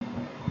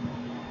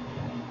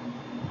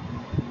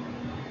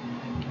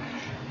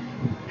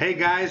Hey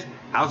guys,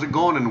 how's it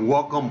going? And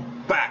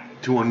welcome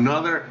back to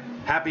another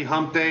Happy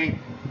Hump Day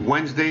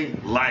Wednesday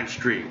live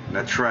stream.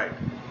 That's right.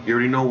 You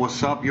already know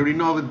what's up. You already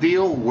know the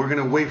deal. We're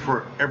gonna wait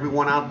for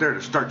everyone out there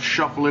to start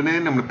shuffling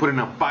in. I'm gonna put in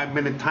a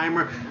 5-minute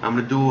timer. I'm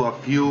gonna do a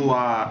few,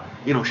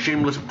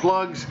 shameless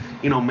plugs.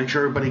 Make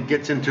sure everybody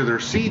gets into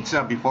their seats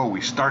before we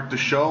start the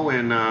show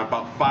in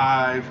about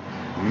 5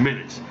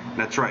 minutes.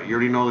 That's right. You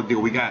already know the deal.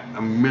 We got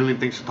a million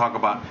things to talk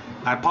about.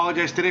 I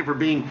apologize today for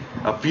being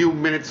a few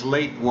minutes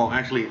late. Well,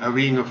 actually,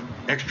 being an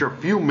extra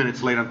few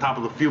minutes late on top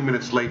of the few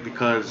minutes late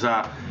because,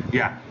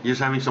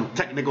 just having some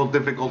technical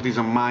difficulties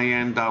on my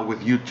end with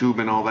YouTube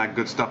and all that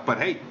good stuff. But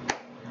hey,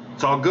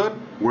 it's all good.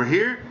 We're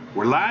here,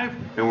 we're live,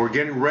 and we're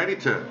getting ready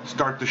to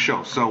start the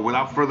show. So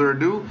without further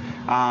ado,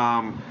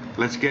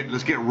 let's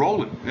get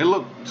rolling. Hey,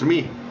 look, it's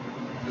me.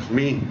 It's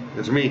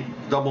me.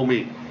 Double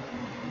me.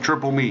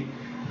 Triple me.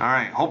 All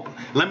right.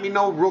 Let me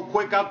know real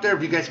quick out there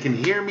if you guys can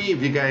hear me.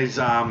 If you guys,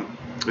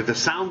 if the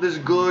sound is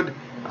good,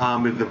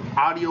 if the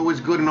audio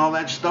is good, and all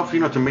that stuff.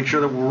 To make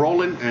sure that we're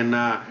rolling. And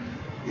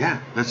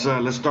let's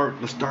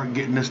start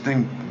getting this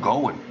thing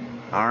going.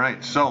 All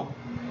right. So,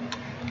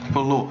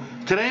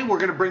 today we're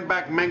gonna bring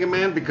back Mega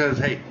Man because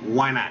hey,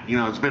 why not?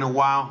 It's been a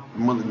while.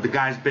 The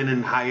guy's been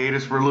in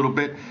hiatus for a little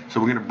bit,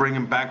 so we're gonna bring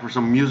him back for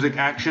some music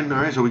action.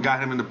 All right. So we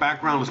got him in the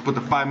background. Let's put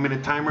the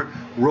 5-minute timer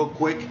real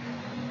quick.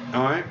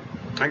 All right.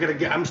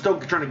 I'm still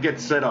trying to get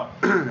set up.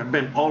 I've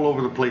been all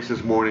over the place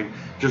this morning.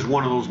 Just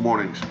one of those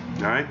mornings.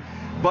 All right.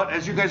 But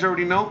as you guys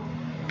already know,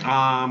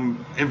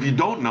 if you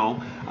don't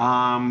know,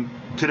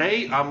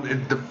 today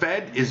the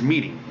Fed is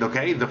meeting.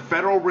 Okay, the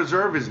Federal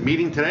Reserve is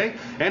meeting today,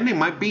 and they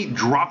might be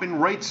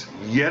dropping rates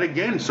yet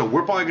again. So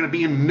we're probably going to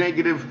be in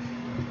negative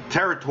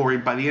territory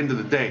by the end of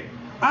the day.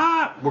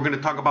 We're going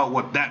to talk about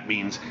what that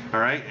means, all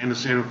right, in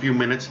a few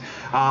minutes.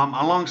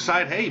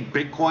 Alongside, hey,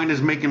 Bitcoin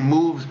is making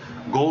moves,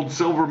 gold,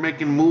 silver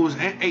making moves.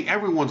 Hey,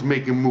 everyone's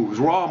making moves.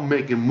 We're all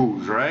making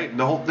moves, right?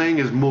 The whole thing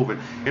is moving.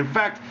 In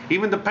fact,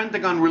 even the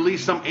Pentagon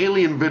released some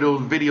alien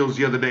videos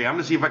the other day. I'm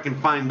going to see if I can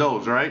find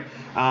those, all right?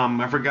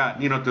 I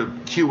forgot, to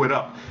queue it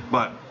up,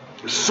 but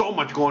so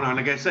much going on.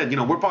 Like I said,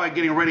 we're probably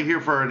getting ready here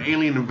for an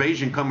alien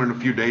invasion coming in a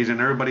few days, and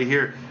everybody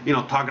here,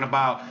 talking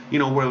about,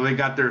 whether they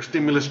got their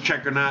stimulus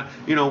check or not,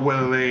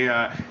 whether they,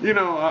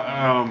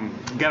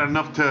 got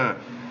enough to,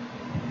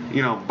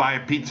 buy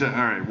a pizza. All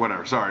right,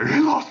 whatever. Sorry, I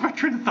lost my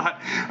train of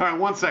thought. All right,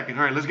 1 second.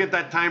 All right, let's get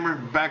that timer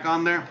back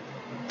on there.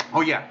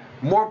 Oh yeah.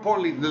 More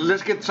importantly,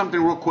 let's get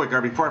something real quick,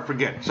 before I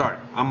forget. Sorry,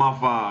 I'm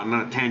off on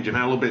a tangent. I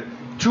had a little bit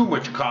too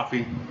much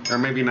coffee, or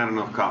maybe not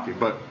enough coffee,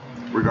 but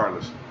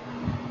regardless.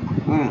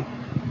 I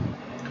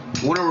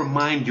want to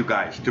remind you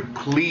guys to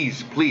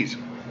please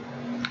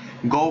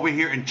go over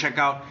here and check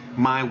out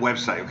my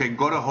website. Okay,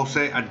 go to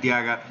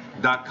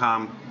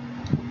joseardiaga.com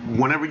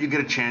whenever you get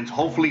a chance.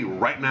 Hopefully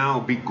right now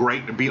it'll be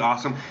great, it'll be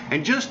awesome,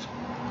 and just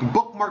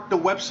bookmark the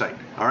website.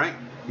 All right,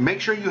 make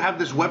sure you have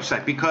this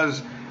website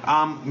because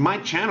my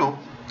channel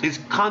is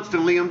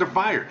constantly under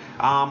fire.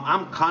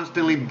 I'm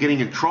constantly getting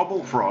in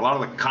trouble for a lot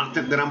of the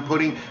content that I'm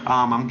putting.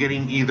 I'm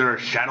getting either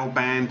shadow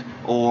banned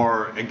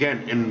or,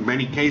 again, in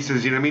many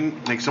cases,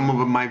 like some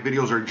of my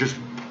videos are just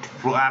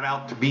flat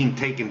out to being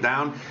taken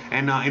down.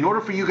 And in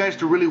order for you guys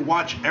to really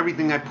watch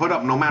everything I put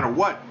up, no matter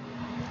what,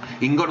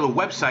 you can go to the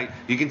website,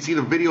 you can see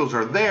the videos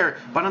are there,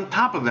 but on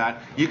top of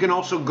that, you can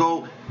also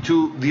go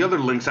to the other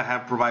links I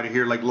have provided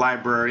here, like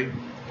Library,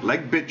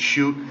 like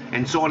BitChute,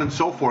 and so on and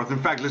so forth. In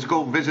fact, let's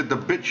go visit the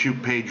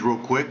BitChute page real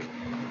quick.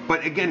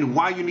 But again,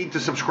 why you need to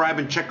subscribe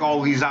and check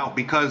all these out,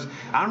 because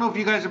I don't know if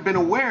you guys have been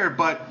aware,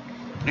 but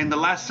in the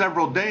last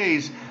several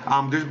days,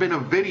 there's been a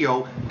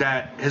video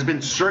that has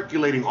been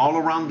circulating all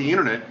around the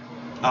internet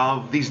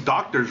of these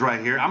doctors right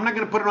here. I'm not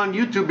going to put it on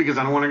YouTube because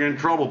I don't want to get in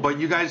trouble, but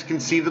you guys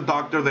can see the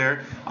doctor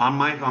there on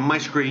my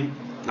screen,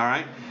 all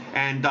right?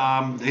 And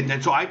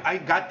so I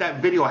got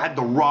that video. I had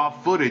the raw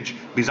footage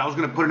because I was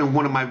going to put it in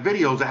one of my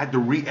videos. I had to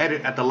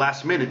re-edit at the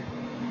last minute.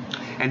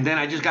 And then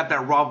I just got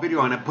that raw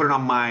video and I put it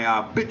on my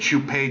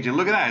BitChute page. And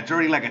look at that. It's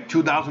already like at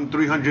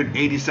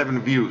 2,387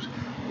 views.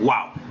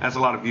 Wow, that's a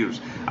lot of views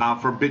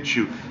for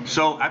BitChute.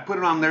 So I put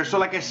it on there. So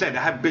like I said,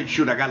 I have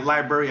BitChute, I got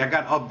Library, I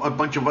got a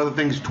bunch of other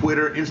things,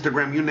 Twitter,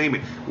 Instagram, you name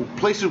it.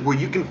 Places where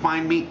you can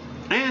find me.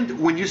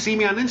 And when you see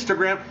me on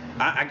Instagram,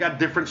 I got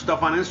different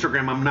stuff on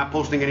Instagram. I'm not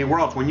posting anywhere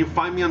else. When you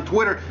find me on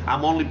Twitter,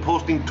 I'm only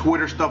posting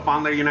Twitter stuff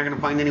on there. You're not going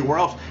to find anywhere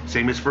else.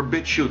 Same as for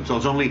BitChute. So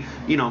it's only,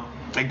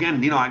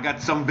 again, I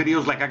got some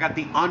videos, like I got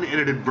the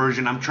unedited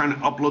version. I'm trying to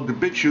upload the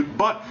BitChute,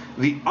 but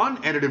the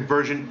unedited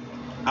version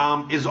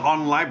is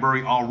on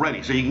Library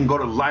already. So you can go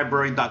to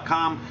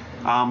library.com,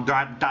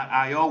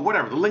 .io,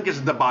 whatever. The link is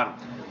at the bottom.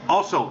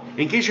 Also,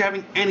 in case you're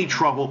having any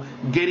trouble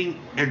getting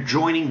or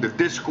joining the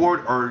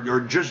Discord or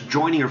just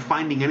joining or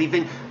finding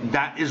anything,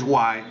 that is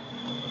why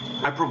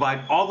I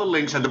provide all the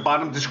links at the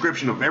bottom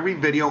description of every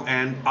video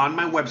and on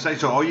my website.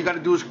 So all you got to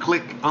do is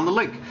click on the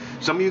link.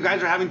 Some of you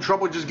guys are having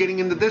trouble just getting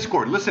in the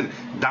Discord. Listen,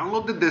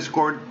 download the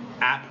Discord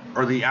app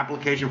or the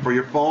application for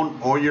your phone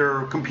or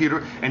your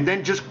computer, and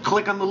then just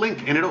click on the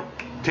link and it'll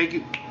take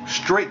you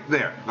straight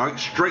there, all right,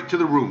 straight to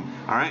the room,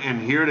 all right,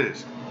 and here it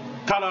is.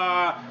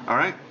 Ta-da! All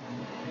right.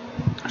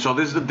 So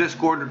this is the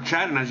Discord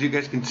chat, and as you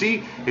guys can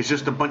see, it's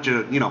just a bunch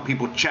of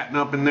people chatting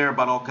up in there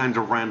about all kinds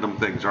of random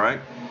things. All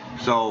right.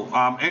 So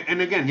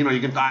and again, you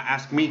can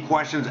ask me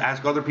questions,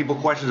 ask other people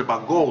questions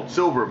about gold,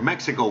 silver,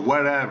 Mexico,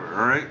 whatever.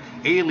 All right.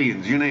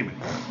 Aliens, you name it.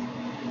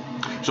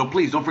 So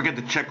please don't forget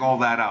to check all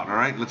that out. All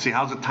right. Let's see,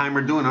 how's the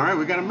timer doing? All right,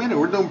 we got a minute.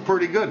 We're doing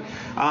pretty good.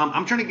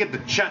 I'm trying to get the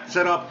chat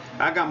set up.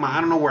 I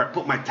don't know where I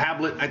put my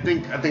tablet. I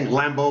think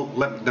Lambo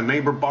let the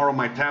neighbor borrow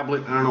my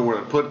tablet. I don't know where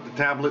I put the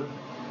tablet.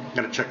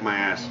 Gotta check my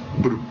ass.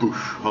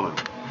 Hold on.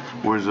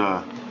 Where's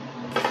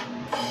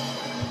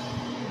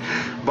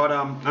But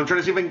I'm trying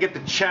to see if I can get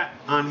the chat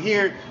on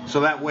here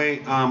so that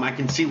way I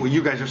can see what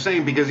you guys are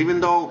saying, because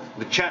even though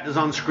the chat is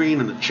on screen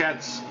and the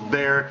chat's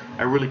there,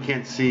 I really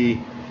can't see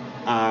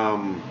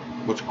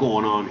what's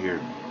going on here.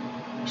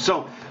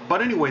 So,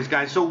 but anyways,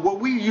 guys, so what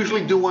we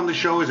usually do on the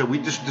show is that we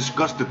just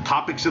discuss the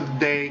topics of the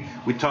day.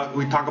 We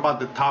talk about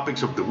the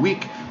topics of the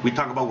week. We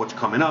talk about what's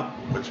coming up,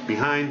 what's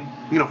behind,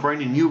 for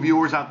any new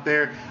viewers out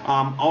there.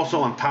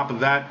 Also, on top of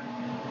that,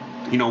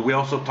 we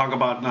also talk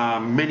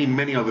about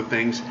many other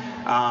things,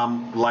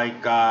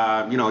 like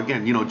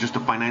again, just the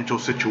financial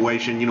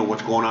situation,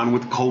 what's going on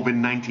with COVID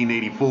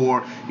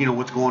 1984,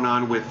 what's going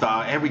on with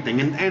everything,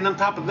 and on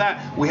top of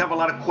that, we have a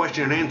lot of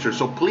question and answers.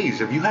 So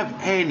please, if you have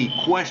any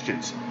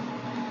questions,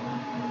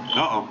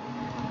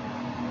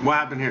 what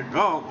happened here?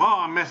 Oh,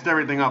 I messed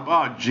everything up.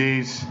 Oh,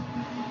 jeez,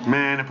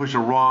 man, I pushed the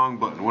wrong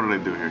button. What did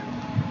I do here?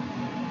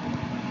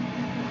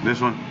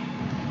 This one.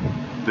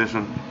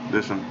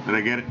 Did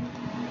I get it?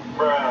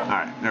 All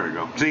right, there we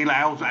go. See,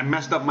 I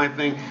messed up my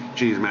thing.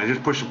 Jeez, man, I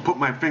just put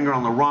my finger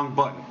on the wrong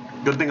button.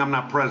 Good thing I'm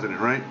not president,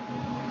 right?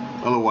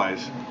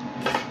 Otherwise,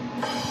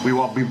 we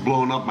will all be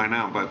blown up by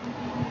now. But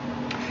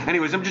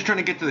anyways, I'm just trying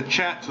to get to the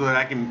chat so that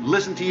I can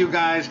listen to you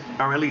guys,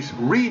 or at least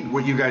read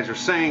what you guys are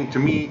saying to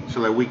me,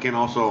 so that we can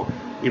also,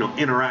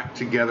 interact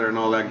together and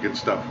all that good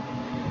stuff.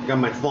 Got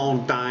my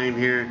phone dying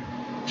here.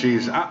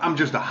 Jeez, I'm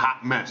just a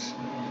hot mess.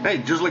 Hey,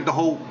 just like the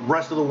whole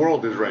rest of the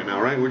world is right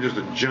now, right? We're just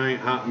a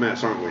giant hot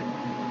mess, aren't we?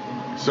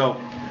 So,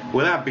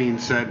 with that being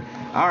said,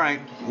 all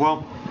right,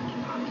 well,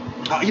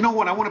 you know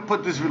what? I want to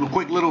put this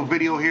quick little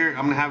video here.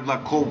 I'm going to have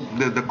like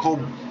the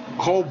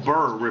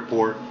Colbert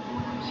report.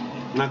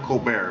 Not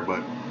Colbert,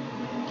 but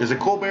is it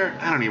Colbert?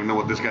 I don't even know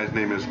what this guy's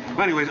name is.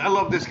 But anyways, I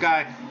love this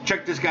guy.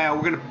 Check this guy out.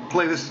 We're going to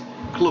play this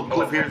little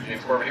clip here.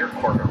 James Corbett here,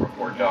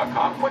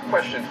 CorbettReport.com. Quick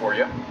question for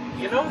you.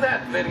 You know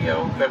that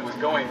video that was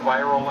going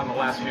viral in the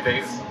last few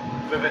days?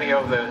 The video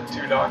of the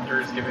two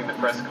doctors giving the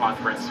press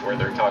conference where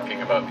they're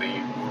talking about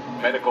the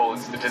medical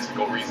and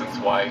statistical reasons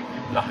why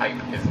the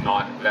hype is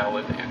not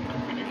valid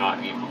and we do not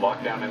need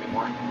lockdown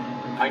anymore.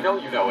 I know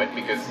you know it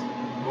because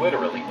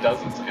literally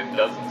dozens and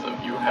dozens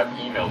of you have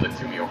emailed it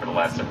to me over the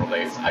last several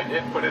days. I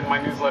did put it in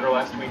my newsletter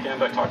last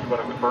weekend. I talked about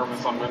it with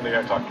Burmis on Monday.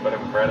 I talked about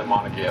it with Brad and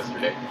Monica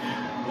yesterday.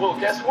 Well,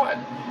 guess what?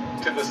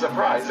 To the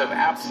surprise of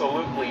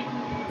absolutely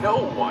no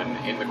one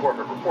in the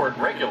Corbett Report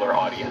regular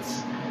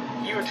audience,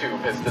 YouTube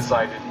has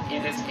decided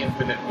in its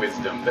infinite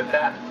wisdom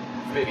that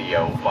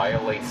video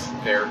violates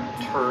their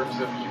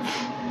terms of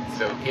use.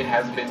 So it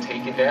has been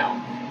taken down.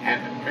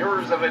 And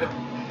mirrors of it.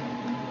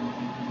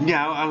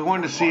 Yeah, I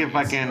wanted to see if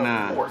I can.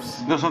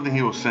 There's something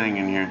he was saying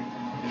in here.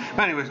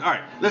 But anyways, all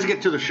right, let's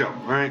get to the show.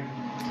 All right,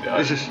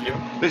 let's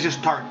just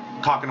start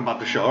talking about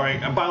the show. All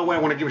right. And by the way, I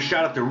want to give a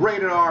shout out to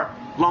Rated R.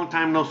 Long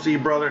time no see,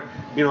 brother.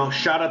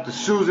 Shout out to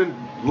Susan.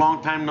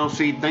 Long time no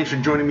see. Thanks for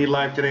joining me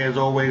live today, as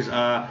always.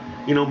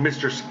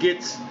 Mr.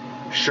 Skits,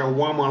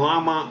 Shawama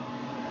Lama.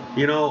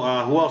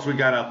 Who else we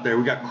got out there?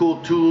 We got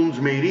Cool Tunes,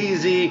 Made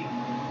Easy,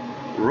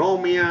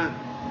 Romeo.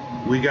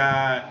 We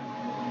got,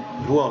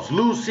 who else?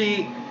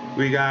 Lucy.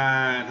 We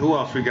got, who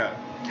else? We got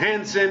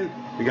Hanson.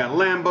 We got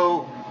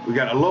Lambo. We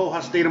got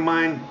Aloha State of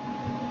Mind.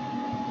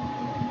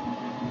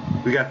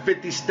 We got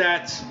 50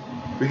 Stats.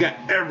 We got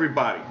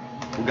everybody.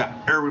 We got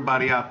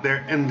everybody out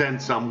there and then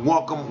some.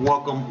 Welcome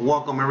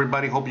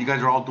everybody. Hope you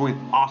guys are all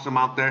doing awesome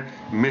out there.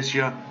 Miss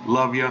ya,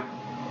 love ya.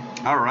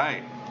 All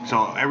right.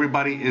 So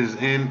everybody is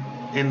in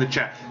the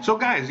chat. So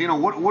guys,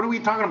 what are we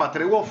talking about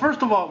today? Well,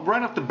 first of all,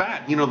 right off the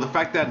bat, the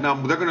fact that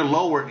they're going to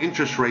lower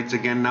interest rates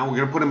again. Now we're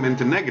going to put them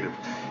into negative.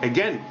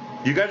 Again,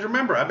 you guys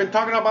remember, I've been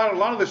talking about a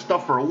lot of this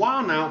stuff for a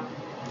while now.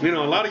 A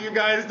lot of you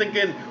guys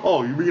thinking,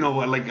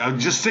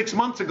 just 6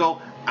 months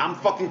ago, I'm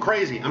fucking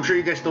crazy. I'm sure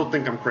you guys still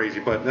think I'm crazy,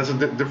 but that's a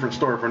different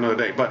story for another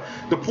day. But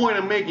the point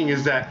I'm making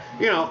is that,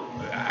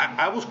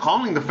 I was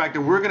calling the fact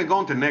that we're going to go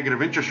into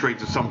negative interest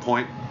rates at some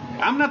point.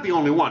 I'm not the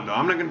only one, though.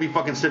 I'm not going to be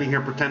fucking sitting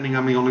here pretending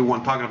I'm the only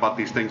one talking about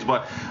these things.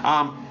 But,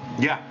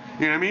 yeah.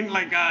 You know what I mean?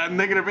 Like,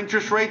 negative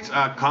interest rates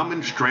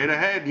coming straight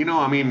ahead.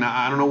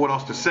 I don't know what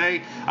else to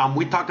say.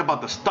 We talked about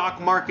the stock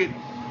market.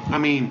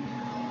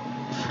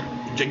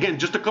 Again,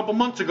 just a couple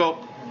months ago,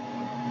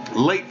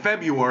 late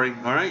February,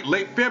 all right?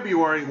 Late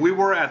February, we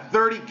were at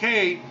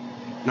 30K,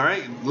 all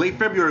right? Late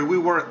February, we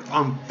were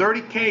on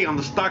 30K on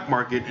the stock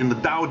market in the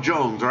Dow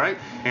Jones, all right?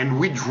 And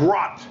we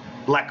dropped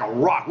like a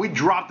rock. We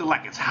dropped it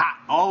like it's hot,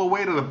 all the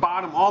way to the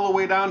bottom, all the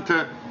way down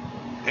to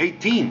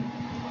 18.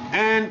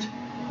 And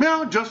You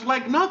know, just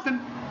like nothing.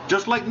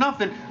 Just like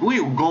nothing,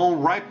 we were going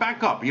right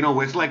back up. You know,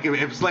 it's like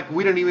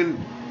we didn't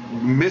even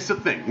miss a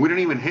thing. We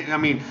didn't even hit. I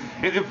mean,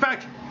 in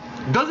fact,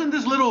 doesn't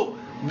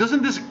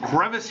this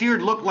crevice here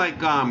look like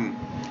one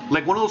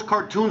of those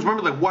cartoons?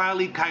 Remember the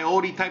Wile E.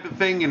 Coyote type of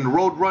thing in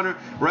Roadrunner,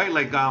 right?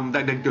 Like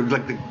like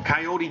the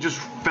coyote just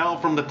fell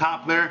from the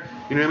top there.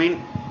 You know what I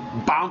mean?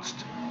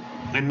 Bounced,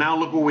 and now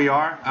look where we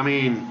are. I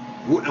mean,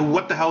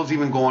 what the hell's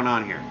even going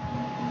on here?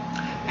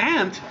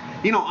 And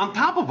you know, on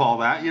top of all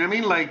that, you know what I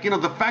mean? Like, you know,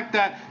 the fact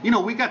that, you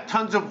know, we got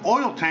tons of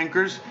oil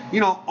tankers, you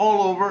know,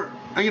 all over,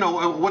 you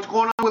know, what's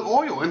going on with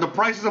oil and the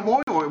prices of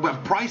oil. The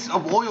price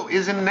of oil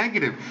is in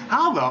negative.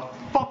 How the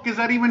fuck is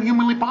that even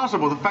humanly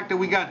possible? The fact that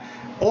we got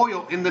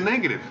oil in the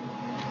negative.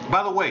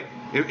 By the way,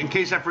 in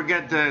case I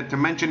forget to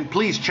mention,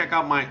 please check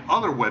out my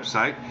other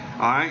website.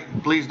 All right,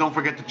 please don't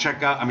forget to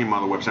check out. I mean, my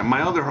other website,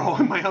 my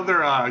other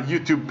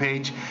YouTube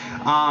page.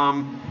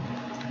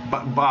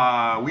 But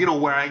you know,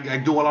 where I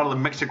do a lot of the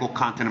Mexico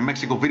content and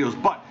Mexico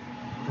videos. But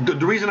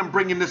the reason I'm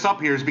bringing this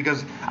up here is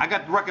because I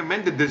got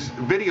recommended this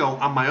video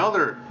on my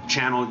other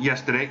channel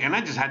yesterday, and I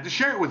just had to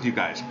share it with you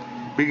guys.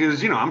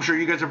 Because, you know, I'm sure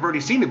you guys have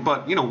already seen it,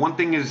 but, you know, one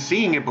thing is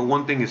seeing it, but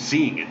one thing is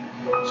seeing it.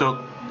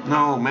 So,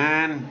 no,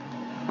 man,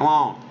 come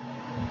on.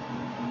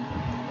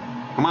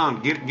 Come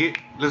on,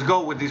 let's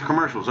go with these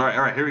commercials. All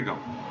right, here we go.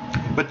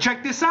 But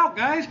check this out,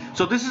 guys.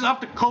 So this is off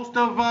the coast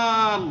of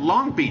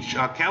Long Beach,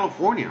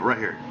 California, right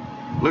here.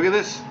 Look at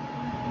this.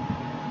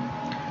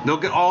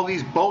 Look at all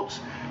these boats.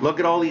 Look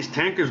at all these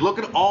tankers. Look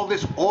at all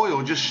this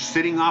oil just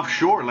sitting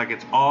offshore like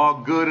it's all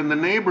good in the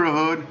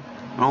neighborhood.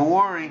 Don't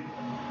worry.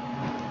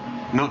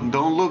 No,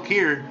 don't look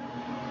here.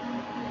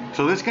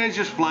 So this guy's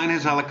just flying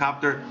his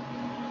helicopter.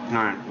 All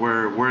right,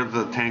 where are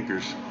the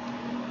tankers?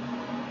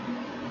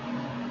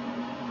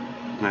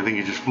 And I think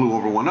he just flew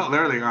over one. Oh,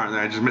 there they are.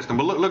 I just missed them.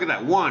 But look at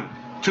that. 1,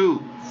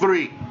 2,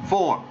 3,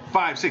 4,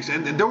 5, 6.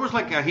 And there was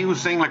like he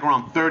was saying like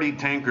around 30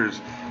 tankers.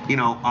 You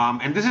know,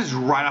 and this is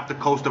right off the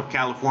coast of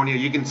California.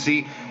 You can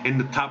see in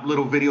the top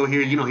little video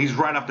here, you know, he's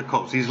right off the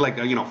coast. He's like,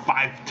 you know,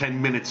 5-10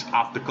 minutes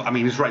off the coast. I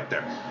mean, he's right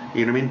there.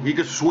 You know what I mean? You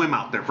could swim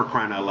out there, for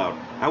crying out loud.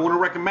 I wouldn't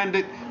recommend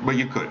it, but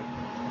you could.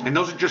 And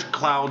those are just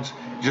clouds,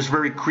 just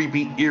very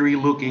creepy, eerie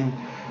looking.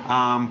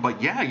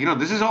 But yeah, you know,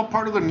 this is all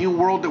part of the new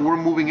world that we're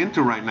moving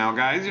into right now,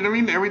 guys. You know what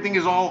I mean? Everything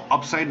is all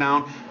upside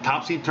down,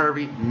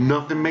 topsy-turvy.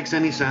 Nothing makes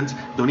any sense.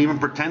 Don't even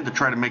pretend to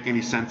try to make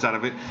any sense out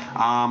of it.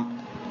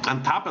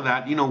 On top of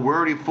that, you know, we're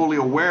already fully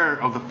aware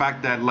of the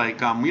fact that,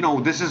 like, you know,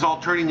 this is all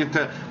turning into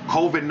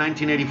COVID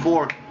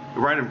 1984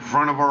 right in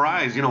front of our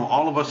eyes. You know,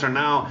 all of us are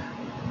now,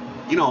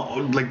 you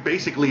know, like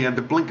basically at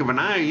the blink of an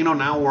eye, you know,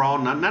 now we're all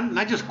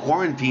not just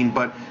quarantined,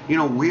 but, you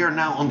know, we are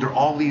now under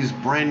all these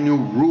brand new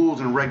rules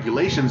and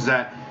regulations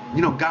that,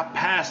 you know, got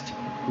passed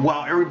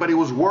while everybody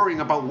was worrying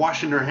about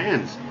washing their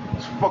hands.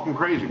 It's fucking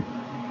crazy.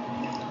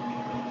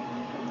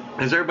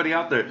 As everybody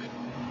out there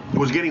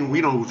was getting,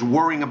 you know, was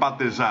worrying about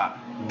this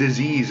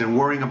disease and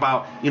worrying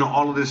about, you know,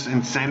 all of this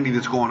insanity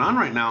that's going on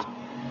right now.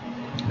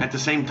 At the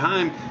same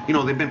time, you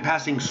know, they've been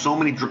passing so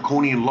many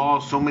draconian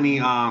laws, so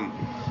many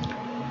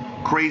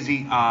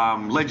crazy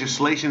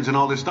legislations and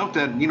all this stuff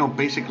that, you know,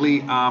 basically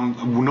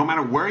no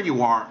matter where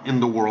you are in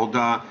the world,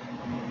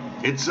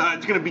 it's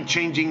going to be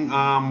changing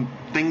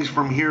things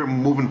from here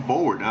moving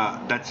forward.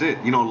 That's it.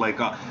 You know, like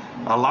a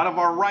lot of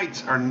our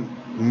rights are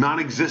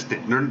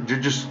non-existent. They're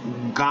just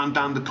gone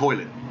down the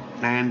toilet.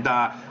 And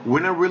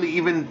we're not really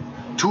even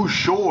too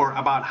sure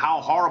about how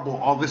horrible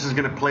all this is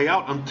going to play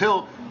out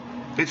until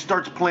it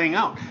starts playing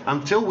out,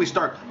 until we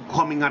start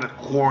coming out of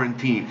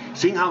quarantine,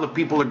 seeing how the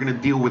people are going to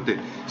deal with it,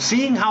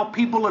 seeing how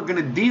people are going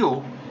to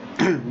deal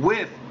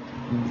with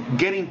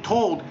getting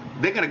told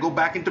they got to go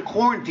back into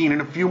quarantine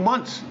in a few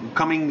months,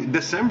 coming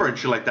December and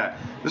shit like that.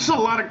 This is a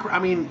lot of, I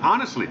mean,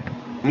 honestly,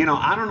 you know,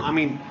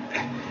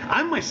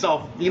 I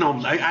myself, you know,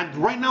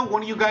 right now,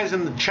 one of you guys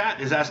in the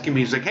chat is asking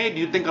me, he's like, hey, do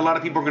you think a lot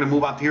of people are going to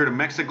move out here to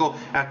Mexico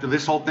after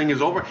this whole thing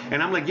is over?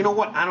 And I'm like, you know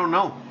what? I don't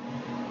know.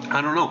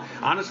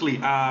 Honestly,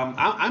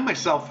 I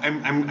myself,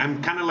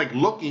 I'm kind of like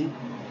looking,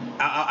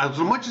 as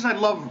much as I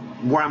love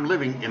where I'm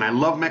living, and I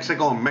love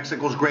Mexico, and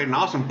Mexico's great and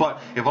awesome,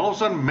 but if all of a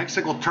sudden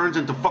Mexico turns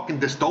into fucking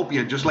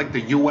dystopia, just like the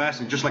U.S.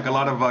 and just like a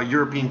lot of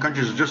European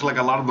countries, just like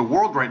a lot of the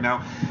world right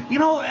now, you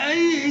know,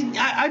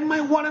 I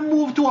might want to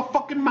move to a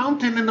fucking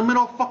mountain in the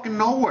middle of fucking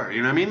nowhere,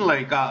 you know what I mean?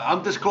 Like,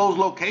 undisclosed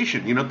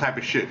location, you know, type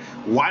of shit.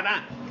 Why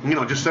not? You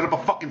know, just set up a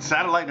fucking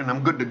satellite and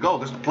I'm good to go.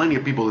 There's plenty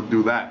of people that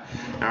do that.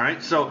 All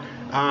right, so,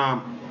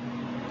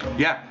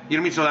 yeah, you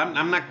know what I mean? So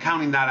I'm not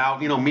counting that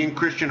out. You know, me and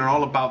Christian are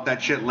all about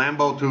that shit.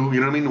 Lambo too,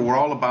 you know what I mean? We're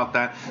all about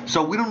that.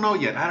 So we don't know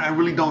yet. I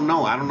really don't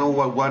know. I don't know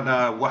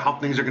how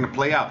things are going to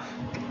play out.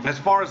 As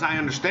far as I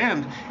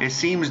understand, it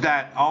seems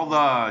that all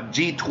the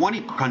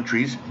G20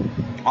 countries,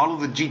 all of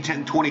the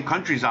G10, 20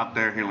 countries out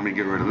there, here, let me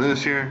get rid of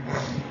this here.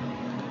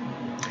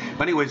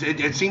 But anyways,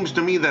 it seems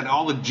to me that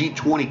all the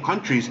G20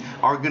 countries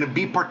are going to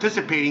be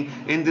participating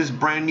in this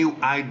brand new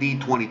ID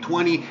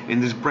 2020,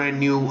 in this brand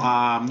new,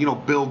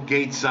 Bill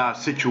Gates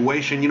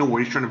situation,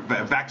 where he's trying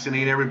to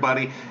vaccinate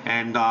everybody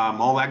and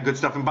all that good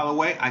stuff. And by the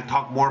way, I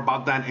talked more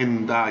about that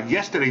in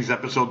yesterday's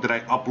episode that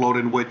I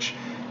uploaded, which...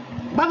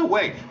 By the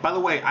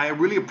way, I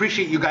really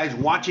appreciate you guys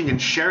watching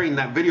and sharing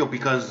that video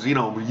because,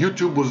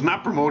 YouTube was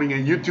not promoting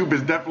it. YouTube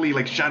is definitely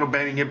like shadow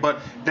banning it.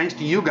 But thanks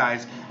to you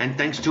guys and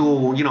thanks to,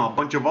 a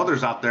bunch of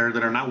others out there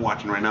that are not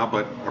watching right now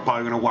but are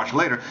probably going to watch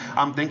later.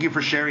 Thank you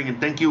for sharing and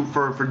thank you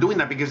for doing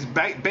that because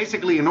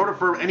basically in order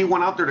for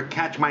anyone out there to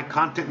catch my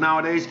content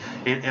nowadays,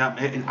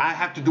 I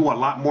have to do a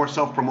lot more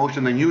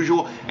self-promotion than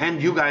usual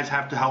and you guys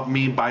have to help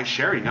me by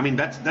sharing. I mean,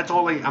 that's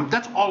all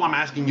I'm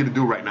asking you to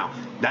do right now.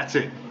 That's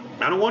it.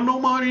 I don't want no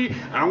money.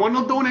 I don't want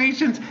no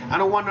donations. I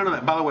don't want none of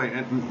that. By the way,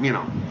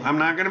 I'm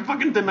not gonna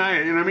fucking deny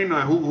it. You know what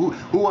I mean?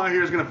 Who out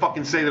here is gonna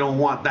fucking say they don't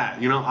want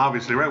that?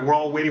 Obviously, right? We're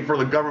all waiting for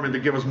the government to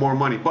give us more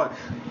money, but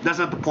that's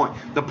not the point.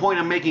 The point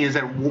I'm making is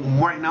that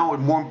right now,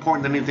 more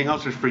important than anything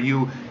else is for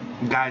you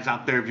guys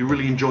out there, if you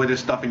really enjoy this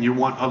stuff and you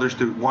want others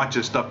to watch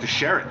this stuff, to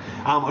share it.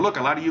 Look,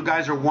 a lot of you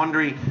guys are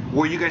wondering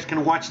where you guys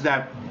can watch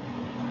that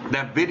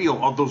video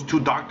of those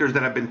two doctors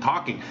that have been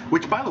talking,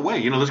 which by the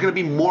way, there's going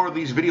to be more of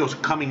these videos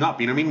coming up,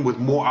 with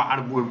more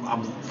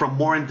from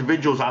more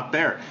individuals out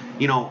there,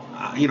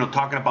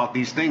 talking about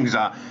these things.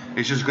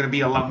 It's just going to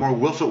be a lot more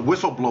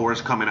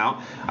whistleblowers coming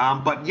out.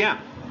 But yeah,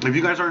 if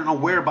you guys aren't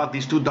aware about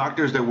these two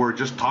doctors that were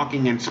just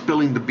talking and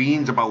spilling the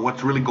beans about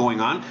what's really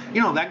going on,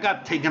 that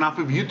got taken off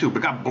of YouTube.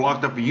 It got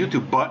blocked off of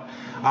YouTube, but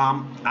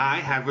I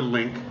have a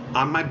link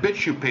on my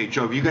BitChute page.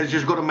 So if you guys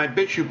just go to my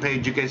BitChute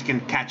page, you guys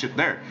can catch it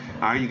there.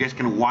 All right, you guys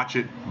can watch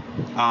it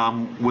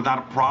without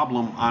a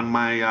problem on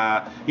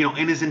my,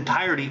 in its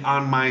entirety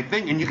on my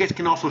thing. And you guys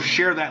can also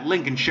share that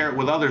link and share it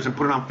with others and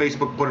put it on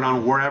Facebook, put it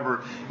on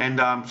wherever, and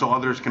so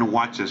others can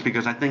watch this.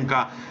 Because I think,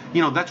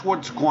 that's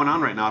what's going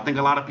on right now. I think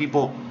a lot of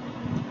people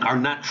are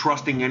not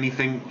trusting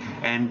anything,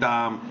 and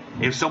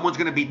if someone's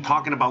going to be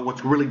talking about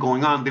what's really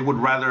going on, they would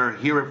rather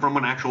hear it from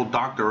an actual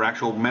doctor or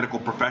actual medical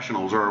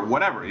professionals or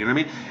whatever. You know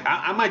what I mean?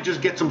 I might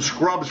just get some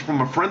scrubs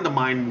from a friend of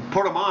mine,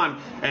 put them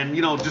on, and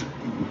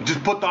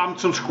just put on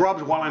some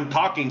scrubs while I'm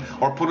talking,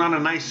 or put on a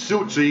nice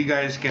suit so you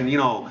guys can,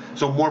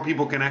 so more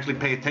people can actually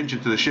pay attention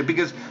to the shit,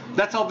 because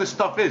that's all this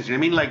stuff is. You know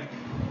what I mean? Like,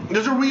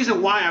 there's a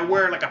reason why I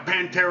wear like a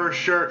Pantera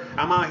shirt.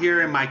 I'm out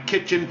here in my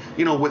kitchen,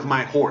 with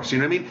my horse. You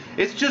know what I mean?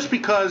 It's just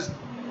because,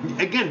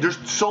 again, there's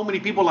so many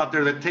people out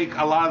there that take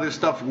a lot of this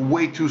stuff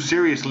way too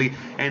seriously,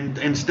 and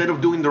instead of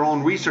doing their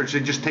own research,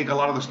 they just take a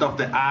lot of the stuff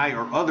that I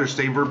or others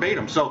say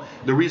verbatim. So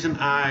the reason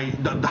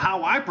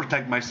how I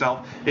protect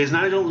myself is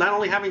not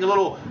only having a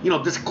little,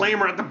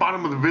 disclaimer at the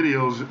bottom of the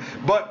videos,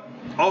 but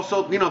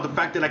also, the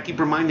fact that I keep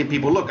reminding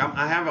people, look,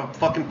 I have a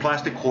fucking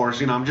plastic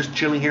horse, I'm just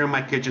chilling here in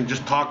my kitchen,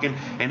 just talking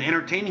and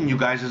entertaining you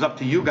guys. Is up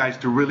to you guys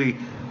to really,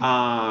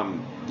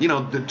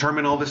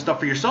 determine all this stuff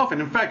for yourself. And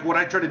in fact, what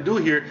I try to do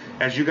here,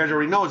 as you guys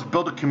already know, is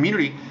build a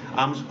community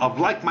of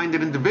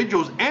like-minded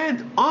individuals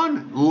and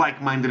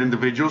unlike-minded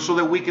individuals so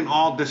that we can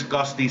all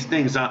discuss these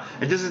things. And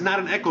this is not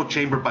an echo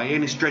chamber by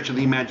any stretch of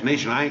the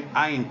imagination.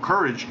 I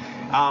encourage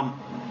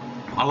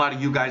a lot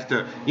of you guys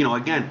to,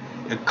 again,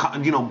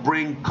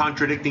 bring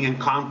contradicting and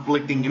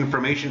conflicting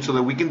information so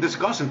that we can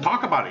discuss and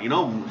talk about it.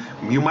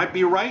 You might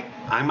be right,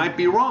 I might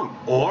be wrong,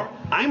 or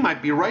I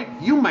might be right,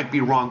 you might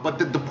be wrong. But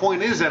the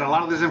point is that a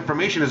lot of this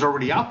information is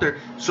already out there,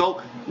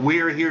 so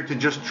we're here to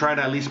just try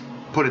to at least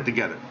put it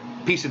together,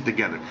 piece it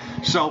together.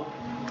 So,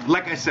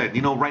 like I said,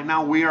 right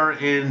now we are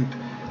in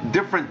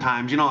different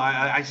times.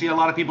 I see a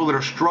lot of people that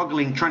are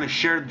struggling trying to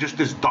share just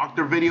this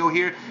doctor video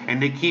here, and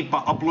they keep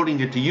uploading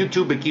it to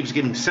YouTube. It keeps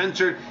getting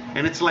censored,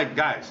 and it's like,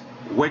 guys,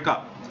 wake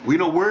up.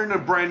 We're in a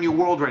brand new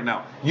world right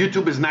now.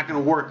 YouTube is not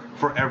going to work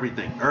for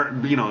everything, or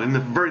in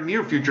the very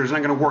near future, it's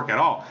not going to work at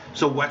all.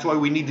 So that's why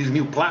we need these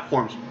new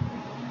platforms,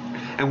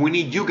 and we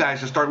need you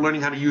guys to start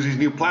learning how to use these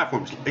new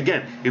platforms.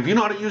 Again, if you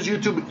know how to use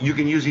YouTube, you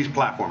can use these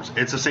platforms.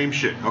 It's the same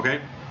shit, okay?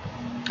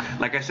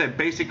 Like I said,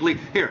 basically,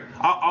 here,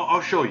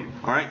 I'll show you,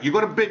 all right? You go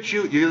to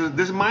BitChute.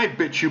 This is my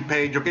BitChute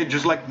page, okay?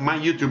 Just like my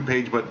YouTube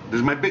page, but this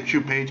is my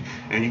BitChute page,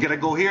 and you got to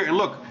go here and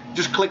look.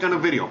 Just click on a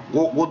video.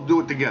 We'll do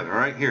it together, all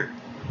right? Here.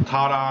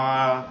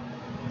 Ta-da!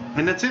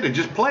 And that's it. It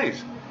just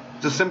plays.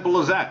 It's as simple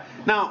as that.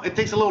 Now, it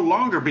takes a little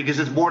longer because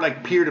it's more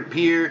like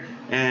peer-to-peer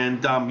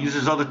and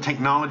uses other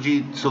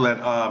technology so that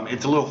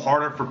it's a little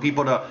harder for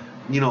people to,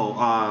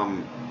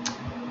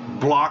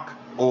 block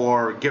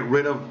or get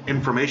rid of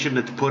information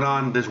that's put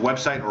on this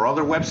website or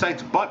other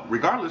websites. But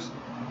regardless,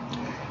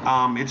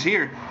 it's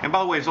here. And by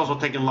the way, it's also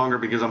taking longer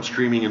because I'm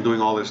streaming and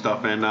doing all this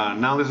stuff. And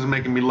now this is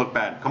making me look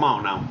bad. Come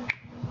on now.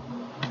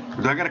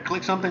 Do I got to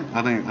click something?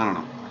 I don't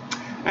know.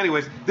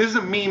 Anyways, this is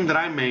a meme that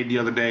I made the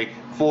other day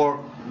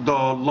for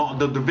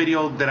the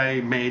video that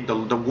I made, the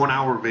 1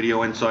 hour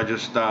video, and so I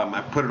just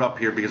I put it up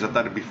here because I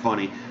thought it'd be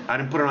funny. I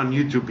didn't put it on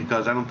YouTube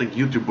because I don't think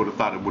YouTube would have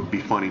thought it would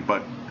be funny,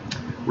 but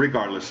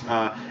regardless.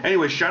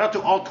 Anyway, shout out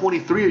to all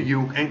 23 of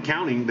you and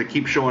counting that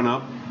keep showing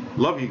up.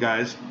 Love you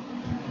guys.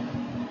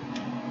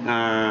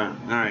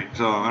 Alright,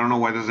 so I don't know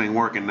why this ain't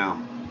working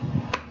now.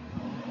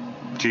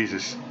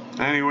 Jesus.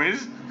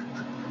 Anyways.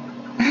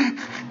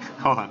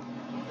 Hold on.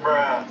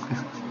 Bruh.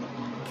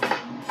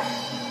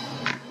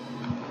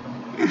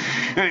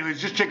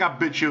 Anyways, just check out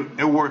BitChute.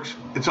 It works.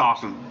 It's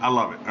awesome. I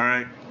love it.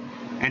 Alright?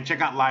 And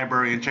check out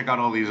Library and check out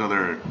all these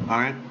other.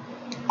 Alright?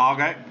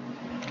 Okay?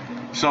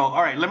 So,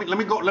 all right, let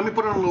me go. Let me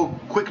put on a little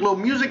quick little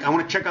music. I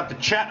want to check out the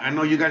chat. I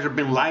know you guys have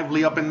been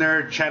lively up in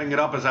there, chatting it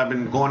up as I've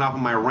been going off on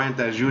my rant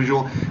as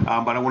usual.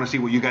 But I want to see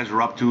what you guys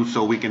are up to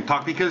so we can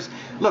talk. Because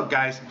look,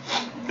 guys,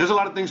 there's a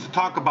lot of things to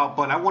talk about,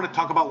 but I want to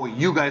talk about what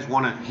you guys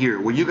want to hear,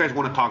 what you guys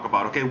want to talk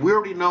about. Okay, we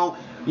already know,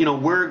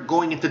 we're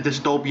going into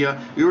dystopia.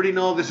 We already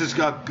know this is,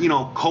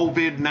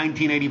 COVID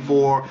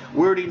 1984.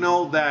 We already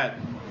know that,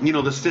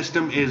 the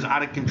system is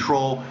out of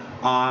control.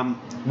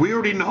 We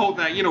already know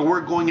that,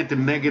 we're going into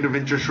negative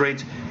interest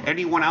rates.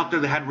 Anyone out there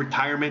that had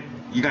retirement,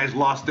 you guys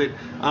lost it.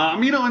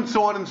 And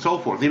so on and so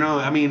forth.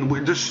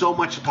 There's so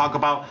much to talk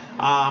about.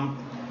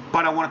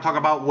 But I want to talk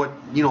about what,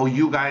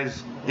 you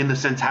guys, in the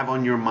sense, have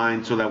on your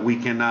mind so that we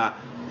can,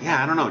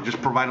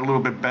 just provide a little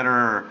bit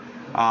better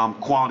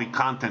quality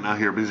content out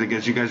here. Because I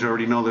guess you guys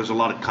already know there's a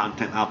lot of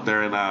content out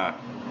there. And,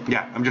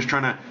 I'm just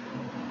trying to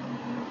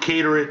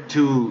cater it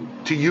to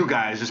you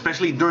guys,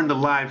 especially during the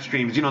live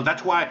streams.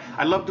 That's why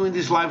I love doing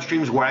these live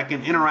streams where I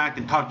can interact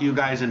and talk to you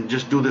guys and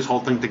just do this whole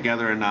thing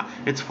together, and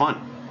it's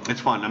fun. It's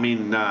fun.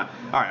 All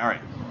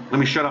right. Let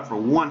me shut up for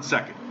 1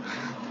 second.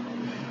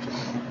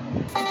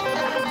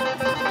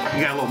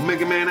 You got a little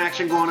Mega Man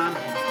action going on.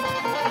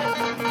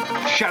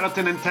 Shout out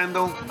to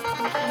Nintendo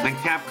and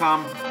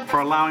Capcom for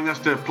allowing us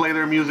to play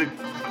their music.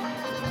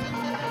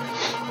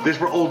 This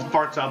for old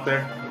farts out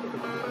there.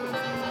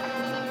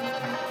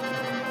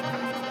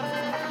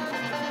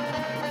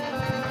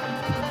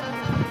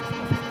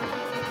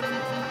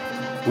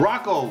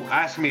 Rocco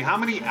asked me how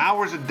many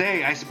hours a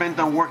day I spent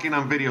on working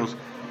on videos.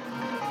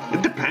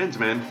 It depends,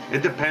 man.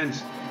 It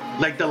depends.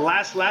 Like the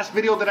last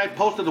video that I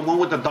posted, the one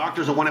with the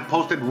doctors, the one I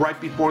posted right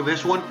before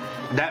this one,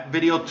 that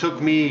video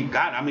took me,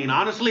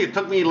 honestly, it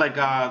took me like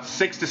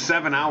 6 to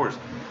 7 hours.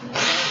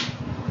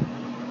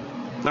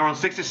 Around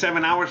 6 to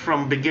 7 hours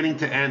from beginning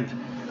to end.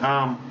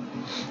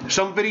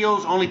 Some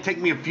videos only take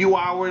me a few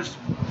hours.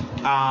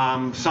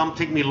 Some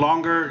take me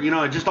longer,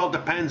 it just all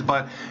depends.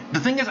 But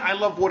the thing is, I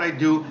love what I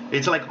do.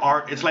 It's like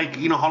art. It's like,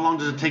 how long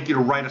does it take you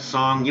to write a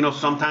song?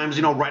 Sometimes,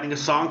 writing a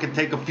song can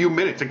take a few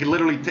minutes. It can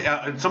literally,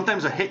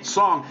 sometimes a hit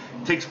song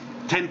takes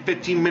 10,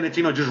 15 minutes,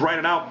 just write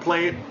it out,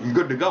 play it, you're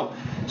good to go.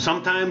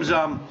 Sometimes,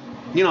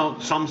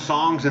 some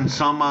songs and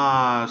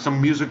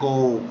some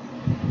musical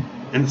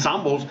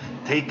ensembles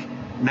take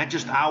not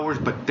just hours,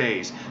 but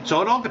days. So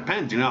it all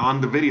depends,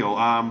 on the video.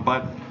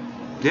 But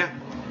yeah.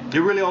 It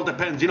really all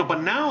depends,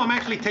 But now I'm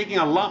actually taking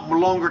a lot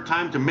longer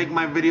time to make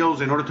my videos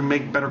in order to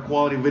make better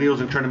quality videos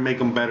and trying to make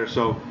them better.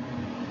 So,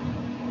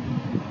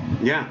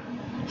 yeah.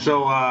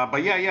 So,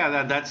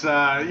 that's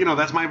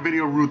that's my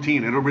video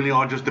routine. It really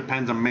all just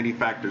depends on many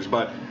factors,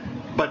 but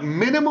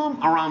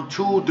minimum around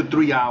 2 to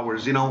 3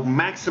 hours.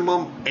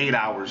 Maximum 8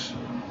 hours.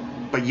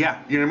 But yeah,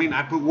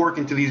 I put work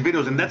into these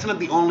videos, and that's not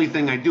the only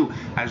thing I do.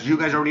 As you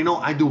guys already know,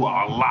 I do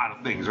a lot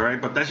of things, all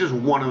right? But that's just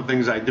one of the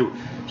things I do.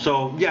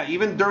 So yeah,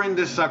 even during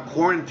this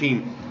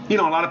quarantine, a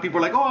lot of people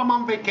are like, oh, I'm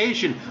on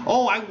vacation.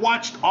 Oh, I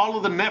watched all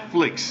of the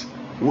Netflix.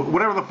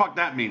 Whatever the fuck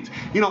that means.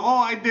 Oh,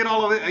 I did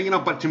all of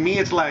it, but to me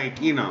it's like,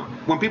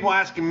 when people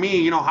asking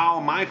me, how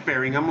am I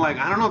faring? I'm like,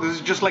 I don't know, this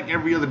is just like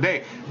every other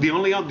day. The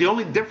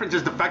only difference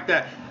is the fact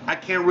that I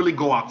can't really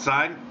go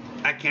outside.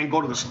 I can't go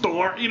to the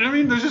store,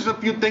 There's just a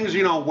few things,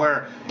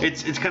 where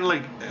it's kind of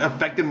like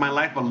affected my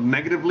life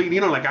negatively,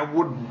 like I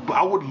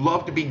would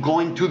love to be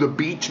going to the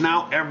beach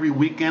now every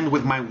weekend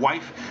with my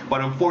wife,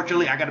 but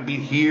unfortunately I gotta be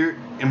here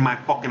in my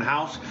fucking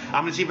house.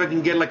 I'm gonna see if I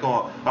can get like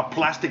a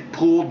plastic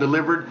pool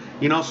delivered,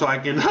 so I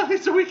can,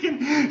 so we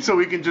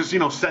can just,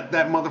 set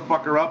that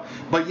motherfucker up.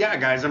 But yeah,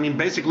 guys,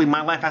 basically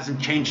my life hasn't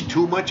changed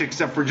too much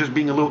except for just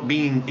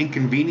being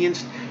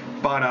inconvenienced.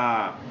 But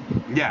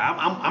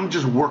I'm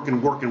just working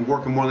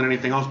more than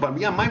anything else. But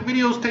yeah, my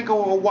videos take a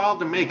while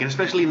to make, and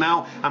especially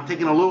now I'm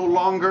taking a little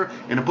longer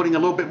and I'm putting a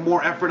little bit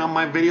more effort on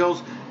my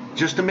videos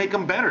just to make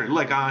them better.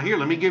 Like here,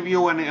 let me give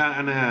you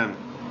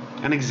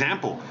an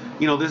example.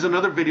 There's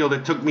another video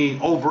that took me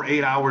over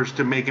 8 hours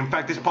to make. In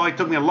fact, this probably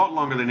took me a lot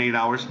longer than 8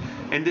 hours,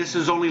 and this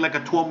is only like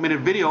a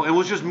 12-minute video. It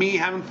was just me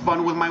having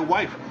fun with my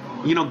wife,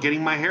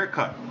 getting my hair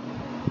cut.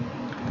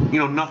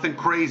 Nothing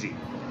crazy.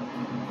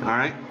 All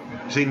right.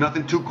 See,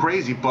 nothing too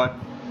crazy, but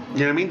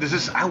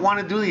I want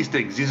to do these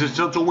things. This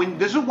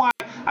is why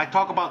I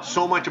talk about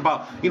so much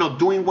about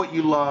doing what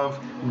you love,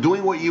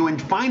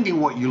 and finding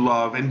what you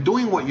love, and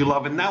doing what you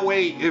love. And that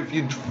way, if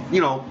you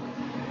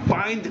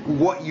find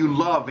what you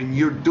love and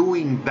you're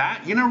doing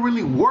that, you're not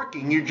really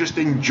working. You're just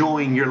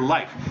enjoying your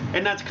life,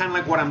 and that's kind of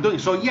like what I'm doing.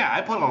 So yeah,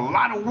 I put a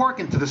lot of work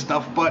into this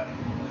stuff, but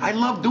I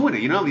love doing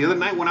it. The other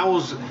night when I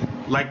was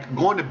like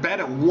going to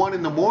bed at 1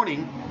 in the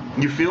morning.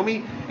 You feel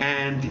me?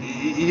 And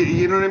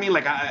you know what I mean?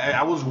 Like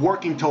I was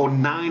working till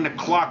 9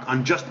 o'clock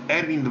on just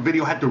editing the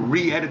video, had to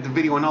re-edit the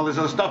video and all this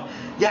other stuff.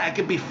 Yeah, it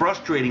could be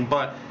frustrating,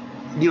 but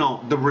you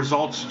know, the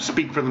results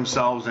speak for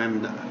themselves.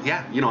 And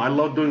yeah, you know, I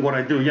love doing what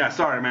I do. Yeah,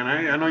 sorry, man.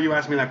 I know you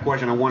asked me that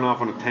question. I went off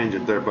on a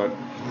tangent there, but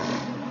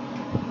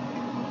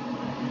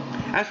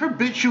as for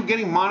BitChute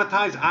getting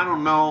monetized, I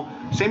don't know.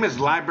 Same as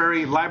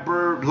Library.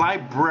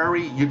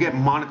 Library, you get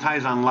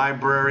monetized on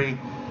Library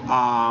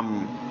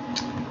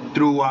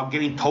through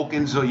getting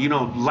tokens. So, you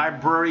know,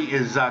 Library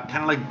is kind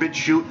of like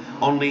BitChute,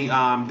 only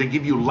they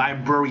give you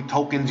library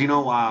tokens, you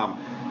know.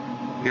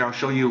 Here, I'll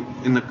show you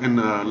in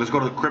the let's go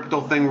to the crypto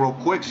thing real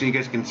quick so you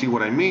guys can see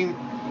what I mean.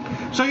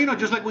 So, you know,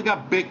 just like we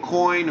got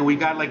Bitcoin and we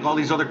got like all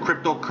these other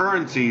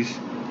cryptocurrencies,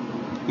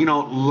 you know,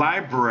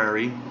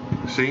 Library,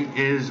 see,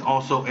 is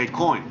also a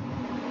coin.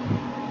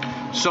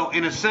 So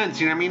in a sense,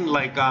 you know what I mean,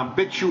 like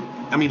BitChute,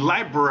 I mean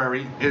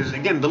Library is,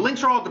 again, the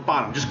links are all at the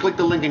bottom. Just click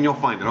the link and you'll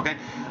find it, okay?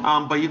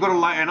 But you go to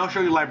and I'll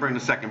show you Library in a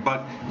second.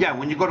 But yeah,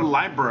 when you go to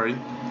Library,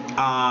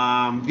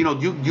 you know,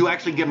 you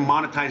actually get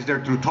monetized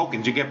there through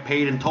tokens. You get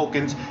paid in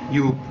tokens.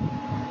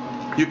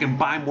 You can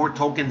buy more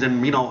tokens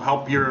and, you know,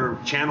 help your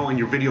channel and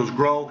your videos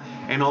grow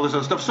and all this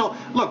other stuff. So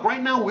look,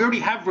 right now we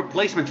already have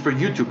replacements for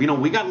YouTube. You know,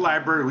 we got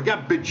Library, we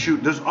got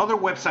BitChute, there's other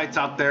websites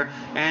out there,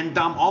 and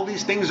all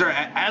these things are,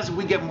 as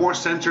we get more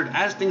censored,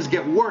 as things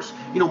get worse,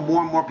 you know,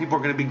 more and more people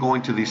are going to be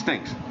going to these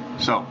things.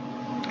 So,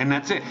 and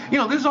that's it. You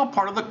know, this is all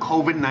part of the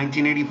COVID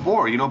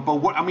 1984, you know, but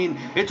what, I mean,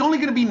 it's only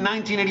going to be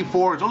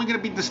 1984, it's only going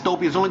to be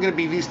dystopia, it's only going to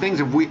be these things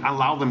if we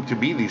allow them to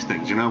be these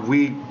things, you know, if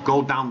we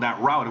go down that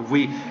route, if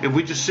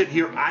we just sit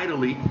here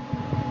idly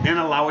and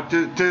allow it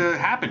to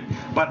happen.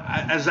 But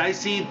as I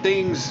see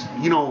things,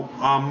 you know,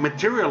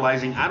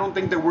 materializing, I don't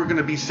think that we're going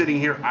to be sitting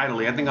here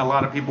idly. I think a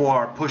lot of people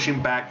are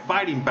pushing back,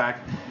 fighting back,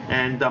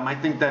 and I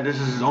think that this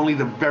is only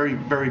the very,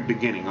 very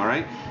beginning, all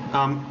right?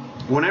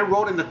 When I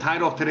wrote in the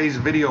title of today's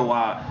video,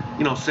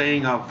 you know,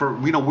 saying,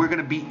 you know, we're going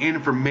to be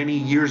in for many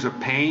years of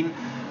pain,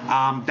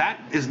 that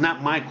is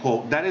not my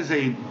quote. That is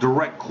a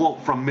direct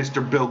quote from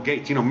Mr. Bill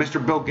Gates. You know,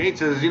 Mr. Bill Gates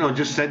has, you know,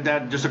 just said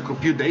that just a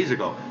few days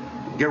ago.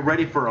 Get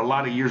ready for a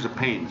lot of years of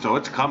pain. So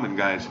it's coming,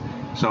 guys.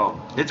 So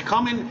it's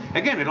coming.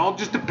 Again, it all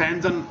just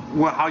depends on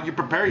how you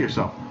prepare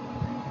yourself.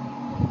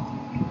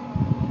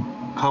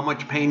 How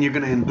much pain you're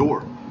going to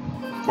endure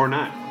or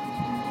not.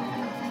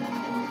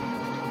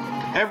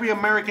 Every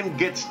American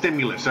gets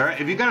stimulus, all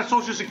right? If you got a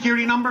Social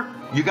Security number,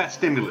 you got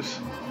stimulus.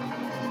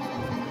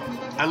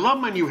 I love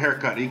my new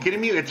haircut. Are you kidding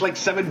me? It's like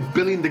 7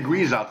 billion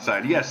degrees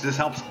outside. Yes, this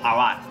helps a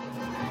lot.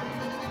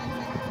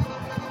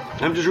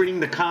 I'm just reading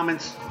the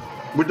comments.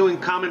 We're doing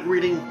comment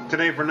reading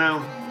today for now.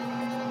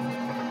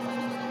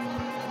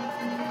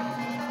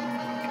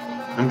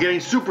 I'm getting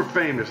super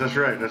famous. That's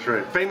right. That's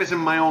right. Famous in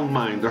my own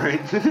mind, all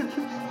right?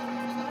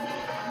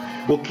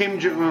 Well, Kim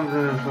Jong...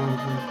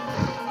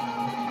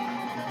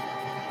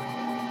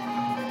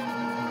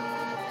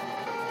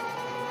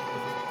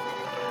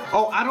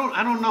 Oh, I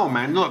don't know,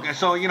 man. Look,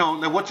 so you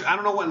know I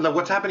don't know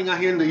what's happening out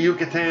here in the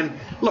Yucatan.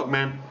 Look,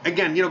 man.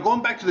 Again, you know,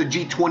 going back to the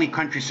G20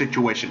 country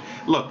situation.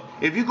 Look,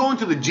 if you go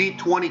into the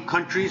G20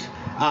 countries,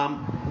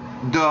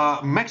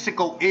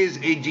 Mexico is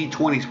a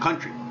G20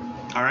 country.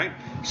 All right.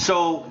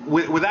 So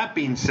with that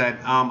being said,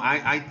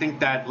 I think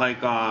that like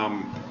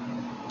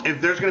if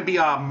there's going to be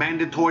a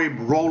mandatory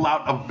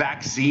rollout of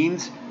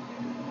vaccines,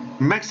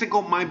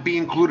 Mexico might be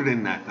included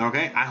in that,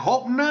 okay? I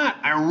hope not.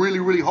 I really,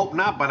 really hope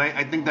not, but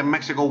I think that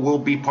Mexico will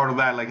be part of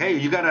that. Like, hey,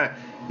 you gotta,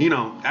 you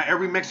know,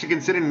 every Mexican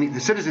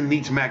citizen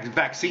needs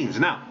vaccines.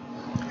 Now,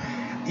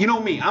 you know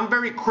me, I'm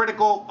very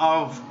critical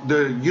of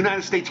the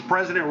United States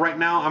president right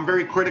now. I'm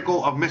very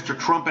critical of Mr.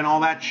 Trump and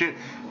all that shit.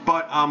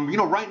 But, you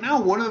know, right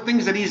now, one of the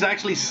things that he's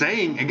actually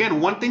saying,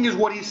 again, one thing is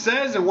what he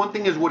says and one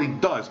thing is what he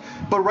does.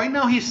 But right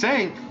now he's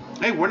saying,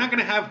 hey, we're not going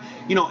to have,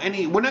 you know,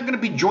 we're not going to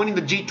be joining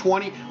the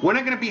G20. We're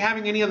not going to be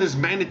having any of this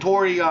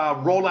mandatory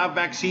rollout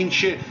vaccine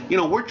shit. You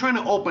know, we're trying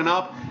to open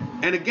up.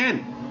 And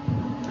again,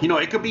 you know,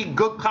 it could be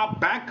good cop,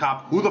 bad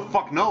cop. Who the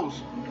fuck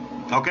knows?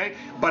 Okay?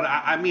 But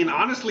I mean,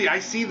 honestly, I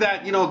see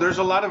that, you know, there's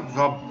a lot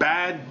of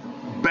bad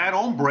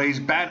hombres,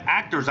 bad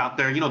actors out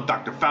there, you know,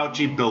 Dr.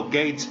 Fauci, Bill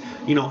Gates,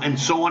 you know, and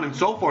so on and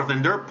so forth.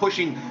 And they're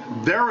pushing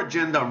their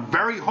agenda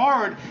very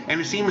hard.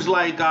 And it seems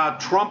like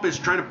Trump is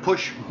trying to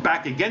push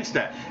back against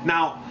that.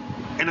 Now,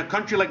 in a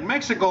country like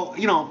Mexico,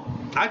 you know,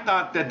 I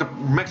thought that the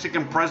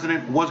Mexican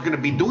president was going to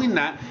be doing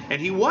that, and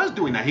he was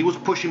doing that. He was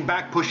pushing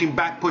back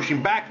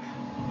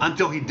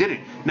until he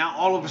didn't. Now,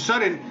 all of a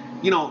sudden,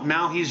 you know,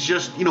 now he's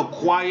just, you know,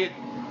 quiet.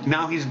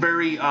 Now he's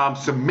very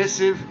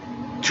submissive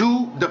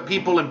to the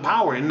people in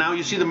power. And now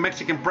you see the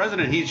Mexican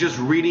president, he's just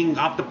reading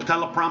off the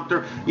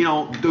teleprompter, you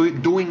know,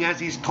 doing as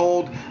he's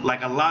told,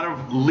 like a lot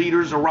of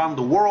leaders around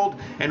the world.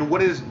 And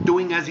what is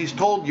doing as he's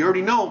told? You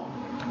already know.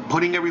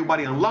 Putting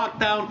everybody on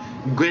lockdown,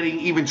 getting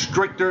even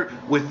stricter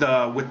with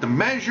the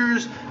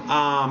measures,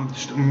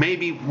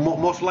 maybe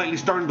most likely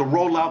starting to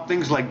roll out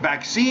things like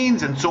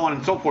vaccines and so on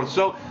and so forth.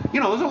 So, you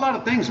know, there's a lot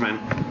of things, man.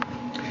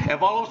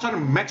 If all of a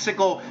sudden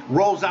Mexico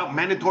rolls out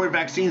mandatory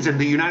vaccines and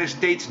the United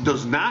States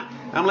does not,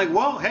 I'm like,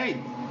 well,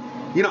 hey,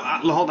 You know,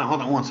 hold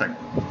on 1 second.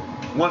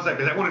 1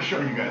 second, I want to show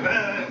you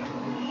guys.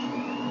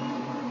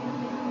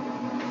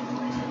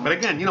 But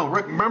again, you know,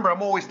 remember,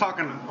 I'm always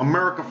talking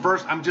America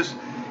first. I'm just,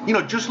 you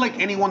know, just like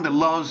anyone that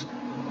loves,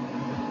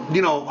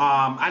 you know,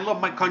 I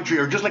love my country,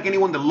 or just like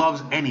anyone that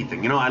loves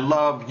anything, you know, I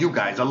love you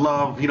guys, I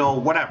love, you know,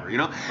 whatever, you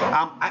know,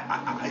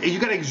 you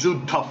gotta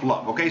exude tough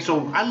love, okay?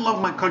 So I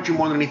love my country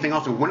more than anything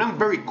else, and when I'm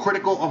very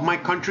critical of my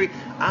country,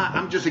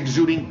 I'm just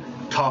exuding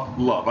tough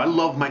love. I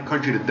love my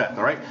country to death,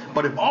 all right?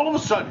 But if all of a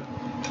sudden,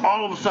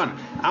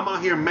 I'm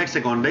out here in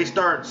Mexico and they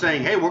start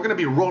saying, hey, we're going to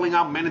be rolling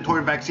out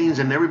mandatory vaccines,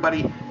 and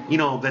everybody, you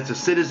know, that's a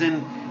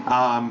citizen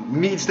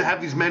needs to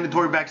have these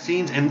mandatory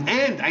vaccines, and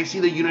I see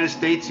the United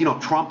States, you know,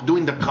 Trump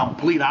doing the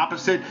complete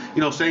opposite,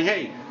 you know, saying,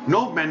 hey,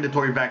 no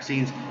mandatory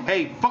vaccines,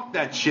 hey, fuck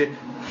that shit,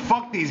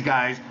 fuck these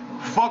guys,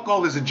 fuck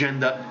all this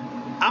agenda.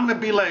 I'm gonna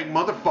be like,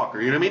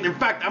 motherfucker, you know what I mean? In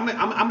fact, I'm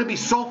gonna be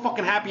so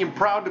fucking happy and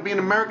proud to be an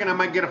American. I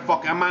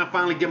might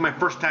finally get my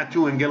first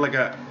tattoo and get like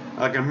an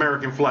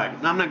American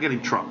flag. No, I'm not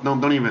getting Trump. No,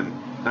 don't even.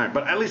 All right,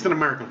 but at least an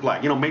American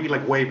flag. You know, maybe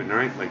like waving, all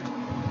right? Like.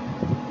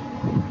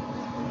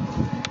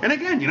 And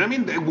again, you know what I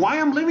mean?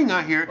 Why I'm living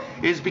out here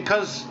is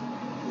because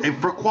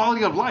for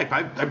quality of life.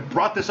 I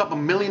brought this up a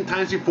million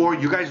times before.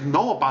 You guys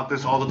know about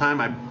this all the time.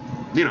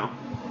 You know.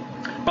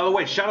 By the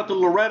way, shout out to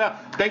Loretta.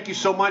 Thank you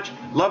so much.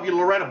 Love you,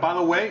 Loretta. By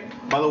the way,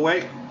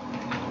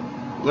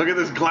 look at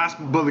this glass.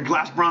 The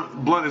glass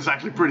blunt is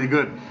actually pretty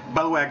good.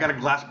 By the way, I got a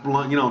glass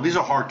blunt. You know, these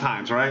are hard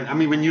times, right?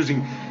 I'm even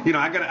using. You know,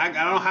 I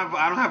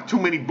don't have too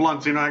many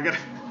blunts. You know, I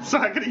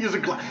gotta use a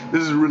glass.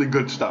 This is really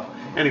good stuff.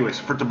 Anyways,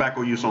 for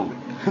tobacco use only.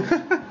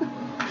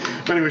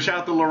 But anyway, shout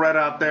out to Loretta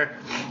out there.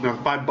 You know,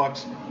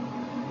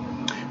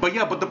 $5. But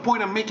yeah, but the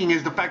point I'm making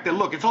is the fact that,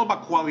 look, it's all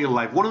about quality of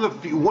life. One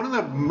of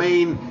the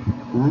main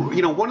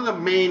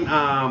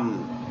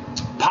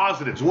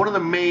positives, one of the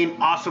main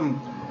awesome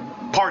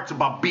parts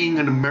about being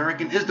an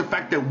American is the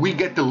fact that we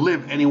get to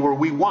live anywhere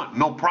we want,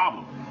 no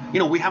problem. You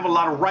know, we have a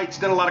lot of rights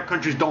that a lot of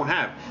countries don't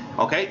have,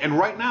 okay? And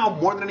right now,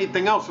 more than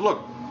anything else,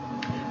 look,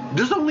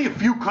 there's only a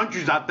few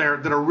countries out there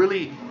that are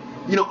really,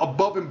 you know,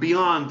 above and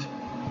beyond,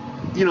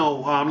 you know,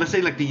 let's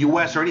say like the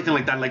U.S. or anything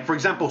like that. Like, for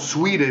example,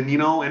 Sweden, you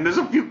know, and there's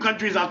a few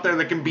countries out there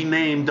that can be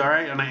named, all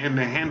right, and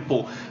a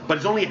handful, but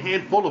it's only a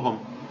handful of them.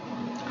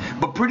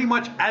 But pretty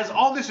much as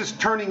all this is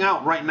turning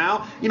out right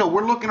now, you know,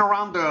 we're looking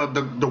around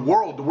the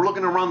world, we're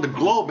looking around the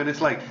globe, and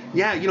it's like,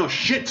 yeah, you know,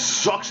 shit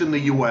sucks in the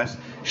U.S.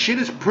 Shit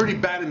is pretty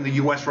bad in the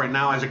U.S. right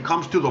now as it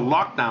comes to the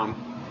lockdown.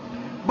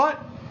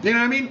 But, you know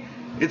what I mean?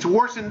 It's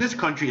worse in this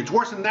country, it's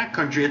worse in that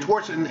country, it's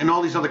worse in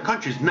all these other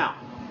countries. Now,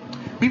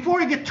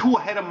 before I get too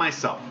ahead of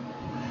myself,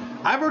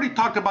 I've already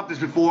talked about this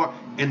before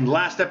in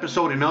last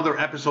episode and other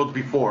episodes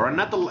before.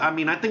 And I don't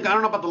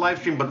know about the live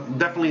stream, but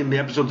definitely in the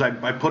episodes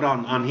I put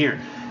on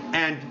here.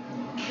 And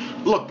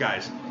look,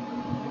 guys,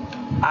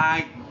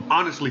 I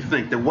honestly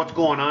think that what's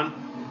going on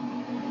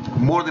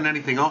more than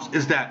anything else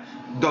is that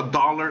the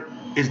dollar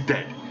is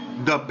dead.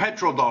 The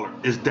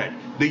petrodollar is dead.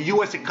 The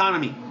U.S.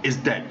 economy is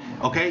dead.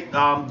 Okay,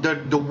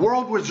 the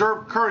world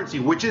reserve currency,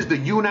 which is the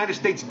United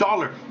States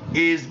dollar,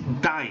 is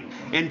dying.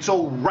 And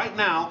so right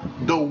now,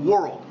 the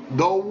world,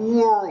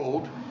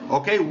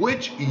 okay,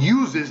 which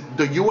uses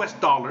the U.S.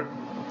 dollar,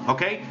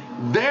 okay,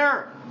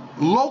 their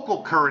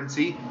local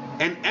currency,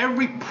 and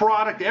every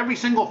product, every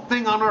single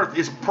thing on earth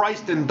is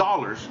priced in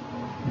dollars.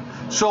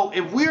 So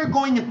if we are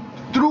going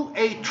through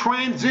a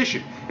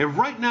transition, if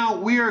right now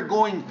we are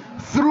going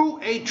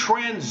through a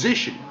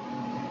transition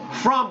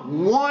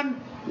from one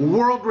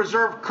world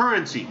reserve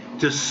currency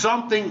to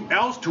something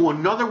else, to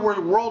another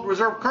world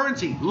reserve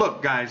currency,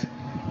 look, guys,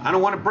 I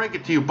don't want to break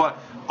it to you, but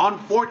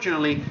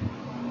unfortunately,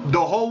 the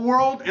whole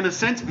world, in a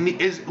sense,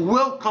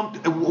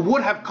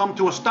 would have come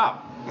to a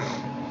stop.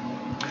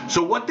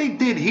 So what they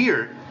did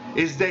here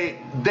is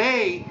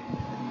they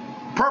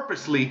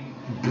purposely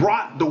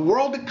brought the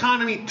world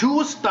economy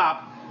to a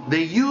stop.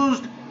 They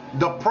used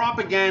the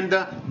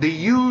propaganda, they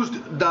used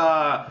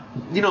the,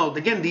 you know,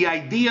 again, the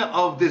idea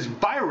of this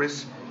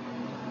virus,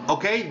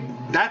 okay?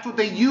 That's what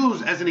they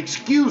use as an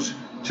excuse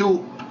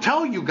to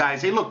tell you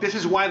guys, hey, look, this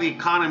is why the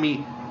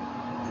economy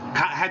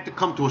had to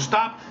come to a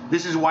stop.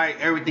 This is why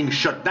everything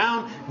shut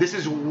down. This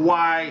is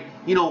why,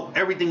 you know,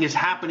 everything is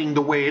happening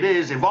the way it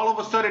is. If all of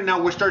a sudden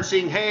now we start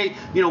seeing, hey,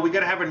 you know, we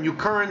got to have a new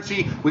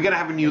currency, we got to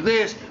have a new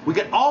this, we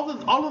get all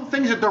of the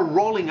things that they're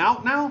rolling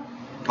out now,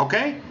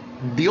 okay?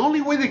 The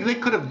only way that they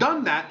could have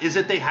done that is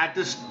that they had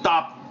to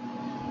stop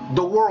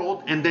the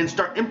world and then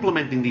start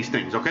implementing these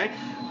things, okay?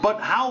 But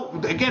how,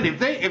 again,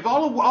 if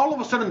all of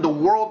a sudden the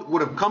world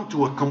would have come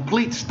to a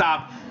complete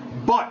stop,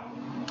 but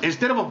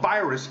instead of a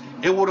virus,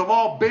 it would have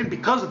all been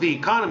because of the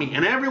economy,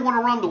 and everyone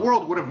around the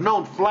world would have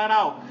known flat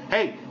out,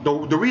 hey,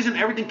 the reason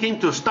everything came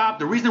to a stop,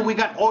 the reason we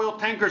got oil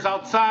tankers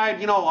outside,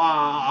 you know,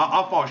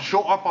 off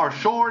our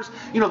shores,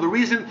 you know, the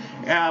reason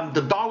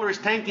the dollar is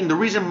tanking, the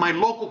reason my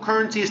local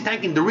currency is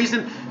tanking, the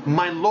reason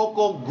my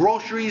local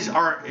groceries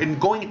are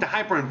going into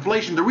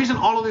hyperinflation, the reason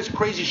all of this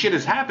crazy shit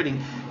is happening,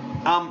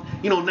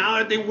 you know, now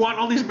that they want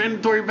all these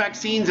mandatory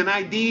vaccines and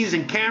IDs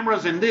and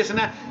cameras and this and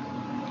that,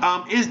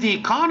 is the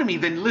economy,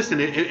 then listen,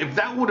 if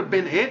that would have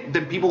been it,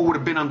 then people would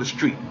have been on the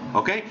street,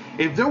 okay?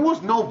 If there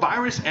was no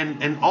virus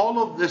and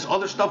all of this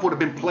other stuff would have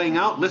been playing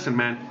out, listen,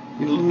 man,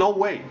 no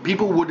way.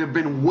 People would have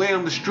been way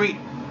on the street,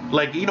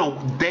 like,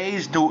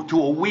 days to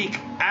a week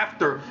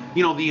after,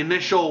 the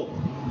initial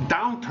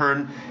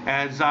downturn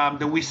as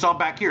that we saw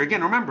back here.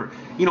 Again, remember,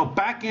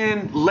 back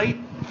in late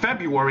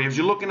February, as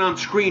you're looking on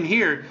screen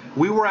here,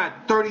 we were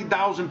at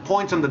 30,000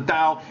 points on the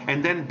Dow,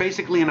 and then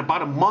basically in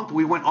about a month,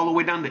 we went all the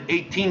way down to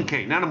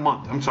 18K. Not a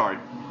month, I'm sorry.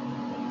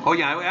 Oh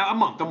yeah, a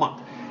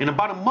month. In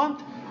about a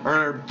month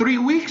or 3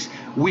 weeks,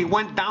 we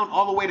went down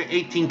all the way to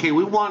 18K.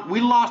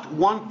 We lost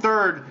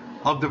 1/3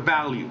 of the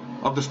value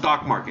of the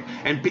stock market.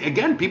 And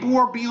again, people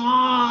were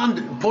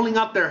beyond pulling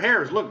out their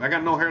hairs. Look, I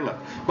got no hair left.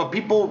 But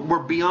people were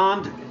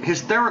beyond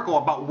hysterical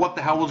about what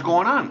the hell was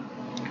going on.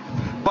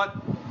 But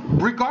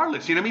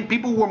regardless,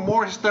 people were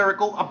more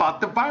hysterical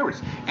about the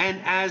virus. And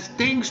as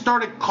things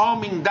started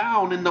calming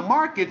down in the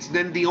markets,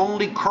 then the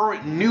only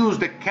current news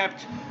that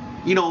kept,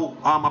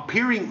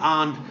 appearing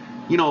on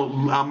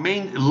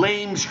main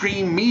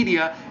mainstream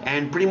media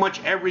and pretty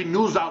much every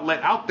news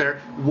outlet out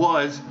there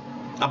was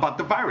about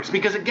the virus.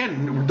 Because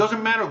again, it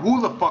doesn't matter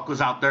who the fuck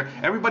was out there,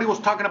 everybody was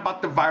talking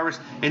about the virus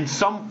in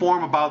some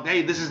form, about,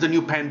 hey, this is the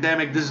new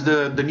pandemic, this is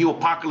the new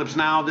apocalypse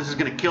now, this is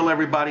going to kill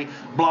everybody,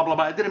 blah blah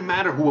blah. It didn't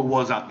matter who it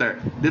was out there,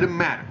 it didn't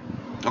matter.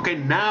 Okay,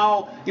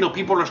 now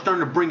people are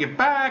starting to bring it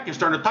back and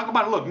starting to talk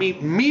about it. Look,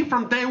 me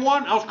from day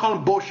one, I was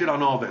calling bullshit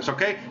on all this.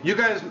 Okay, you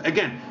guys,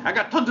 again, I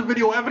got tons of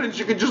video evidence.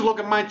 You can just look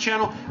at my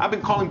channel. I've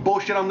been calling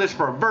bullshit on this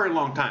for a very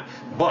long time,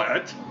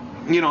 but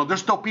there's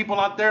still people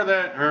out there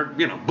that are,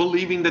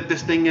 believing that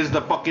this thing is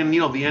the fucking,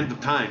 the end of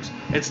times.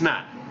 It's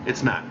not.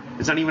 It's not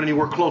even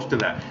anywhere close to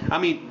that. I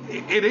mean,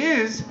 it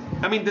is.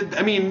 I mean,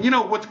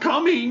 what's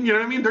coming,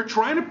 They're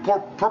trying to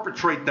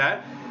perpetrate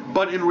that.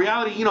 But in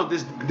reality,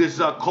 this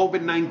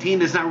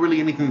COVID-19 is not really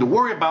anything to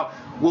worry about.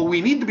 What we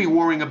need to be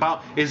worrying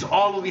about is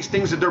all of these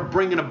things that they're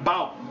bringing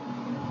about,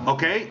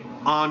 okay,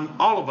 on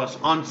all of us,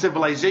 on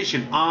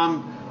civilization,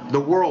 on the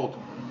world.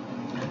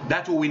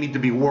 That's what we need to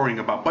be worrying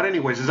about. But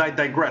anyways, as I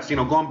digress,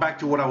 going back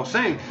to what I was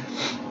saying,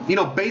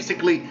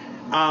 basically,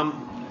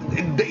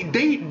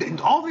 they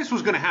all this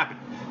was going to happen.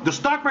 The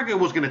stock market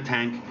was going to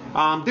tank.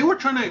 They were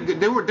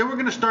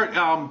going to start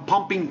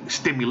pumping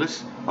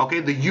stimulus. Okay,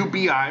 the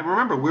UBI.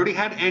 Remember, we already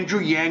had Andrew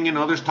Yang and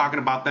others talking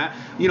about that.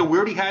 We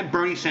already had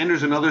Bernie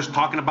Sanders and others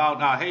talking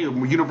about, hey,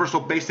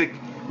 universal basic,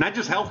 not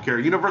just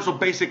healthcare, universal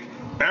basic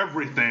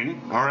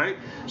everything. All right.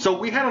 So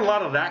we had a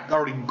lot of that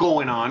already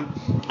going on.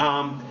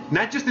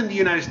 Not just in the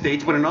United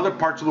States, but in other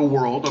parts of the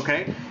world,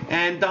 okay?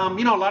 And,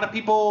 a lot of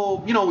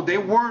people, they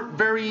weren't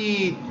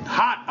very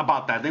hot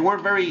about that. They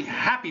weren't very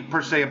happy,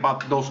 per se,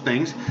 about those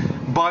things.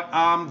 But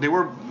they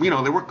were,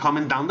 they were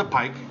coming down the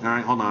pike. All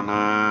right, hold on.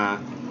 I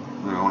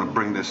want to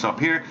bring this up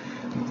here.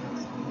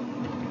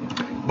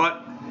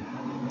 But,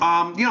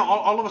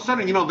 all of a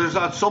sudden, there's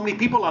so many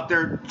people out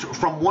there,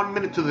 from one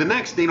minute to the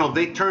next,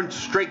 they turned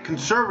straight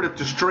conservative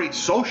to straight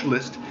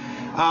socialist.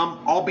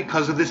 All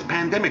because of this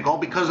pandemic, all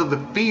because of the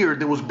fear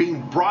that was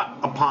being brought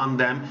upon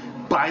them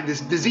by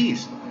this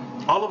disease.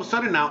 All of a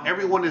sudden now,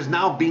 everyone is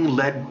now being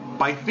led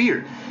by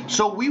fear.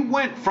 So we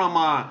went from,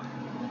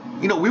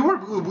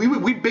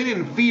 we've been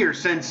in fear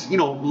since,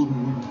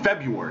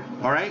 February,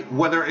 all right?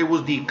 Whether it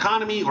was the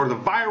economy or the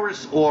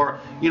virus or,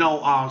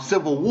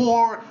 civil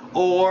war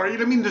or,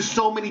 there's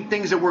so many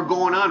things that were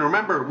going on.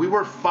 Remember, we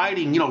were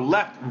fighting,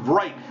 left,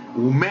 right,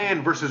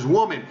 man versus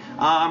woman,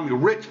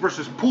 rich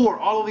versus poor.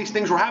 All of these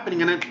things were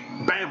happening, and then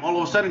bam,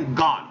 all of a sudden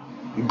gone.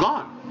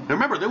 Now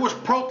remember, there was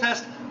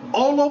protest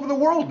all over the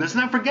world. Let's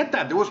not forget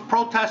that. There was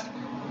protest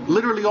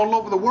literally all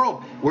over the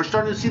world. We're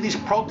starting to see these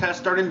protests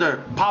starting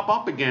to pop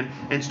up again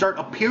and start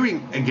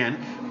appearing again.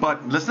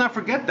 But let's not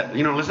forget that.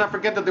 Let's not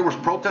forget that there was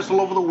protests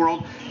all over the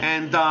world,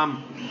 and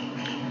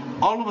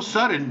all of a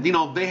sudden,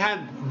 they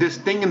had this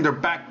thing in their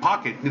back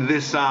pocket,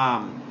 this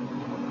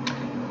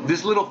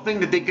little thing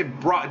that they could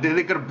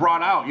have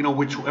brought out,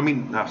 which,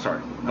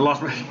 sorry, I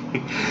lost my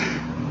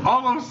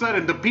all of a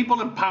sudden, the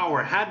people in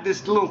power had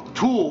this little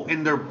tool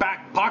in their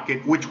back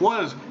pocket, which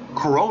was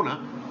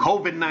Corona,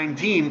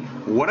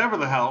 COVID-19, whatever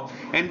the hell,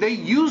 and they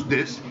used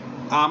this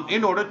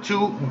in order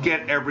to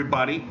get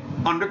everybody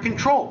under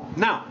control.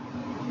 Now,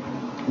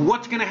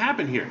 what's going to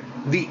happen here?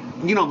 The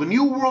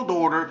New World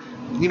Order,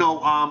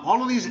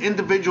 all of these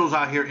individuals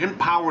out here in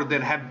power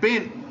that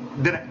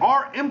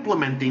are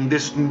implementing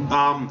this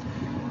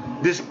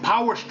this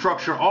power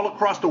structure all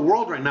across the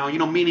world right now,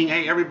 meaning,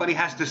 hey, everybody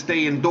has to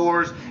stay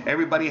indoors,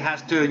 everybody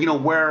has to,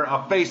 wear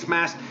a face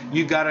mask,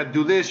 you gotta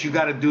do this, you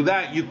gotta do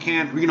that, you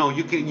can't,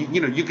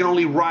 you can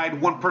only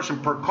ride one person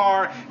per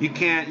car, you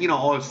can't,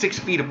 6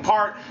 feet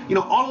apart,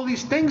 all of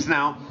these things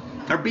now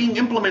are being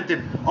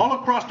implemented all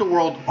across the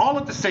world, all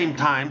at the same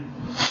time,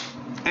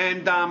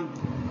 and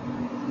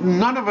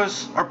none of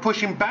us are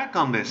pushing back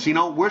on this.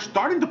 We're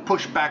starting to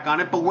push back on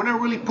it, but we're not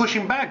really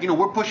pushing back.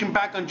 We're pushing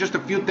back on just a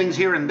few things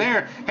here and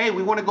there. Hey,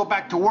 we want to go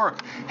back to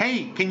work.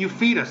 Hey, can you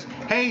feed us?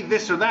 Hey,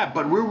 this or that.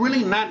 But we're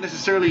really not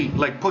necessarily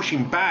like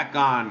pushing back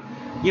on,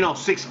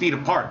 6 feet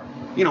apart.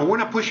 we're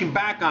not pushing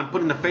back on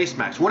putting the face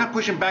masks. We're not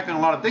pushing back on a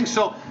lot of things.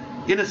 So,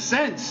 in a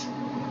sense,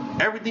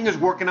 everything is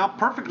working out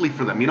perfectly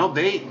for them.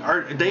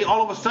 They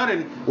all of a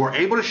sudden were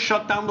able to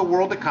shut down the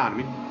world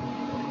economy.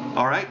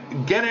 All right,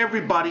 get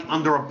everybody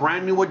under a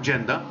brand new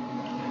agenda.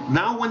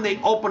 Now, when they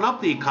open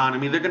up the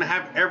economy, they're going to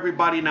have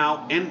everybody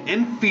now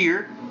in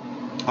fear.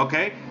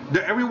 Okay,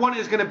 everyone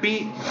is going to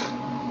be.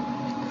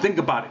 Think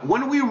about it.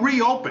 When we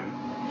reopen,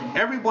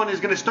 everyone is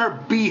going to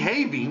start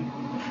behaving,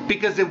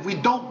 because if we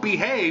don't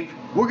behave,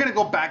 we're going to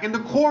go back into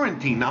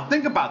quarantine. Now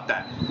think about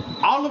that.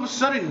 All of a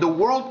sudden, the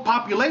world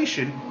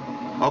population,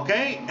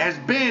 okay, has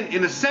been,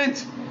 in a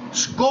sense,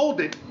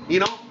 scolded,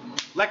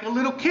 like a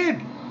little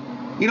kid.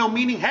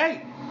 Meaning,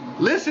 hey,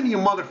 listen, you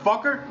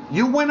motherfucker,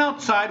 you went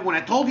outside when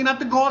I told you not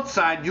to go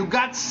outside. You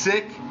got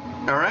sick,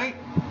 all right?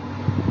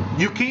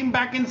 You came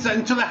back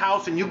into the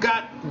house and you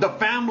got the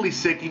family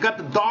sick, you got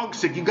the dog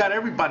sick, you got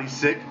everybody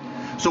sick.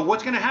 So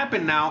what's going to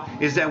happen now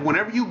is that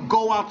whenever you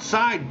go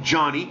outside,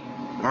 Johnny,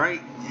 all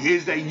right,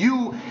 is that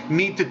you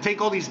need to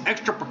take all these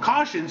extra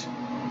precautions,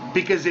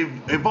 because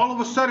if all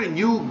of a sudden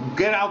you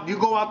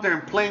go out there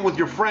and playing with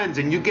your friends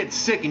and you get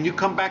sick and you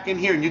come back in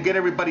here and you get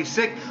everybody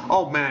sick,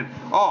 we're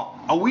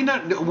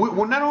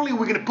not only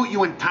going to put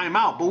you in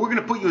timeout, but we're going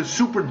to put you in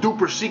super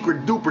duper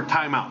secret duper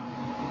timeout.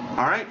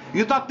 All right?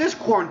 You thought this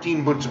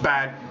quarantine was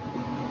bad.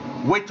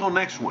 Wait till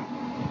next one.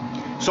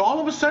 So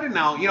all of a sudden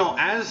now,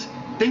 as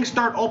things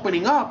start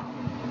opening up,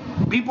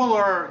 people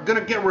are going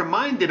to get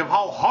reminded of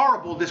how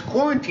horrible this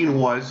quarantine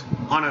was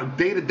on a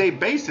day-to-day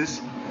basis.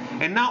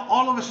 And now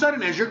all of a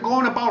sudden, as you're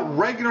going about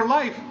regular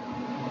life,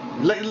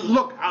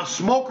 look, a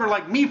smoker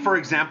like me, for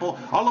example,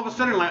 all of a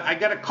sudden, like, I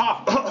get a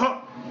cough.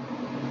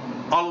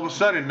 All of a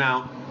sudden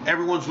now,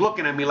 everyone's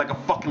looking at me like a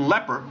fucking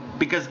leper,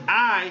 because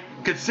I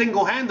could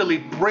single-handedly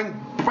bring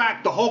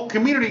back the whole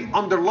community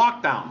under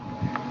lockdown.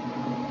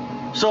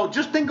 So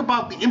just think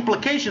about the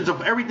implications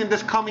of everything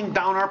that's coming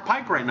down our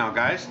pike right now,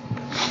 guys.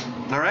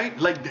 All right?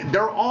 Like,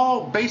 they're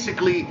all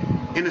basically,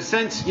 in a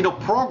sense,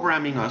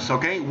 programming us,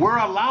 okay? We're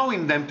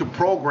allowing them to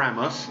program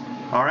us,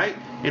 all right,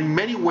 in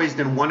many ways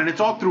than one, and it's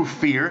all through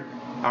fear,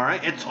 all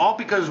right? It's all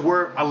because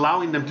we're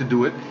allowing them to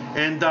do it.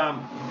 And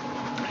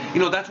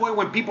that's why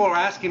when people are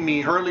asking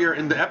me earlier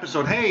in the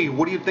episode, hey,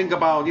 what do you think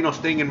about,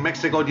 staying in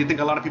Mexico? Do you think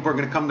a lot of people are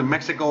going to come to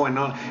Mexico? And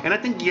I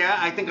think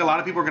a lot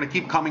of people are going to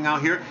keep coming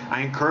out here.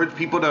 I encourage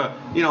people to,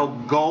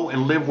 go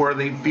and live where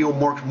they feel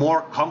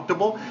more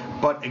comfortable.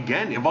 But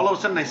again, if all of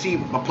a sudden I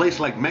see a place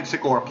like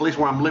Mexico, or a place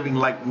where I'm living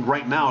like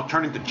right now,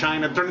 turning to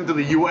China, turning to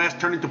the U.S.,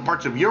 turning to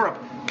parts of Europe,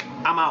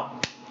 I'm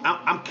out.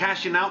 I'm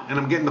cashing out and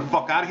I'm getting the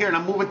fuck out of here, and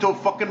I'm moving to a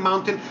fucking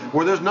mountain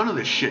where there's none of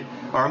this shit.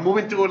 Or I'm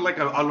moving to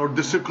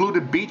the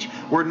secluded beach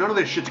where none of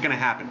this shit's gonna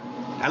happen.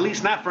 At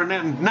least not for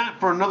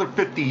another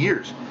 50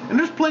 years. And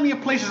there's plenty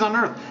of places on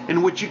earth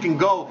in which you can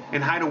go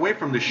and hide away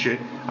from this shit,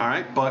 all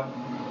right? But,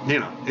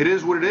 it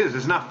is what it is.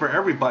 It's not for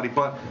everybody,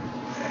 but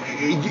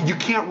you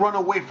can't run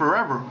away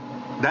forever.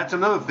 That's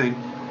another thing.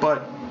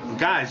 But,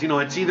 guys,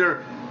 it's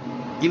either,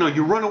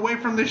 you run away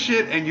from this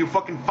shit and you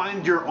fucking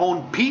find your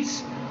own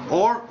peace,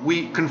 or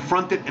we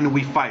confront it and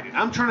we fight it.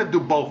 I'm trying to do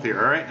both here,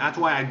 all right? That's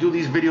why I do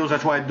these videos.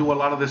 That's why I do a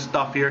lot of this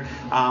stuff here.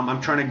 I'm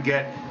trying to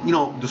get,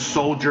 the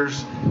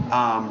soldiers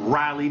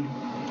rallied.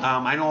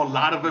 I know a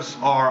lot of us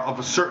are of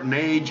a certain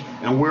age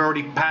and we're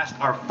already past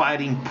our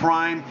fighting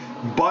prime,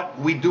 but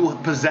we do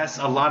possess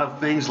a lot of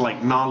things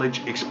like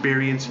knowledge,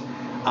 experience,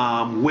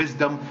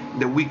 wisdom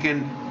that we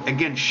can,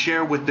 again,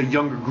 share with the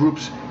younger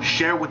groups,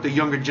 share with the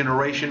younger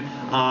generation,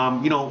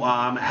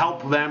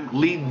 help them,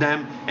 lead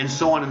them, and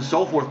so on and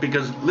so forth.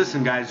 Because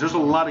listen, guys, there's a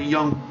lot of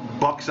young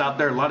bucks out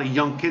there, a lot of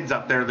young kids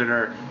out there that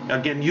are,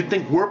 again, you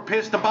think we're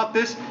pissed about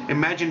this?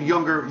 Imagine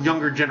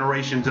younger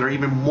generations that are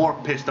even more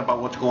pissed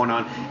about what's going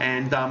on,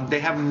 and they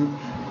have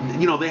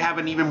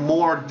an even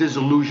more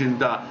disillusioned,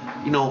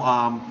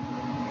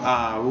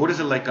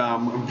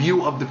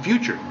 view of the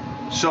future.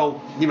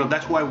 So,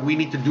 that's why we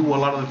need to do a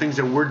lot of the things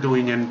that we're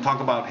doing and talk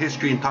about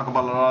history and talk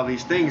about a lot of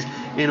these things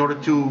in order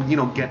to,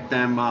 get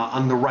them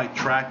on the right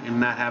track and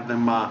not have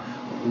them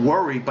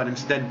worry, but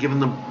instead give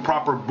them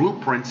proper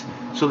blueprints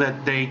so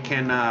that they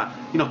can,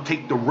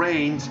 take the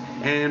reins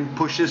and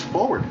push this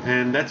forward.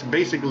 And that's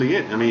basically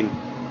it. I mean,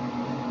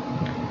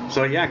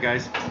 so yeah,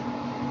 guys.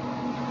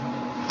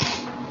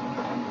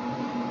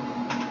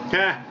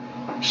 Yeah.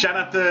 Shout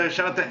out to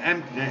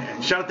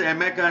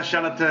Emeka.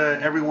 Shout out to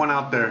everyone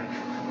out there.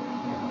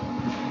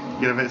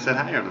 Said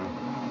hi or no?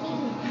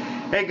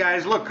 Hey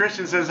guys, look,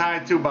 Christian says hi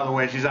too, by the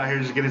way. She's out here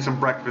just getting some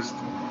breakfast,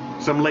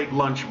 some late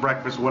lunch,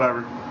 breakfast,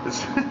 whatever.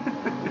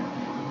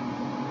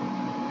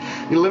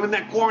 You're living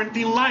that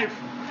quarantine life.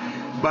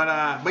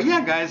 But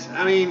yeah, guys,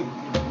 I mean,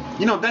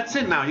 that's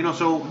it now.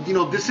 So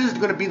this is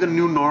going to be the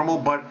new normal.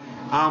 But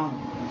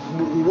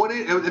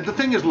the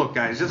thing is, look,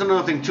 guys, there's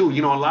another thing too.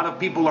 A lot of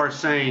people are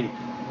saying,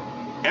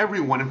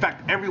 everyone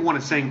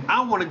is saying,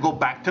 I want to go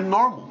back to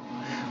normal.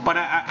 But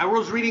I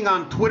was reading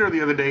on Twitter the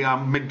other day,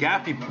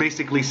 McGaffey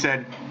basically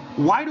said,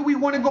 why do we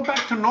want to go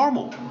back to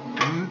normal?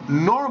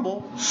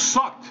 Normal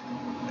sucked.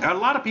 a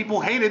lot of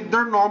people hated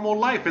their normal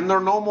life and their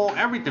normal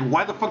everything.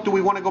 Why the fuck do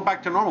we want to go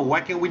back to normal?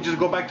 Why can't we just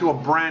go back to a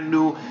brand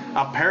new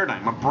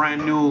paradigm, a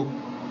brand new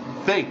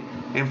thing?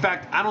 In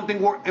fact, I don't think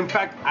we're, in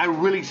fact, I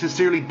really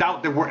sincerely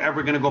doubt that we're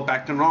ever going to go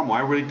back to normal. I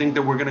really think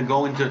that we're going to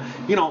go into,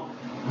 you know,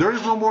 there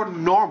is no more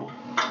normal.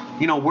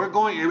 You know, we're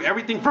going,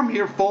 everything from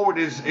here forward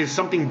is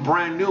something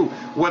brand new.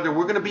 Whether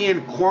we're going to be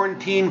in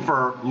quarantine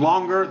for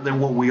longer than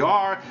what we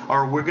are,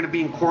 or we're going to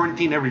be in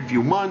quarantine every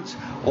few months,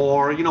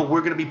 or, you know, we're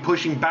going to be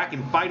pushing back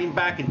and fighting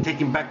back and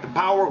taking back the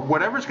power.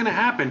 Whatever's going to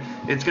happen,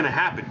 it's going to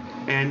happen.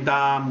 And,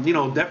 you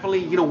know,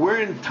 definitely, you know,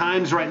 we're in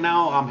times right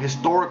now,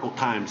 historical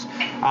times,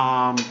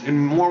 in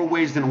more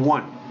ways than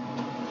one.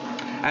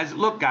 As,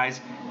 look,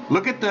 guys,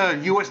 look at the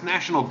U.S.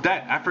 national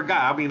debt. I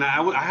forgot. I mean,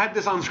 I had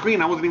this on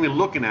screen. I wasn't even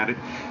looking at it.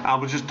 I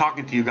was just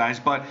talking to you guys.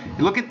 But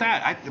look at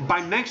that.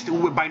 By next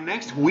week, by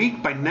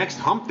next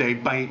hump day,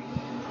 by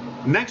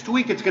next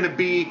week, it's going to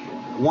be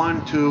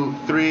 1, 2,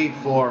 3,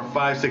 4,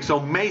 5, 6.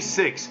 So May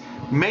 6th.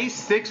 May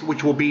 6th,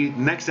 which will be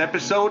next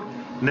episode,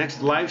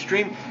 next live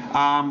stream,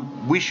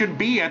 we should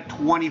be at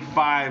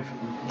 $25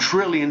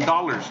 trillion.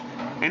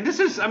 And this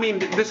is, I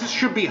mean,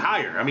 should be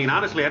higher. I mean,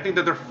 honestly, I think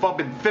that they're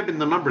fibbing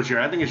the numbers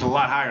here. I think it's a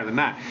lot higher than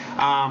that.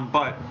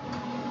 But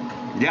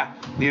yeah,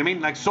 you know what I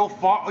mean? Like so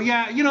far,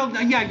 yeah, you know,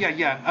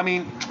 yeah. I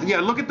mean, yeah,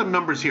 look at the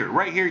numbers here.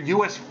 Right here,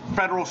 U.S.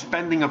 federal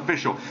spending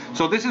official.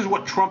 So this is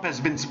what Trump has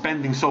been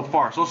spending so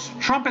far. So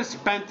Trump has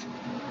spent,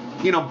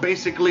 you know,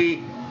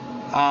 basically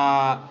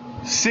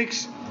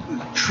 $6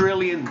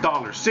 trillion,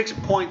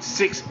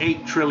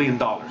 $6.68 trillion.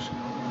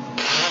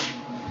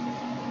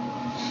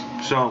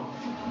 So.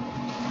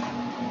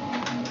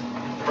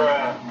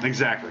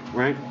 Exactly,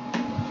 right?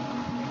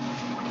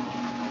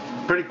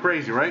 Pretty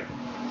crazy, right?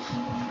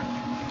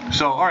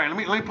 So, all right, let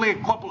me play a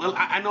couple.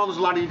 I know there's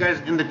a lot of you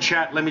guys in the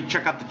chat. Let me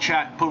check out the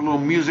chat. Put a little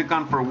music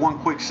on for one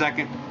quick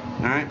second.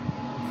 All right.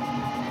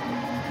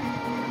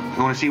 I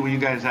want to see what you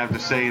guys have to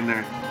say in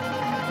there.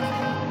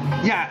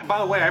 Yeah. By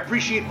the way, I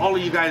appreciate all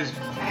of you guys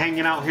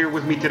hanging out here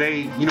with me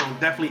today. You know,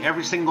 definitely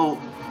every single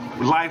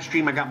live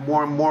stream, I got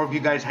more and more of you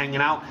guys hanging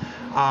out,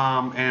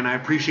 and I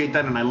appreciate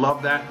that and I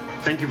love that.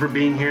 Thank you for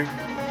being here.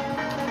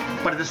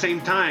 But at the same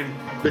time,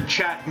 the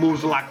chat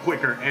moves a lot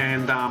quicker,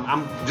 and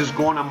I'm just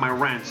going on my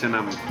rants, and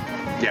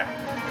yeah.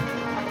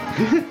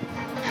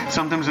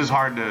 Sometimes it's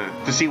hard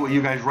to see what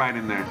you guys write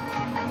in there.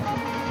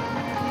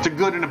 It's a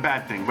good and a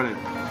bad thing, but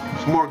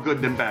it's more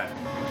good than bad.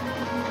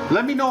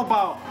 Let me know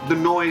about the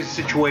noise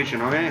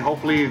situation, okay?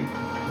 Hopefully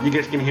you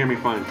guys can hear me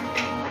fine.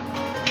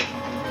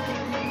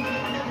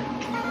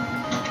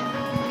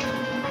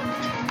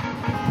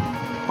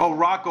 Oh,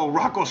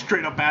 Rocco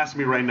straight up asked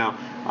me right now,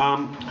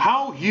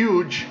 how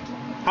huge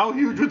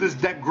would this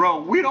debt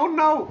grow? We don't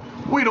know.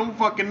 We don't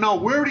fucking know.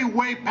 We're already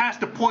way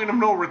past the point of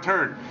no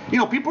return. You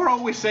know, people are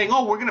always saying,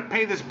 oh, we're going to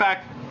pay this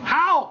back.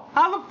 How?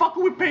 How the fuck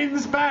are we paying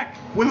this back?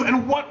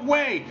 In what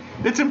way?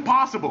 It's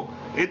impossible.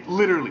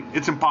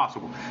 It's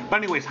impossible. But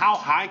anyways, how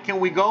high can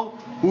we go?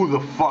 Who the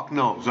fuck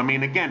knows? I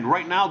mean, again,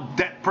 right now,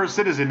 debt per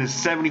citizen is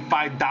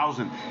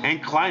 $75,000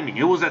 and climbing.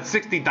 It was at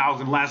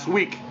 $60,000 last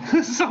week.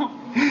 So,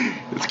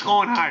 it's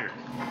going higher.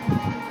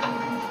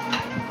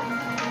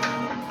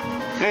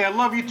 Hey, I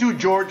love you too,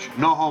 George.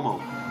 No homo.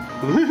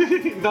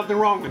 Nothing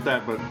wrong with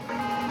that, but...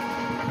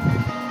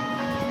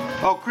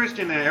 Oh,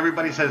 Christian,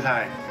 everybody says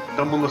hi.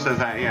 Todo mundo says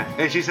hi, yeah.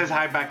 And she says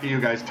hi back to you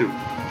guys too.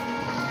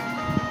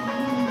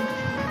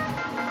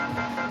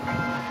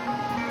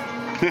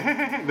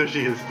 There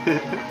she is.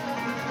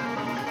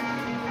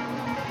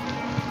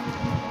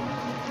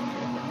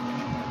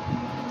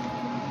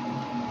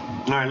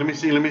 All right, let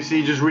me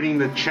see. Just reading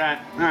the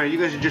chat. All right, you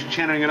guys are just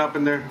chanting it up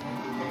in there.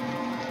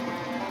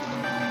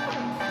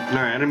 All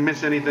right, I didn't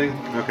miss anything.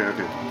 Okay.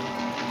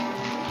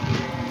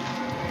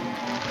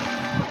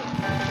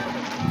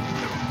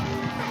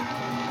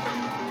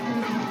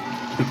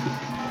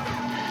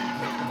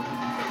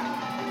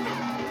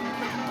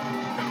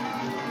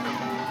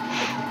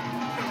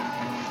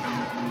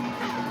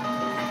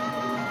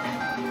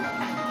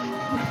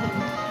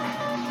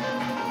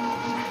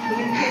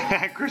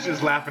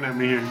 Christian's laughing at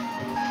me here.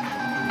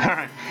 All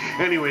right.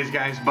 Anyways,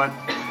 guys, but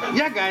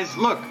yeah, guys,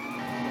 look.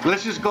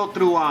 Let's just go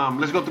through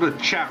the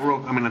chat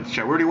real. I mean, not the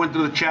chat. We already went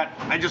through the chat.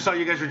 I just saw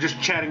you guys were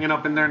just chatting it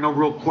up in there. No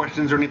real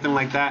questions or anything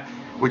like that,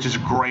 which is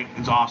great.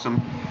 It's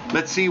awesome.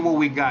 Let's see what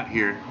we got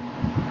here.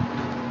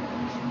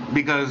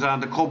 Because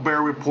the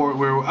Colbert Report.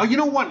 Oh, you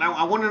know what?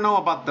 I want to know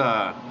about the.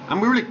 I'm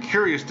really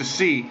curious to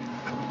see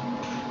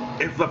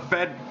if the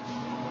Fed.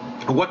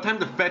 What time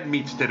the Fed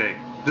meets today?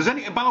 Does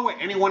by the way,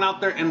 anyone out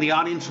there in the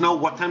audience know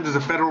what time does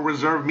the Federal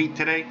Reserve meet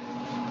today?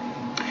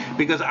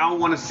 Because I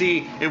want to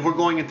see if we're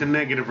going into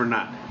negative or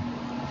not.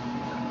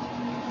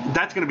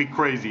 That's going to be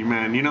crazy,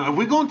 man. You know, if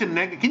we go into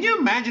negative, can you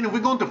imagine if we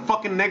go into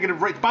fucking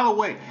negative rates? By the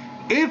way,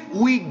 if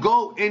we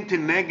go into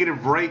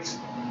negative rates,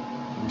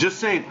 just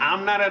saying,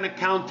 I'm not an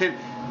accountant,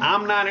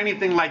 I'm not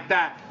anything like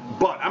that,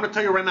 but I'm going to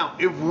tell you right now,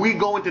 if we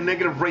go into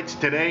negative rates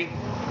today,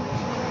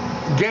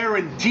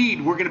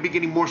 guaranteed we're going to be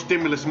getting more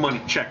stimulus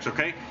money checks,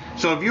 okay?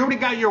 So if you already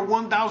got your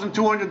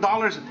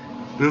 $1,200,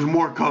 There's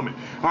more coming.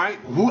 All right.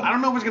 I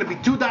don't know if it's gonna be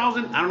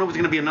 2,000. I don't know if it's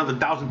gonna be another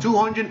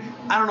 1,200.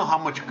 I don't know how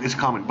much is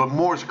coming, but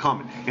more is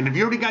coming. And if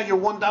you already got your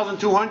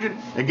 1,200,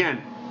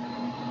 again,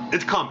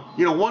 it's coming.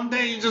 You know, one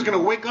day you're just gonna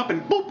wake up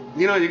and boop.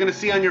 You know, you're gonna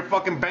see on your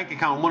fucking bank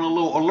account one of the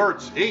little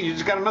alerts. Hey, you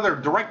just got another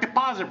direct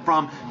deposit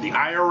from the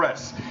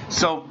IRS.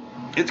 So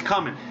it's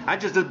coming. I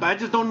just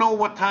don't know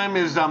what time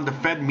is the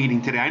Fed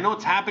meeting today. I know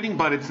it's happening,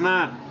 but it's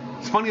not.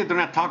 It's funny that they're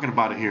not talking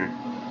about it here.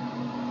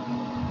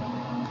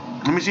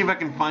 Let me see if I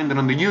can find it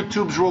on the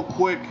YouTubes real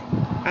quick.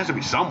 It has to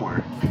be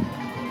somewhere.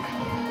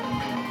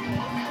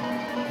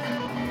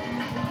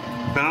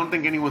 But I don't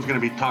think anyone's going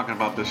to be talking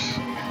about this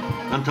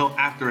until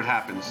after it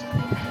happens.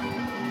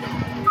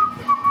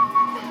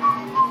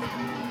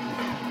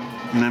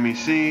 Let me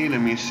see.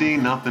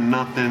 Nothing.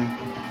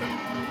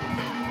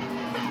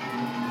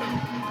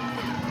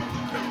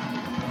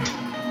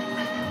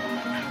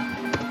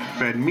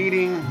 Fed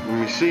meeting. Let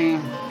me see.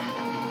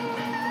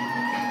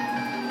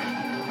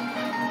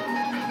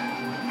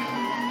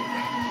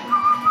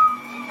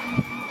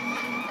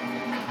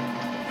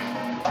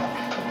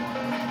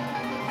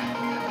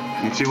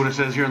 Let's see what it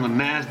says here on the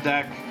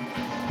NASDAQ.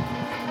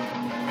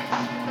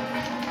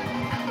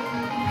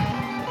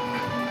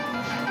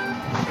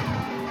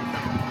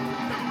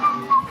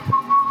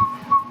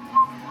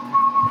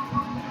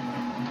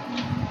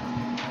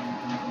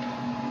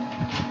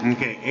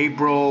 Okay,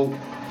 April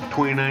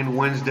 29,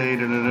 Wednesday.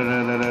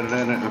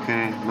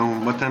 Okay, no,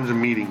 what time's the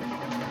meeting?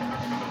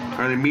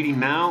 Are they meeting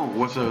now?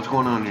 What's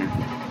going on here?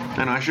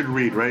 I know I should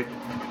read, right?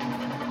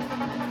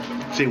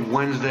 Say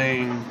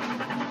Wednesday.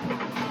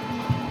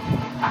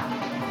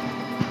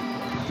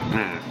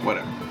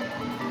 Whatever.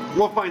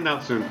 We'll find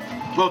out soon.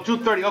 Well,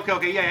 2:30.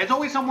 Okay. Yeah, it's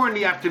always somewhere in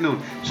the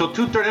afternoon. So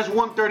 2:30. That's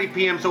 1:30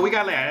 p.m. So we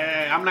got.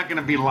 I'm not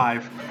gonna be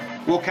live.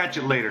 We'll catch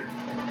it later.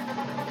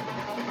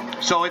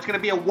 So it's gonna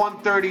be at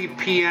 1:30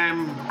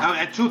 p.m.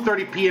 At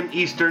 2:30 p.m.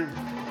 Eastern.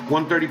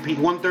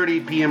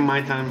 1:30 p.m.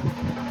 my time.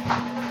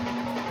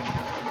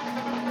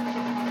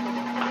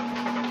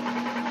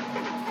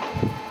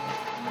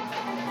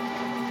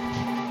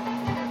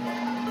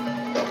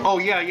 Oh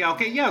yeah.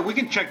 Okay, yeah. We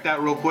can check that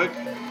real quick.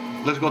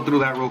 Let's go through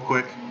that real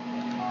quick.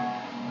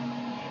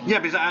 Yeah,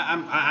 because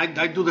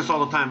I do this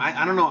all the time.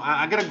 I don't know.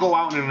 I gotta go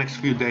out in the next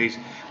few days,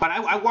 but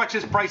I watch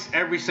this price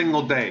every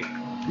single day.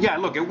 Yeah,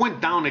 look, it went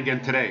down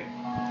again today.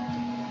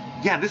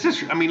 Yeah, this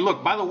is. I mean,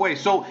 look. By the way,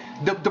 so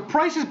the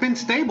price has been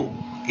stable.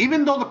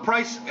 Even though the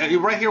price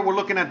right here, we're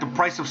looking at the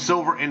price of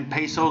silver in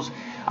pesos.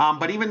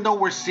 But even though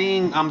we're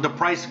seeing the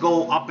price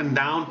go up and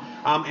down,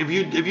 if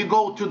you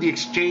go to the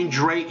exchange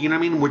rate, you know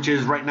what I mean, which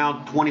is right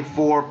now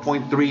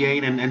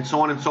 24.38 and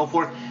so on and so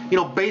forth. You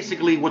know,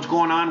 basically what's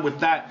going on with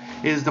that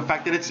is the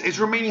fact that it's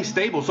remaining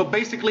stable. So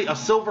basically, a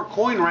silver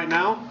coin right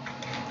now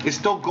is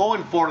still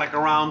going for like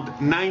around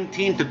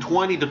 $19 to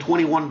 $20 to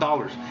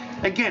 $21.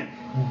 Again,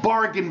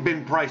 bargain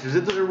bin prices.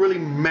 It doesn't really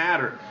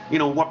matter, you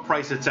know, what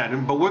price it's at.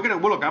 But look,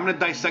 I'm gonna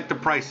dissect the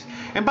price.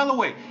 And by the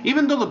way,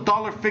 even though the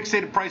dollar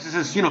fixated prices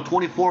is, you know,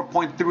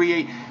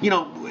 24.38, you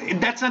know,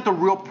 that's not the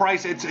real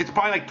price. It's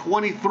probably like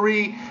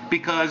 23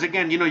 because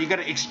again, you know, you got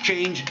to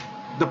exchange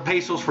the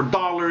pesos for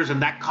dollars and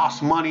that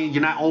costs money.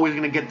 You're not always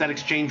gonna get that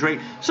exchange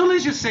rate. So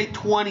let's just say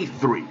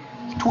 23.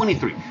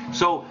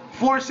 So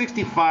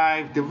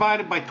 465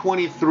 divided by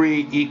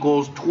 23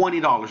 equals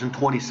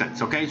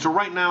 $20.20. Okay, so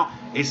right now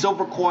a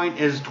silver coin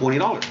is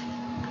 $20.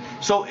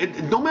 So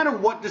no matter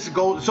what this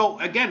goes. So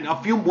again,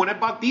 when I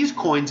bought these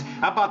coins,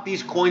 I bought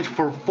these coins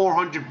for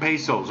 400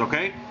 pesos.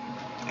 Okay,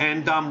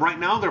 and right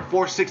now they're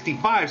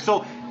 465.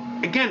 So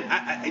again,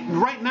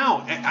 right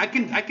now I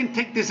can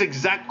take this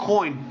exact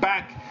coin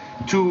back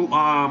to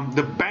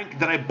the bank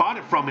that I bought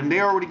it from, and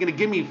they're already going to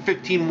give me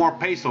 15 more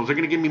pesos. They're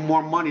going to give me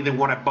more money than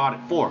what I bought it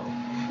for.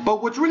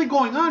 But what's really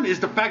going on is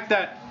the fact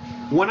that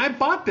when I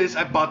bought this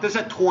at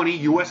 $20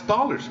 US.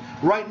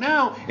 Right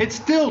now, it's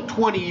still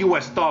 $20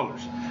 US.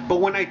 But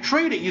when I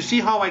trade it, you see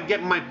how I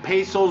get my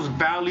pesos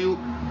value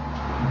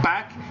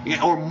back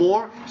or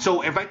more.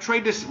 So if I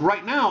trade this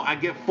right now, I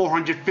get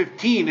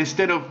 415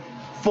 instead of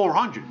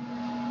 400.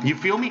 You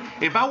feel me?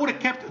 If I would have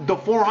kept the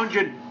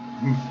 400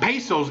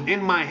 pesos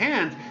in my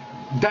hand,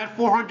 that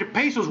 400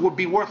 pesos would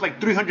be worth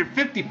like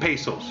 350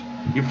 pesos.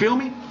 You feel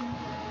me?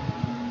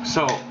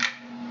 So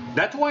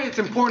that's why it's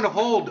important to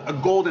hold a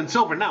gold and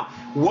silver. Now,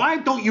 why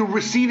don't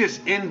you see this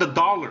in the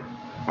dollar?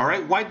 All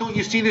right, why don't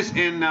you see this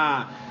in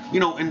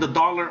in the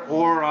dollar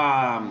or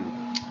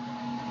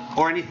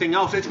anything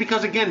else? It's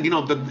because again, you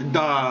know,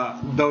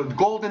 the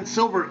gold and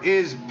silver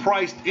is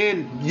priced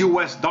in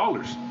US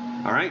dollars.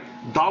 All right,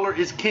 dollar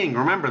is king.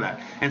 Remember that.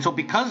 And so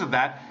because of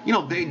that, you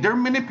know, they're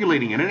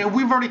manipulating it. And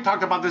we've already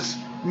talked about this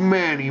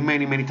many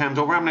times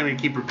over. I'm not going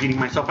to keep repeating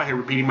myself. I hate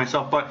repeating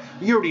myself, but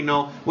you already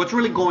know what's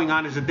really going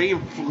on is that the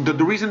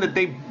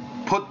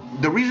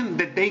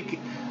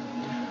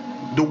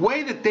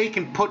way that they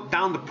can put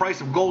down the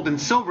price of gold and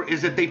silver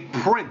is that they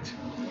print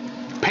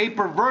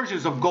paper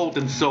versions of gold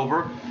and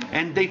silver,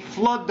 and they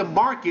flood the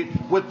market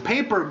with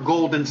paper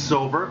gold and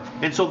silver,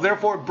 and so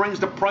therefore it brings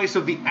the price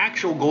of the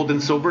actual gold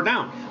and silver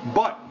down.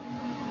 But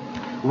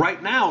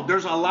right now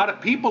there's a lot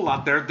of people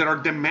out there that are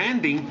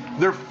demanding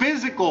their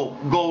physical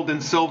gold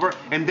and silver,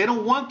 and they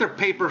don't want their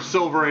paper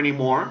silver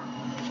anymore.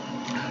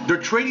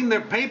 They're trading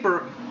their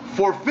paper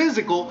for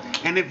physical,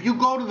 and if you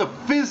go to the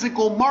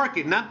physical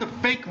market, not the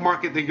fake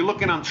market that you're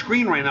looking on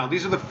screen right now,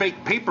 these are the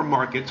fake paper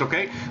markets,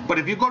 okay? But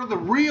if you go to the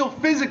real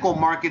physical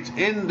markets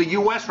in the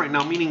US right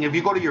now, meaning if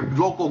you go to your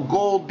local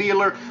gold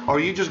dealer,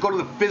 or you just go to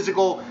the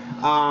physical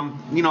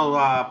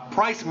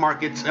price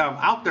markets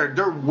out there,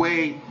 they're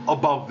way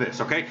above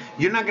this, okay?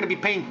 You're not going to be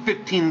paying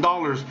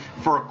 $15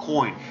 for a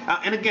coin.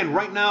 And again,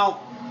 right now,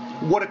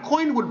 what a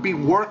coin would be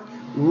worth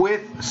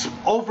with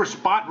over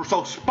spot,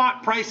 so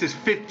spot price is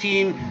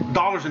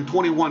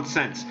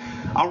 $15.21,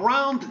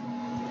 around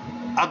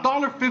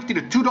 $1.50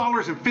 to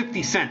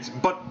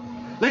 $2.50, but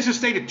let's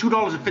just say to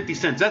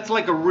 $2.50. That's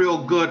like a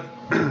real good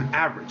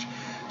average.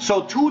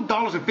 So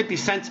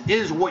 $2.50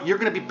 is what you're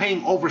going to be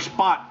paying over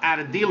spot at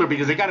a dealer,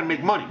 because they got to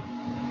make money.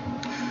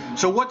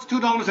 So what's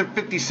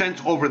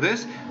 $2.50 over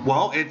this?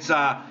 Well, it's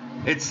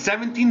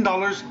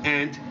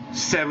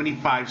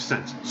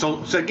 $17.75.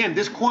 So again,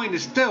 this coin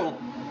is still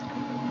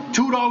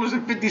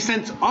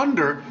 $2.50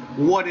 under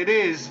what it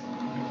is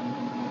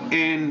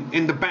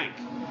in the bank.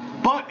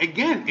 But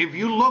again, if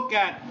you look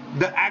at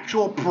the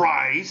actual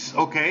price,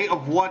 okay,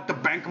 of what the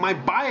bank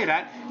might buy it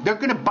at, they're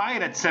going to buy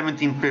it at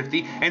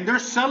 $17.50, and they're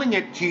selling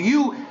it to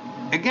you,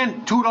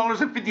 again,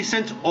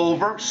 $2.50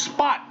 over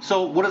spot.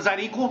 So what does that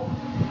equal?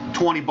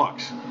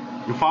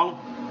 $20. You follow?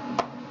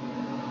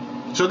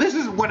 So this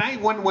is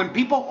when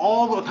people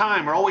all the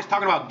time are always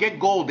talking about get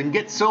gold and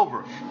get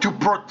silver to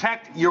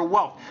protect your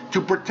wealth,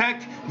 to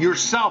protect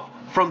yourself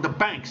from the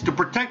banks, to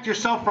protect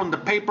yourself from the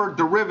paper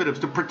derivatives,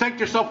 to protect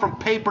yourself from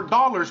paper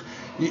dollars.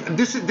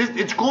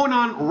 It's going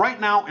on right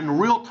now in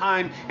real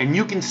time, and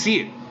you can see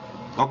it.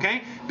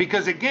 Okay?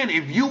 Because again,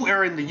 if you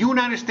are in the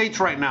United States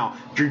right now,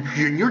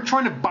 you're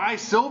trying to buy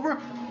silver,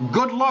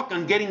 good luck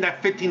on getting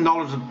that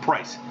 $15 of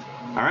price.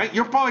 All right,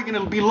 you're probably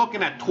going to be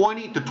looking at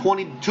 20 to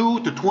 22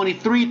 to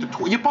 23 to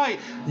 20.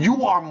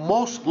 You are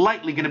most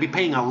likely going to be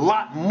paying a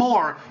lot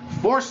more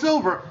for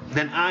silver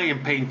than I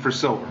am paying for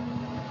silver.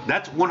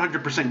 That's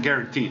 100%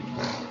 guaranteed.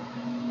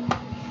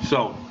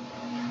 So,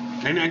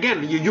 and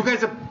again, you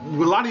guys have,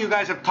 a lot of you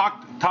guys have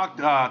talked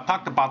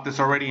about this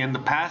already in the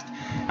past,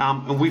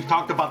 and we've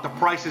talked about the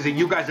prices that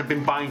you guys have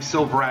been buying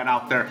silver at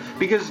out there.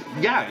 Because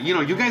yeah,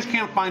 you guys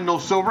can't find no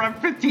silver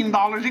at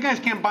 $15. You guys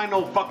can't buy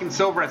no fucking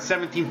silver at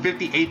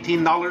 $17.50,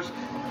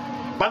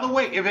 $18. By the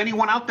way, if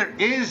anyone out there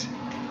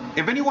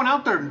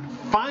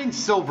finds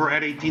silver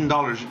at $18,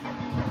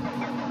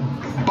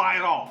 buy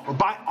it all.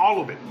 Buy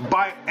all of it.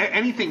 Buy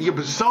anything.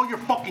 You sell your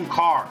fucking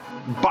car.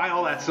 Buy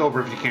all that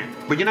silver if you can.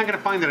 But you're not gonna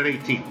find it at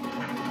 18.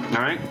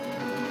 All right.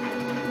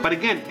 But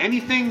again,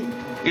 anything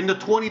in the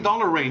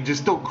 $20 range is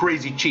still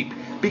crazy cheap.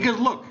 Because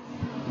look,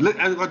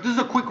 this is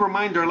a quick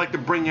reminder. I like to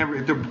bring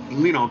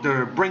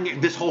to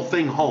bring this whole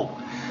thing home.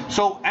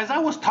 So as I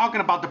was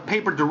talking about the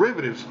paper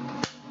derivatives,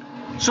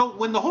 so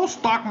when the whole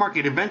stock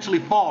market eventually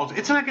falls,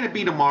 it's not going to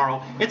be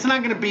tomorrow. It's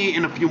not going to be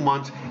in a few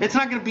months. It's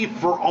not going to be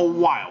for a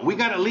while. We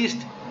got at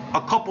least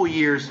a couple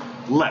years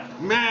left.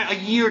 A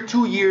year,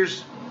 2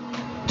 years.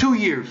 2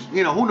 years,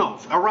 who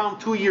knows? Around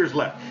 2 years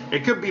left.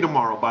 It could be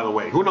tomorrow, by the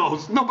way. Who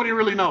knows? Nobody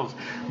really knows.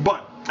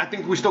 But I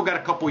think we still got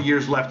a couple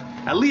years left.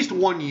 At least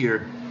 1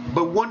 year,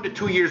 but 1 to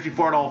 2 years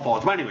before it all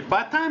falls. But anyways,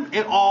 by the time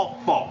it all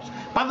falls,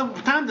 by the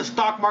time the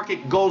stock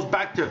market goes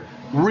back to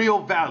real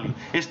value,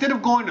 instead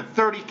of going to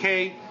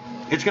 30K,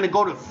 it's going to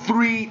go to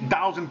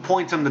 3,000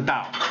 points on the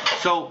Dow.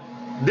 So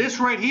this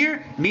right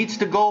here needs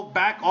to go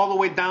back all the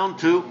way down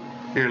to,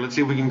 here, let's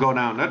see if we can go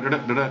down.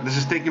 This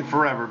is taking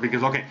forever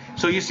because, okay.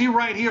 So you see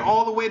right here,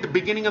 all the way at the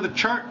beginning of the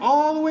chart,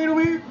 all the way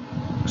over here.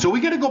 So we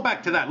got to go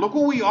back to that. Look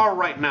where we are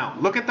right now.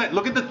 Look at that.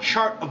 Look at the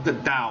chart of the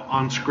Dow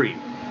on screen.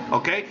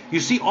 Okay. You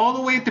see all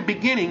the way at the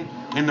beginning,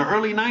 in the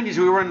early 90s,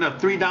 we were in the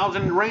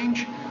 3,000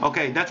 range.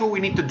 Okay. That's what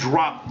we need to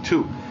drop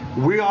to.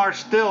 We are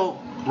still,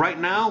 right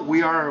now,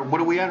 we are,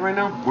 what are we at right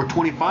now? We're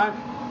 25.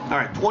 All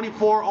right.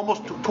 24,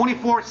 almost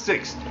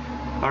 24.6.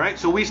 All right,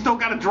 so we still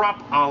got to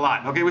drop a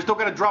lot, okay? We still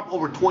got to drop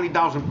over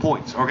 20,000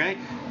 points, okay,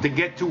 to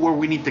get to where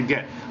we need to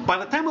get. By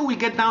the time we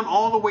get down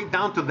all the way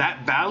down to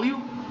that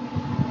value,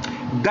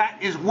 that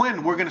is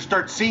when we're going to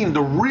start seeing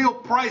the real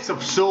price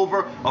of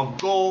silver, of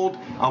gold,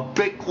 of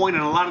Bitcoin,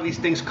 and a lot of these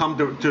things come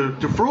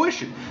to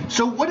fruition.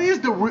 So what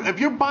is if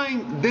you're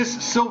buying this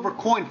silver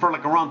coin for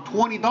like around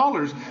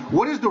 $20,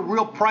 what is the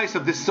real price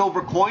of this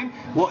silver coin?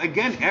 Well,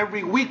 again,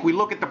 every week we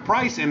look at the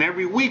price, and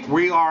every week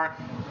our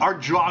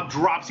jaw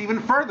drops even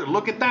further.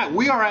 Look at that.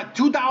 We are at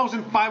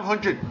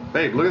 2,500.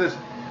 Babe, look at this.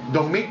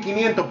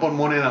 2,500 por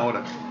moneda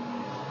ahora.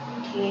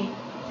 Okay.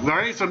 All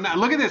right, so now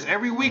look at this.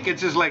 Every week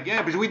it's just like,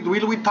 yeah, because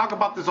we talk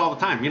about this all the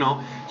time,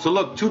 So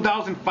look,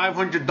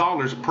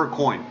 $2,500 per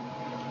coin.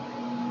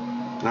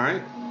 All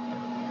right?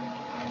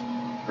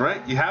 All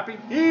right, you happy?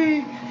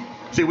 Yee.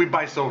 See, we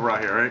buy silver out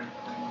here, right?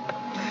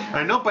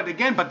 I know, but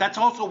again, that's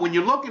also when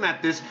you're looking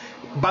at this.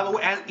 By the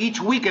way, as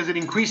each week as it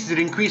increases,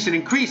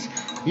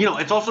 you know,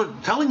 it's also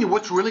telling you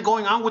what's really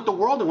going on with the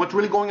world and what's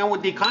really going on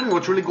with the economy,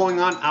 what's really going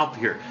on out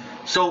here.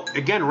 So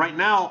again, right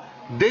now,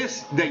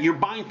 this that you're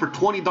buying for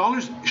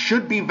 $20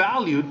 should be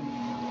valued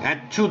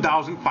at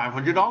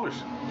 $2,500.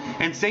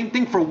 And same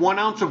thing for 1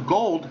 ounce of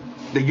gold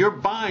that you're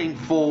buying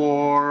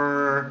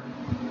for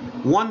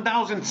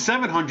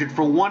 $1,700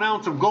 for 1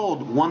 ounce of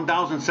gold,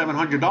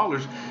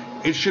 $1,700.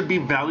 It should be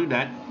valued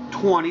at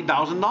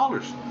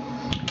 $20,000.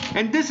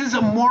 And this is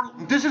a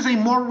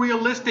more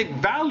realistic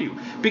value,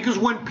 because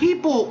when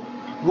people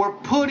were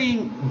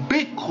putting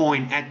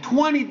Bitcoin at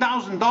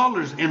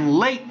 $20,000 in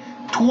late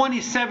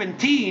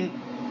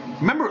 2017,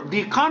 remember the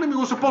economy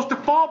was supposed to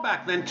fall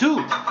back then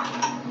too.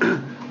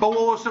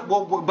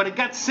 But it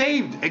got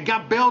saved. It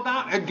got bailed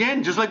out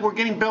again, just like we're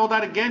getting bailed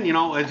out again. You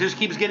know, it just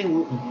keeps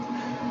getting.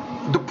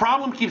 The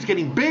problem keeps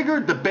getting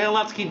bigger, the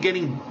bailouts keep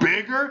getting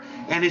bigger,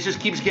 and it just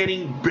keeps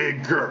getting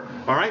bigger.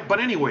 All right, but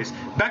anyways,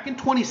 back in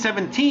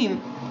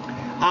 2017,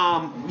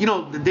 you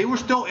know, they were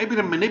still able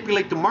to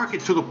manipulate the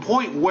market to the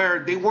point where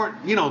they weren't,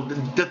 you know,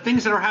 the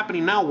things that are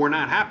happening now were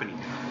not happening.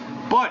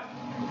 But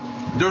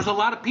there's a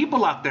lot of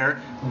people out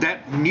there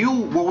that knew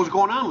what was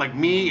going on, like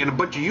me and a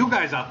bunch of you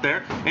guys out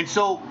there. And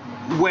so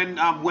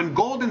when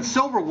gold and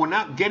silver were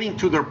not getting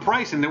to their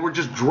price and they were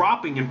just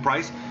dropping in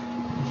price,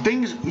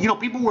 things, you know,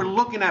 people were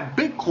looking at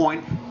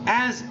Bitcoin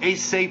as a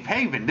safe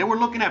haven. They were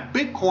looking at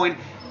Bitcoin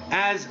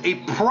as a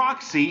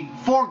proxy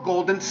for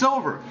gold and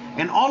silver.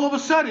 And all of a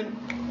sudden,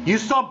 you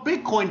saw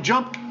Bitcoin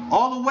jump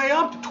all the way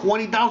up to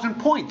 20,000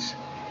 points.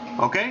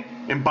 Okay?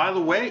 And by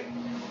the way,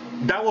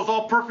 that was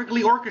all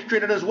perfectly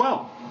orchestrated as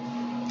well.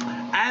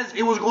 As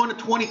it was going to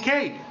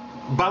 20K.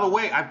 By the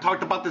way, I've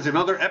talked about this in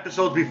other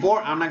episodes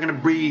before. I'm not going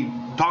to be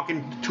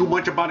talking too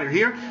much about it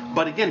here.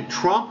 But again,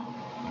 Trump,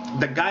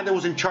 the guy that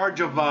was in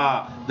charge of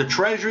the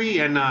Treasury,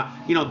 and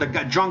you know, the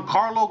guy,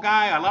 Giancarlo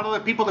guy, a lot of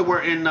the people that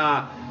were in,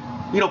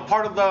 you know,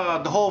 part of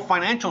the whole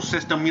financial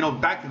system, you know,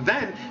 back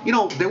then, you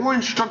know, they were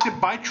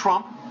instructed by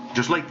Trump,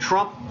 just like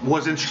Trump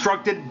was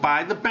instructed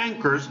by the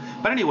bankers.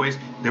 But anyways,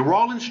 they were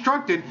all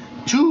instructed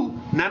to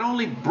not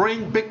only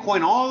bring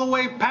Bitcoin all the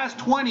way past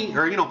 20,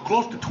 or, you know,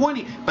 close to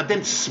 20, but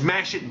then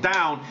smash it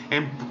down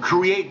and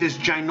create this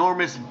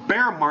ginormous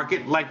bear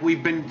market like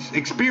we've been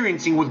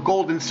experiencing with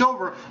gold and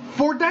silver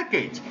for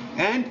decades.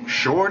 And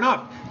sure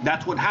enough,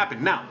 that's what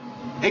happened. Now,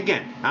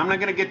 again, I'm not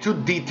going to get too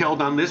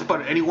detailed on this,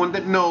 but anyone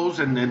that knows,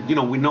 and you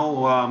know, we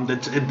know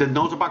that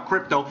knows about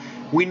crypto,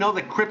 we know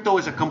that crypto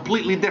is a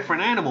completely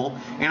different animal.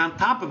 And on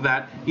top of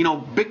that, you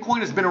know, Bitcoin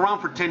has been around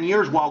for 10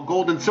 years while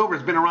gold and silver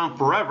has been around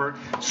forever.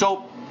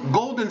 So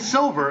gold and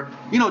silver,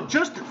 you know,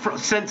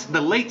 since the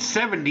late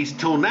 70s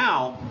till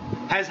now,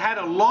 has had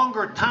a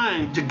longer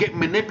time to get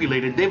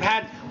manipulated. They've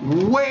had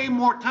way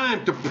more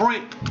time to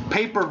print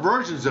paper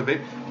versions of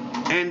it.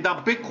 And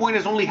Bitcoin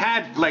has only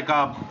had, like,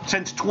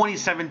 since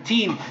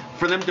 2017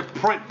 for them to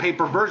print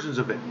paper versions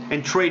of it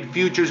and trade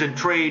futures and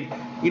trade,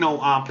 you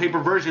know, paper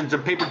versions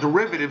and paper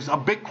derivatives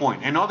of Bitcoin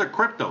and other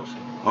cryptos,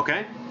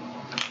 okay?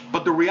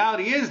 But the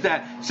reality is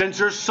that since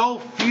there's so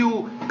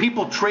few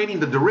people trading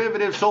the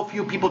derivatives, so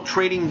few people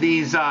trading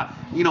these,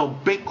 you know,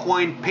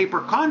 Bitcoin paper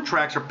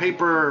contracts or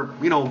paper,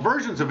 you know,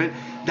 versions of it,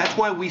 that's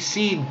why we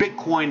see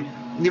Bitcoin,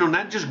 you know,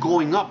 not just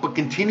going up, but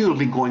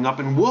continually going up,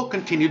 and will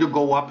continue to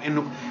go up,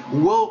 and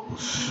will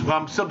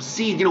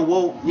subsede, you know,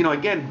 will, you know,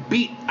 again,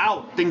 beat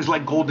out things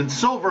like gold and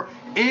silver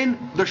in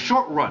the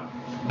short run.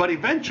 But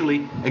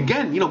eventually,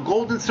 again, you know,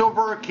 gold and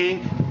silver are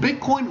king.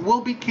 Bitcoin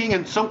will be king,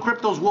 and some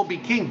cryptos will be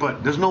king,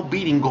 but there's no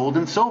beating gold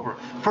and silver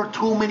for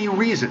too many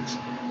reasons,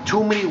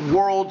 too many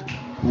world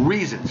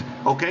reasons.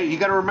 Okay, you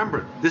got to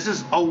remember, this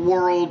is a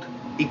world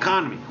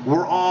economy.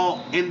 We're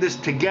all in this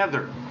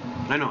together.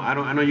 I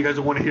know you guys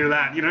don't want to hear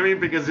that, you know what I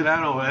mean? Because I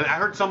don't know, I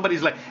heard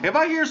somebody's like, if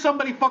I hear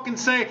somebody fucking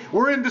say,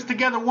 we're in this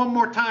together one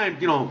more time,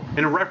 you know,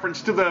 in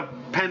reference to the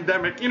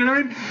pandemic, you know what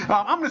I mean?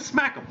 I'm going to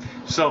smack them.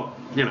 So,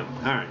 you know,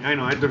 all right, I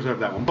know, I deserve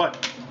that one.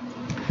 But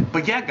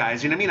yeah,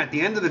 guys, you know what I mean? At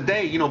the end of the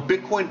day, you know,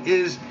 Bitcoin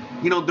is,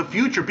 you know, the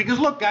future. Because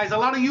look, guys, a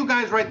lot of you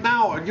guys right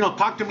now, you know,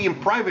 talk to me in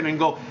private and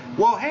go,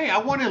 well, hey, I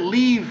want to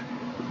leave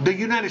the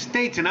United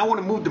States and I want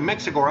to move to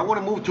Mexico, or I want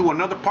to move to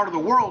another part of the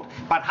world,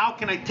 but how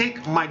can I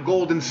take my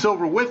gold and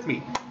silver with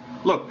me?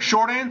 Look,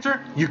 short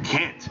answer, you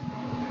can't.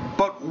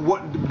 But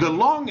what the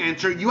long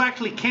answer, you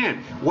actually can.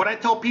 What I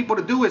tell people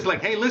to do is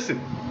like, hey, listen,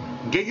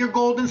 get your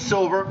gold and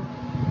silver,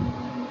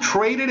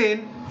 trade it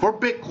in for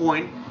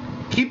Bitcoin,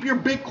 keep your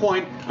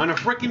Bitcoin on a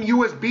freaking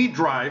USB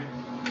drive,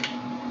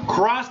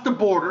 cross the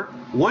border.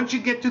 Once you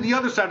get to the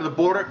other side of the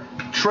border,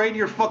 trade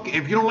your fucking,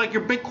 if you don't like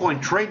your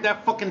Bitcoin, trade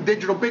that fucking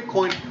digital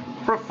Bitcoin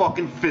for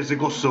fucking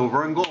physical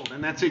silver and gold.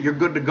 And that's it. You're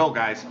good to go,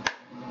 guys.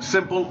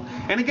 Simple.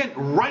 And again,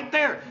 right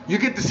there, you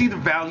get to see the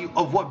value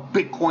of what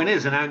Bitcoin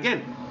is. And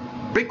again,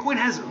 Bitcoin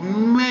has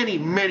many,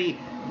 many,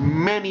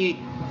 many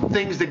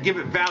things that give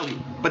it value.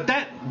 But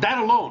that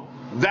alone,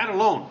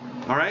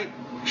 all right,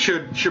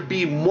 should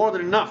be more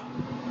than enough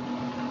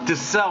to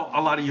sell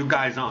a lot of you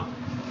guys on.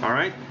 All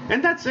right,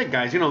 and that's it,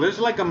 guys. There's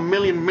like a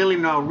million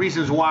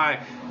reasons why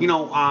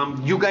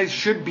you guys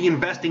should be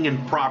investing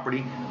in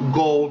property,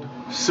 gold,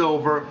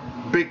 silver,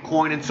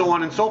 Bitcoin, and so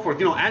on and so forth.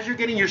 As you're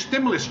getting your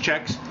stimulus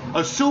checks,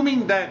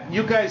 assuming that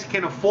you guys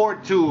can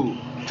afford to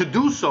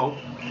do so,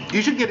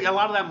 you should get a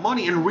lot of that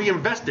money and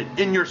reinvest it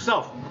in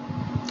yourself.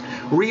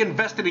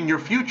 Reinvest it in your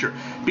future,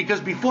 because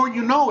before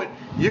you know it,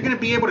 you're going to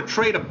be able to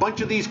trade a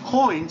bunch of these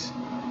coins,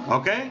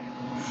 okay,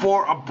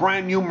 for a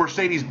brand new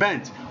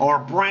Mercedes-Benz, or a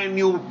brand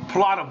new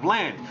plot of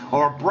land,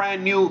 or a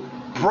brand new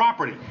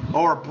property,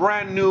 or a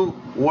brand new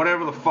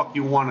whatever the fuck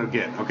you want to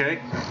get,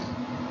 okay?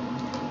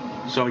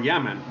 So yeah,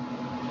 man.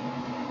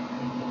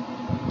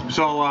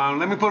 So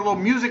let me put a little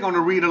music on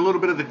to read a little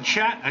bit of the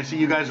chat. I see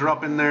you guys are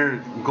up in there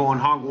going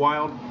hog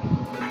wild.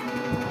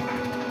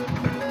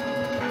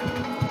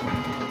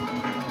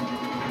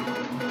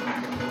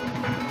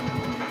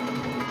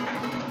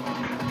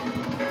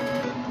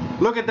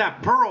 Look at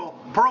that. Pearl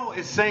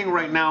is saying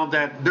right now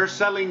that they're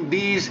selling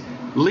these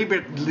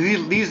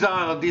libertards,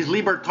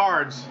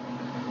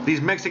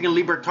 these Mexican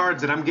libertards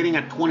that I'm getting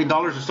at $20.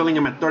 They're selling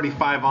them at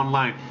 $35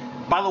 online.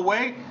 By the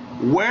way,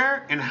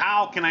 where and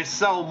how can I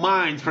sell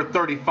mine for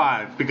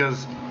 $35?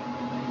 Because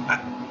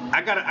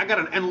I got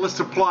an endless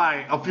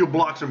supply a few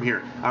blocks from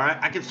here. All right,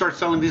 I can start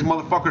selling these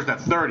motherfuckers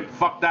at 30.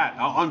 Fuck that.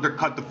 I'll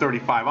undercut the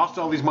 35. I'll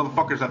sell these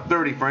motherfuckers at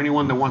 30 for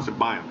anyone that wants to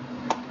buy them.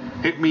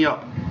 Hit me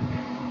up.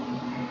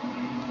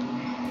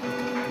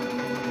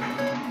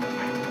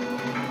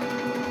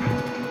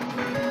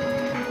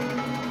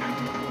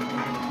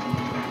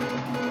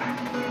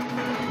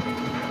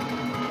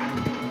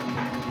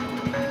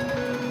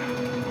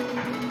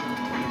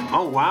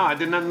 Oh wow, I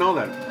did not know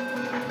that.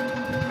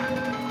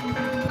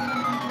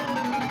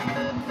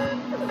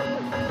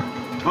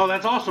 Oh,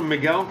 that's awesome,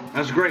 Miguel.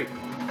 That's great.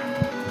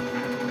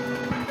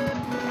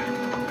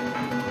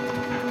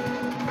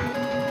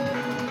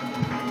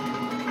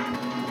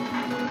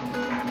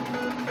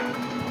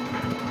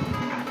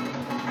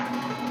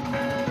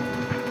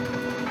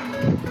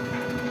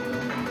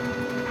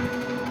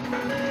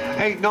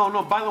 Hey, no,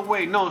 by the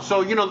way, no.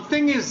 So, the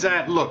thing is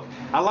that, look,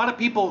 a lot of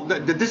people,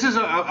 this is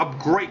a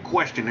great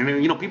question.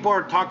 And, people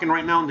are talking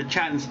right now in the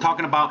chat and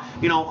talking about,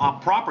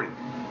 property.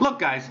 Look,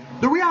 guys,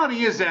 the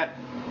reality is that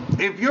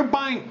if you're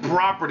buying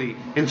property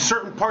in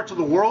certain parts of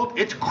the world,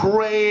 it's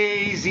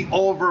crazy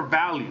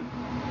overvalued.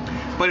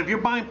 But if you're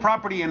buying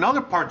property in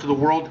other parts of the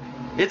world,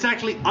 it's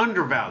actually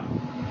undervalued.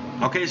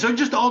 Okay, so it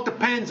just all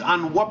depends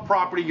on what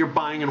property you're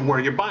buying and where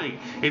you're buying.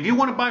 If you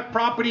want to buy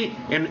property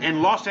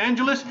in Los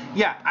Angeles,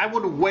 yeah, I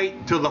would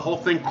wait till the whole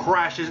thing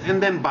crashes and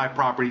then buy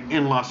property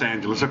in Los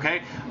Angeles,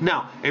 okay?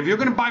 Now, if you're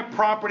going to buy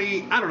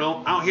property, I don't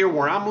know, out here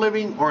where I'm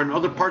living or in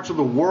other parts of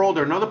the world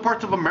or in other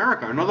parts of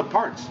America, in other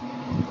parts,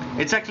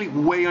 it's actually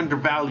way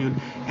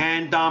undervalued.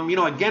 And,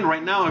 again,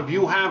 right now, if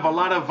you have a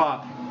lot of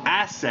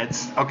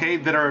assets, okay,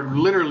 that are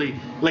literally,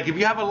 like if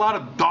you have a lot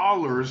of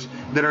dollars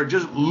that are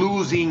just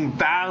losing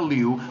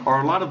value,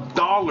 or a lot of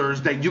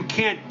dollars that you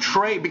can't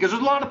trade, because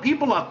there's a lot of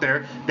people out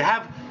there that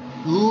have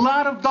a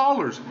lot of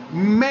dollars,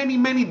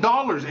 many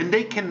dollars, and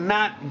they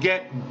cannot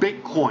get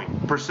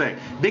Bitcoin per se.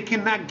 They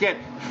cannot get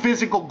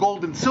physical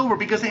gold and silver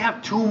because they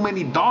have too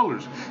many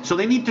dollars. So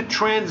they need to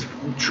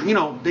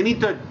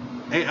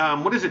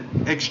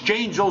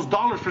exchange those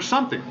dollars for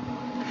something.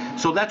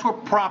 So that's where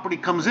property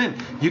comes in.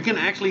 You can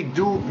actually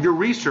do your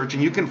research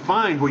and you can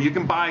find where you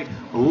can buy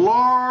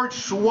large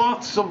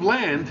swaths of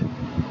land,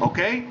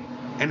 okay,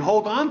 and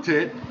hold on to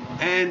it.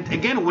 And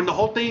again, when the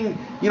whole thing,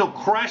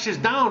 crashes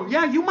down,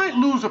 yeah, you might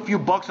lose a few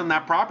bucks on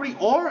that property,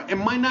 or it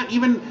might not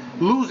even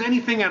lose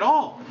anything at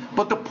all.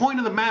 But the point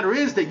of the matter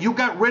is that you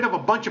got rid of a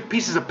bunch of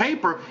pieces of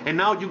paper and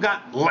now you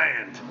got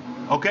land,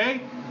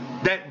 okay?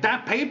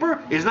 That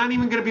paper is not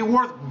even going to be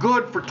worth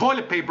good for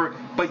toilet paper,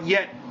 but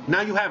yet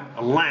now you have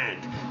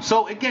land.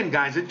 So again,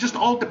 guys, it just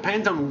all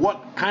depends on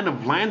what kind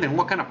of land and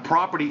what kind of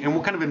property and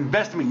what kind of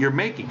investment you're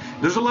making.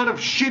 There's a lot of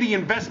shitty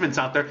investments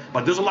out there,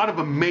 but there's a lot of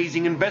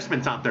amazing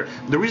investments out there.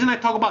 The reason I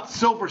talk about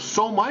silver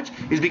so much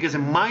is because,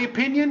 in my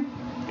opinion,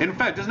 in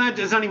fact, it's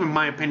not even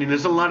my opinion.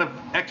 There's a lot of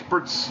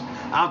experts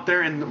out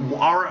there, and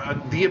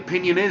the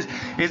opinion is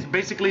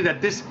basically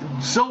that this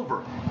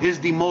silver is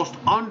the most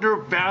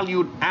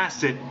undervalued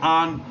asset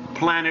on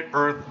planet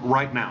Earth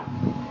right now,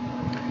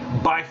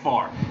 by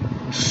far.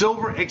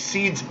 Silver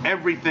exceeds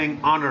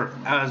everything on Earth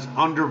as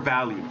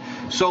undervalued.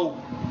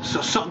 So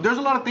there's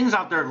a lot of things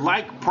out there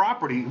like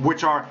property,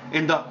 which are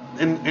in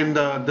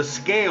the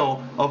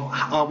scale of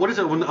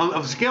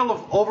of scale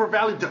of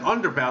overvalued to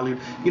undervalued.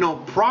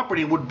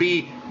 Property would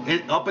be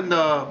up in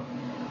the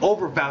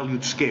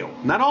overvalued scale.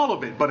 Not all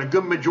of it, but a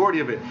good majority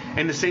of it.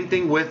 And the same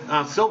thing with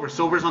silver.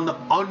 Silver's on the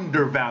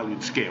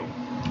undervalued scale,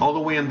 all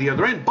the way on the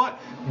other end. But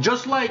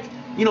just like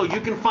you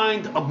can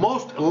find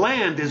most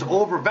land is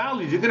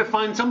overvalued, you're going to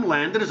find some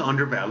land that is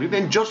undervalued.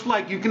 And just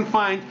like you can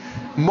find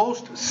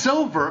most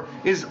silver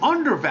is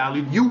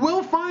undervalued. You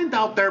will find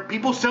out there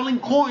people selling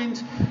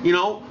coins,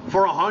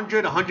 for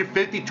 $100,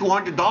 $150,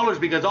 $200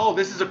 because, oh,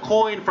 this is a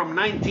coin from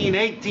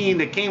 1918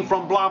 that came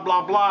from blah,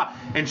 blah, blah,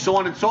 and so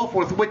on and so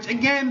forth, which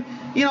again,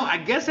 I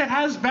guess it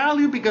has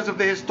value because of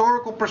the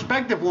historical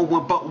perspective,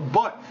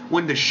 but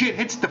when the shit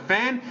hits the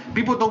fan,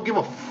 people don't give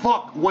a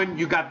fuck when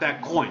you got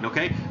that coin,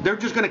 okay? They're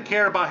just going to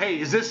care about, hey,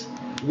 is this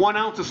 1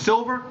 ounce of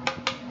silver?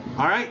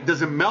 All right,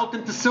 does it melt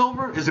into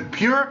silver? Is it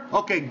pure?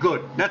 Okay,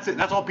 good. That's it.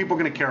 That's all people are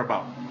going to care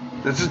about.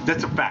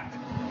 That's a fact.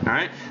 All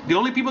right. The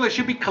only people that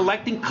should be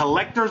collecting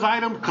collector's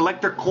items,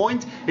 collector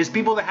coins, is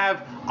people that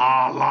have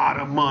a lot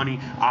of money,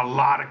 a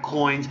lot of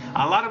coins,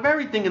 a lot of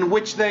everything in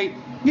which they,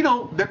 they're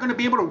going to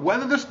be able to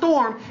weather the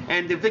storm.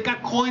 And if they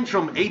got coins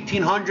from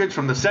 1800s,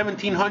 from the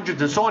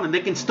 1700s, and so on, and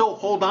they can still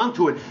hold on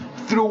to it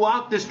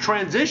throughout this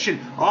transition,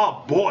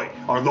 oh boy,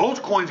 are those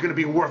coins going to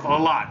be worth a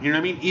lot? You know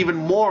what I mean? Even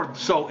more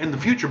so in the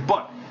future.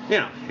 But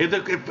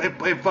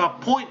if a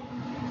point,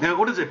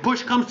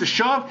 push comes to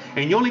shove,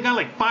 and you only got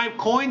like 5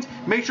 coins,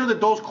 make sure that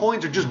those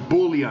coins are just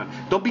bullion.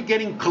 Don't be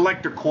getting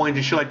collector coins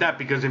and shit like that,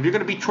 because if you're going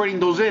to be trading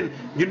those in,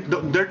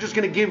 they're just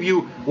going to give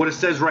you what it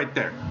says right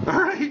there. All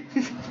right?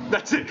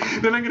 That's it.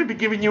 They're not going to be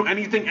giving you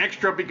anything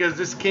extra because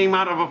this came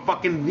out of a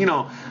fucking,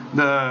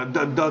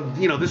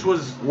 this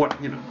was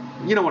what, you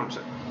know what I'm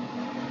saying.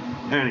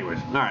 Anyways,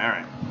 all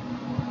right.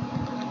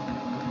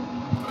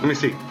 Let me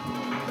see.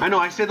 I know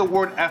I say the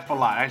word F a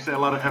lot. I say a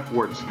lot of F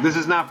words. This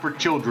is not for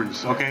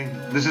children's, okay?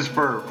 This is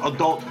for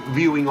adult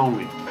viewing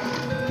only.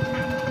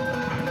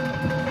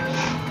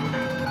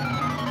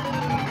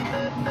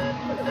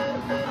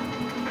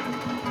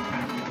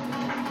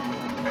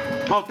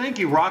 Oh, thank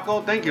you,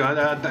 Rocco. Thank you.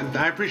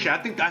 I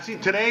appreciate it. I see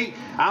today,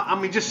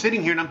 I'm just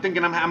sitting here and I'm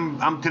thinking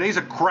today's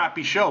a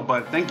crappy show,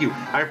 but thank you.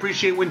 I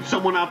appreciate when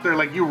someone out there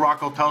like you,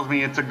 Rocco, tells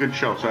me it's a good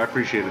show, so I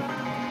appreciate it.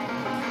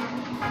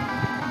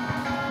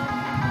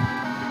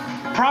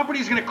 Property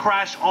is going to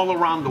crash all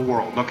around the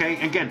world,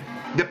 okay? Again,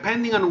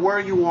 depending on where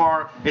you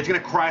are, it's going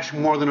to crash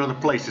more than other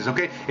places,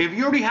 okay? If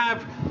you already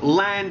have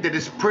land that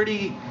is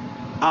pretty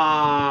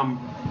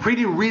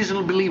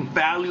reasonably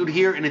valued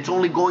here and it's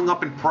only going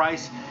up in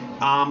price,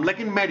 like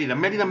in Merida,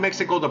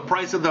 Mexico, the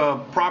price of the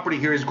property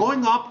here is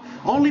going up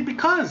only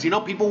because,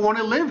 people want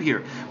to live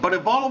here. But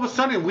if all of a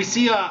sudden we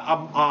see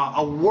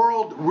a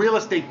world real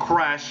estate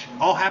crash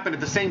all happen at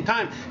the same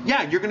time,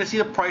 yeah, you're going to see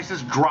the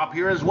prices drop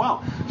here as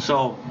well.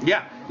 So,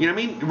 yeah, you know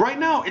what I mean? Right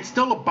now, it's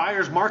still a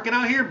buyer's market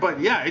out here,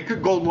 but yeah, it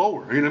could go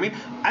lower, you know what I mean?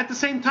 At the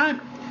same time,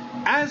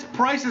 as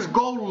prices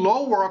go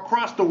lower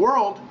across the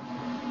world,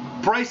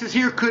 prices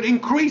here could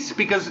increase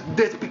because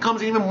this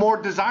becomes even more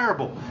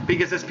desirable.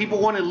 Because as people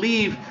want to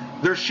leave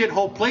their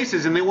shithole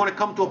places and they want to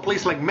come to a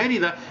place like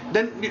Merida,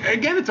 then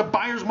again, it's a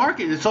buyer's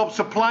market. It's all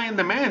supply and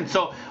demand.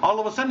 So all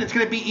of a sudden, it's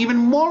going to be even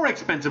more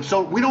expensive.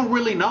 So we don't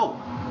really know.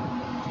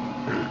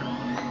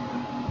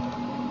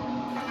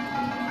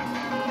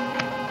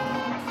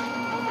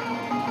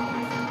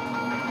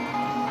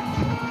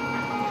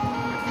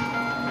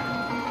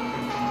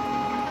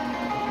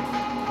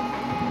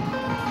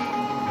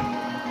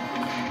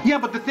 Yeah,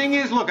 but the thing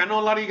is, look, I know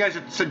a lot of you guys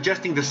are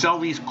suggesting to sell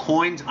these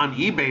coins on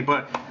eBay,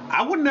 but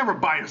I would never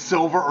buy a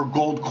silver or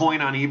gold coin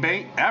on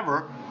eBay,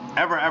 ever.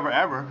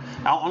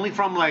 Only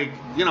from,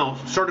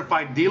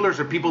 certified dealers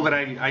or people that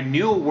I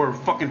knew were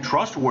fucking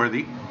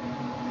trustworthy.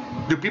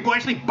 Do people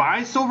actually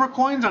buy silver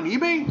coins on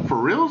eBay? For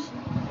reals?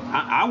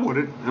 I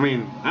wouldn't. I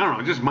mean, I don't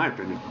know, just my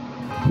opinion.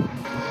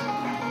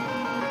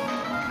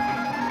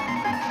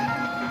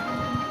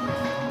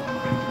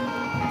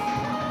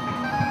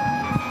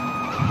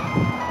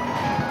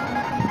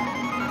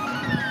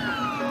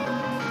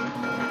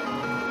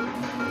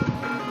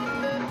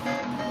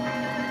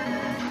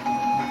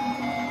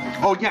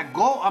 Oh yeah,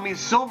 gold. I mean,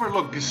 silver.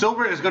 Look,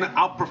 silver is going to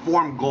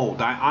outperform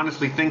gold. I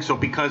honestly think so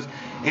because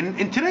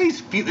in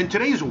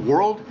today's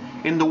world,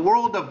 in the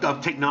world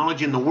of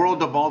technology, in the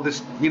world of all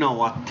this,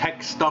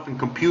 tech stuff and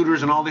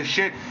computers and all this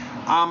shit,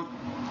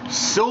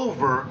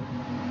 silver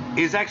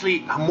is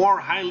actually more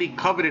highly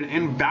coveted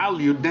and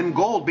valued than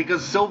gold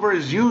because silver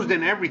is used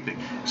in everything.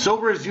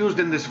 Silver is used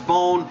in this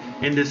phone,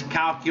 in this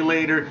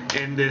calculator,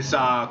 in this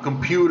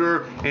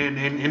computer,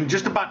 and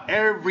just about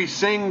every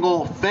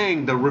single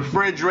thing. The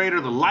refrigerator,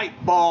 the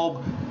light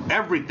bulb,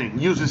 everything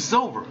uses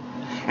silver.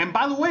 And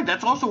by the way,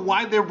 that's also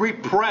why they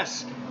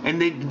repress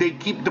and they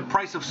keep the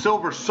price of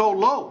silver so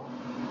low.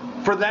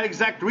 For that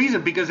exact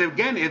reason, because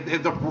again,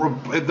 if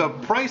the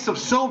price of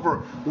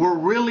silver were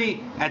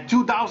really at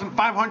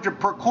 $2,500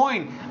 per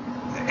coin,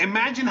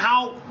 imagine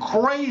how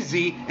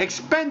crazy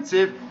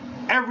expensive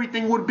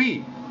everything would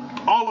be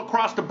all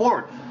across the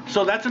board.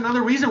 So that's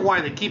another reason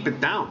why they keep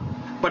it down.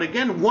 But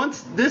again,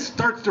 once this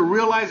starts to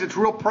realize its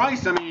real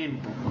price, I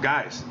mean,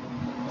 guys,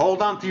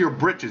 hold on to your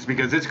britches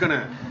because it's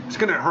gonna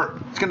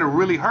hurt. It's gonna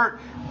really hurt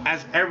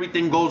as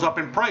everything goes up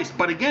in price.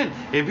 But again,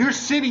 if you're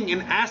sitting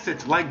in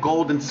assets like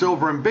gold and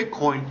silver and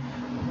Bitcoin,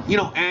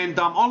 and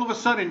all of a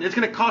sudden it's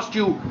going to cost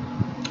you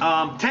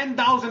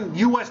 $10,000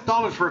 US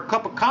for a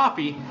cup of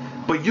coffee,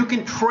 but you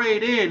can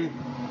trade in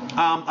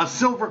a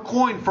silver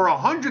coin for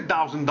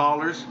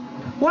 $100,000,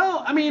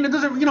 well, I mean, it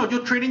doesn't,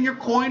 you'll trade in your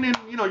coin and,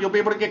 you'll be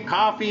able to get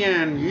coffee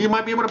and you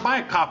might be able to buy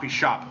a coffee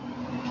shop.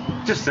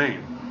 Just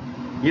saying.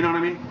 You know what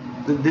I mean?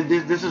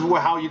 This is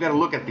how you got to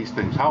look at these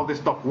things, how this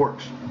stuff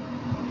works.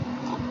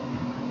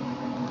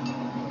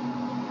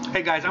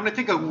 Hey guys, I'm going to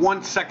take a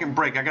 1 second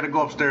break. I got to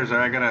go upstairs.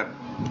 I got to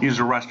use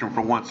the restroom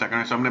for 1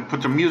 second. So I'm going to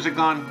put some music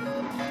on.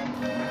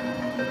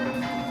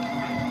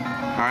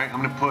 All right,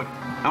 I'm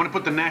gonna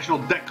put the national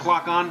debt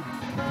clock on.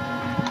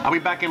 I'll be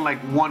back in like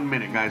 1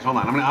 minute, guys. Hold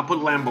on. I'll put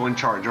Lambo in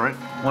charge. All right,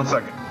 1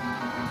 second.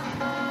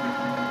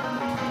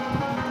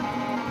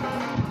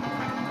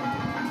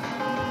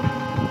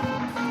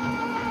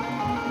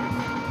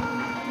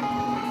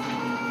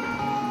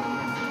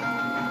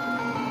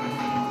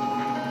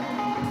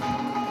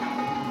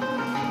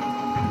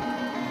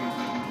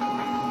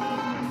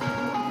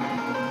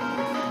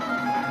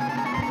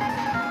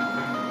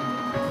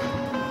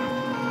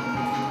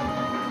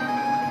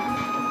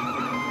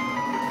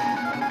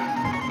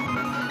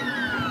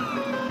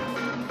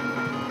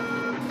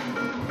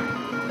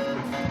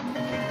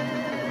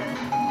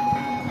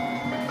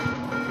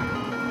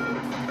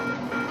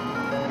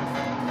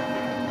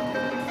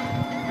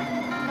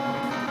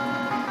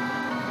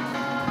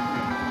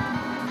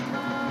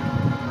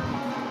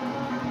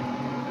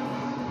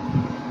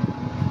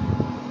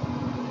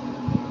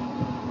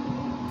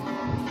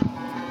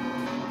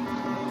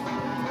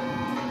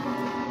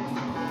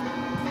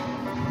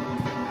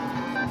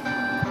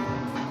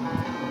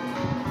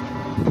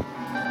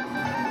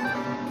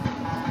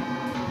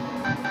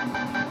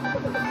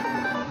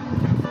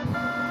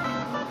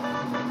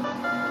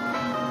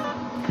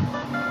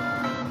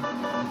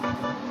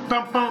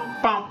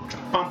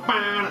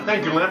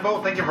 Thank you,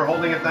 Lambo. Thank you for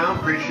holding it down.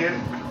 Appreciate it.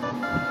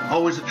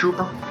 Always a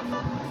trooper.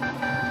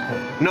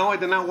 No, I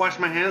did not wash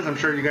my hands. I'm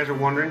sure you guys are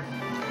wondering.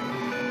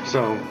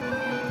 So,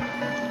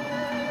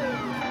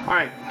 all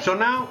right. So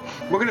now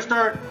we're gonna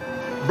start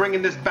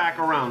bringing this back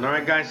around. All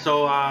right, guys.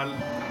 So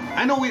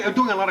I know we are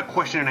doing a lot of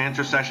question and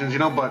answer sessions,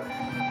 but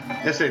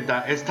that's it.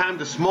 It's time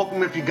to smoke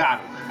them if you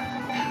got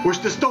them. We're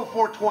still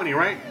 420,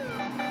 right?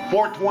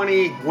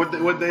 420.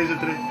 What day is it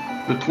today?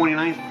 The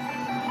 29th.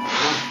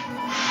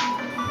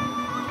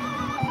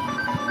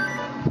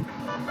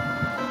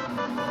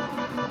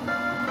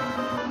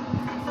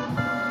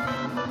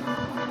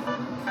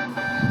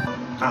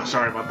 Oh,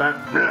 sorry about that.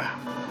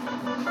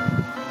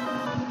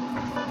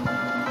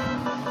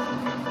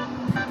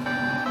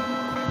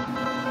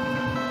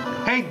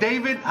 Hey,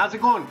 David, how's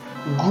it going?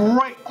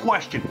 Great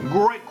question.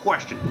 Great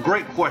question.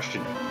 Great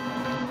question.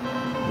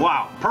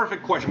 Wow,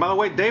 perfect question. By the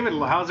way, David,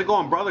 how's it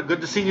going, brother?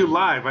 Good to see you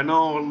live. I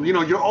know,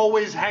 you're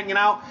always hanging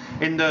out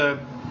in the,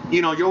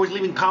 you're always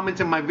leaving comments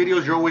in my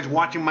videos. You're always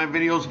watching my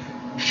videos.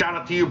 Shout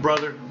out to you,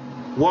 brother.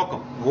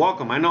 Welcome.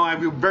 Welcome. I know I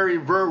very,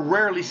 very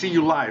rarely see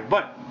you live,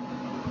 but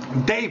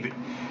David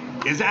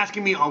is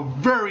asking me a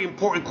very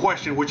important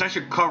question, which I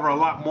should cover a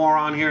lot more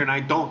on here, and I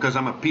don't because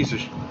I'm a piece of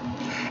shit.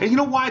 And you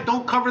know why I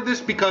don't cover this?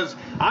 Because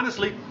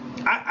honestly,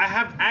 I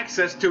have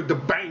access to the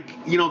bank,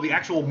 the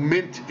actual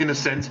mint in a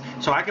sense,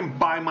 so I can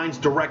buy mines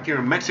direct here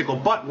in Mexico.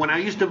 But when I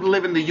used to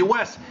live in the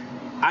US,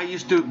 I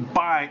used to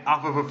buy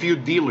off of a few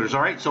dealers,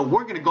 all right? So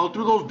we're gonna go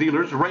through those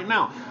dealers right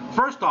now.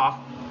 First off,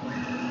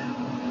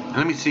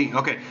 let me see,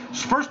 okay.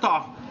 First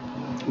off,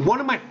 one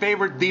of my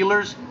favorite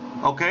dealers,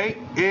 okay,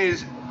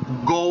 is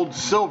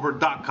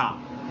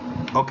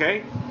goldsilver.com.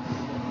 Okay?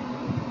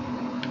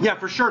 Yeah,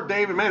 for sure,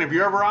 David, man. If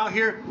you're ever out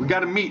here, we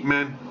got to meet,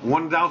 man.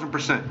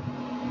 1,000%.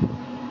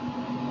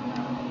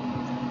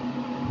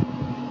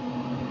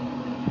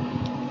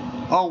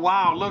 Oh,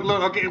 wow.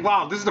 Look. Okay,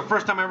 wow. This is the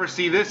first time I ever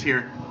see this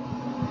here.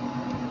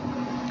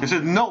 It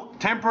says, note,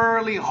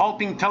 temporarily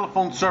halting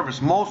telephone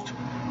service. Most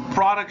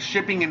products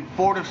shipping in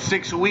 4 to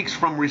 6 weeks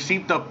from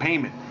receipt of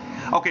payment.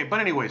 Okay, but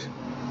anyways.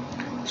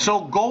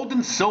 So gold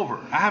and silver,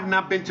 I have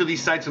not been to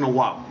these sites in a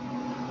while,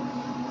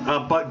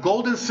 but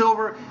gold and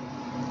silver,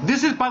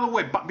 this is, by the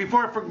way,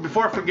 before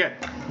I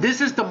forget,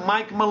 this is the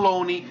Mike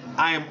Maloney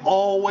I am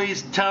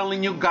always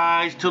telling you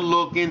guys to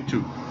look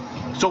into.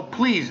 So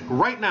please,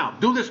 right now,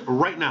 do this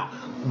right now.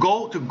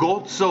 Go to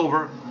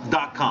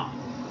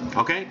goldsilver.com,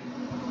 okay?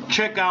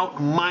 Check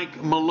out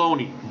Mike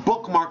Maloney.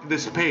 Bookmark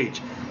this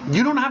page.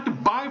 You don't have to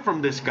buy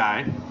from this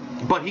guy,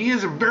 but he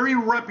is very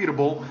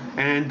reputable,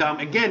 and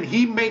again,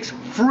 he makes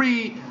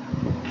free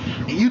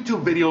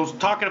YouTube videos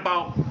talking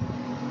about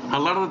a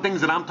lot of the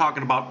things that I'm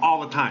talking about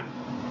all the time.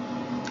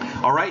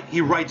 All right,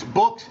 he writes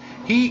books.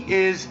 He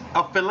is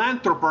a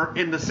philanthropist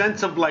in the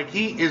sense of like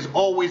he is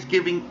always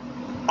giving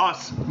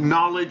us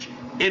knowledge,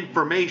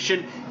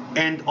 information,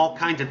 and all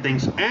kinds of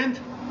things. And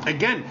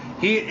again,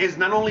 he is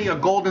not only a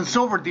gold and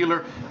silver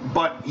dealer,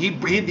 but he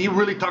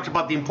really talks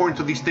about the importance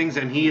of these things,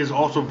 and he is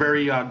also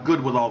very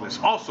good with all this.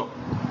 Also,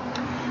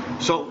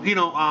 so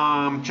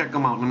check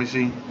them out. Let me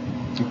see.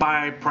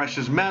 Buy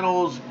precious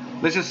metals.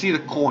 Let's just see the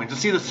coins.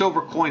 Let's see the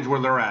silver coins where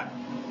they're at.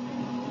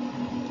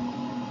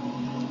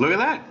 Look at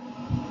that.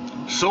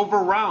 Silver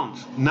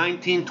rounds,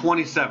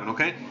 1927.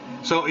 Okay.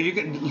 So you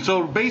get.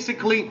 So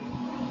basically,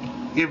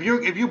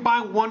 if you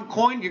buy one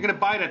coin, you're gonna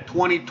buy it at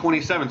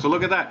 2027. So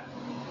look at that.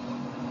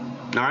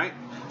 All right.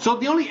 So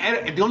the only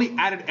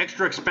added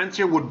extra expense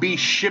here would be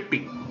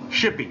shipping.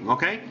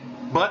 Okay.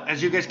 But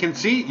as you guys can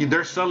see,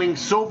 they're selling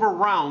silver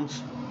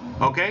rounds.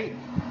 Okay.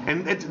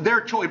 And it's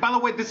their choice. By the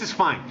way, this is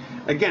fine.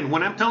 Again,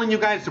 when I'm telling you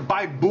guys to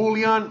buy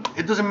bullion,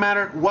 it doesn't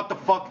matter what the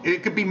fuck.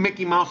 It could be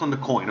Mickey Mouse on the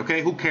coin.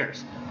 Okay. Who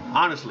cares?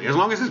 Honestly, as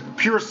long as it's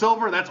pure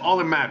silver, that's all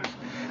that matters.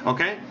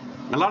 Okay.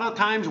 A lot of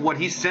times, what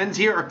he sends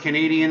here are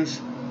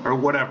Canadians or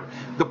whatever.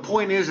 The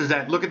point is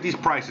that look at these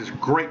prices,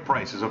 great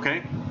prices,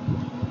 okay?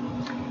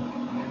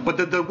 But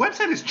the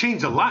website has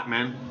changed a lot,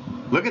 man.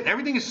 Look at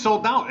everything is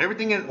sold out.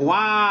 Everything is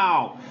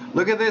wow.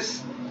 Look at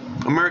this,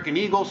 American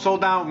Eagle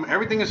sold out.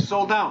 Everything is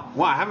sold out.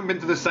 Wow, I haven't been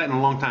to this site in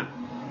a long time.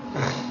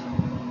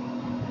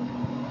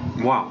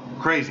 Wow,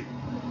 crazy.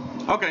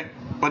 Okay,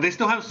 but they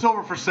still have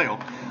silver for sale.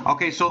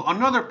 Okay, so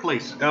another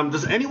place.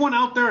 Does anyone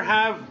out there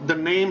have the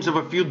names of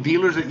a few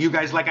dealers that you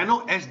guys like? I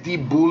know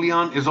SD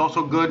Bullion is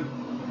also good.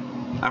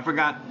 I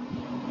forgot.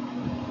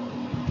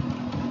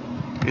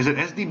 Is it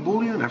SD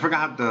Bullion? I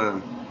forgot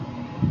the.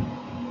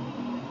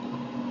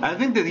 I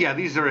think that, yeah,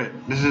 these are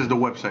it. This is the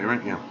website,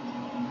 right? Yeah.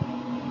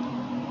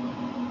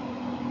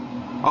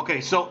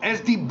 Okay, so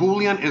SD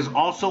Bullion is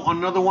also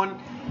another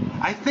one.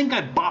 I think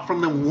I bought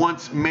from them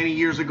once many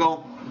years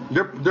ago.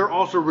 They're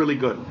also really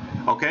good.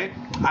 Okay,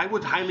 I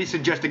would highly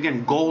suggest,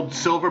 again, gold,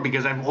 silver,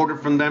 because I've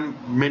ordered from them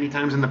many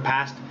times in the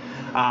past.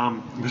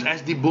 There's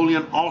SD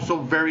Bullion, also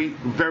very,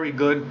 very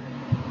good.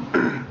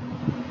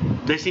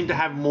 They seem to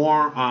have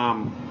more.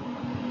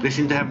 They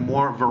seem to have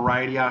more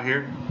variety out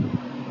here.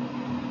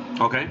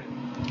 Okay,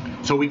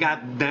 so we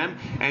got them,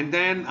 and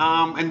then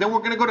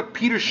we're gonna go to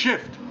Peter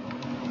Schiff.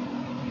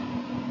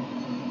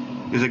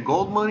 Is it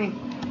gold money?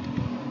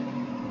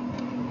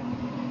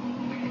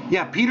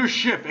 Yeah, Peter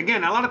Schiff.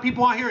 Again, a lot of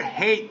people out here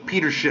hate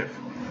Peter Schiff.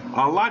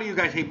 A lot of you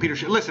guys hate Peter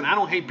Schiff. Listen, I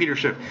don't hate Peter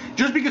Schiff.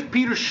 Just because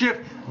Peter Schiff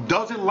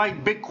doesn't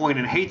like Bitcoin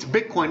and hates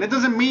Bitcoin, that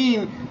doesn't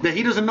mean that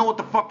he doesn't know what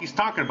the fuck he's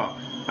talking about.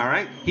 All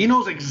right? He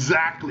knows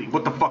exactly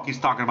what the fuck he's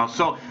talking about.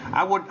 So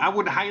I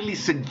would highly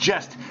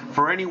suggest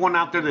for anyone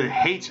out there that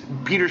hates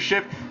Peter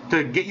Schiff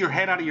to get your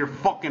head out of your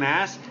fucking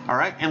ass, all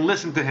right, and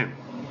listen to him.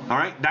 All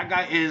right, that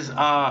guy is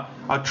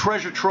a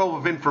treasure trove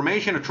of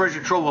information, a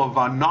treasure trove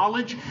of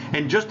knowledge,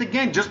 and just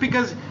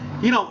because,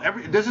 you know,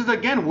 this is,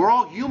 again, we're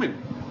all human,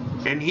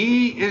 and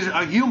he is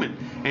a human,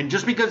 and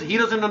just because he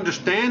doesn't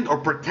understand or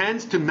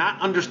pretends to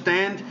not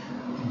understand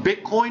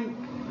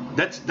Bitcoin,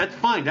 that's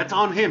fine, that's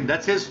on him,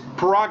 that's his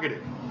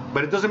prerogative.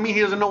 But it doesn't mean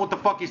he doesn't know what the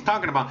fuck he's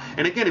talking about.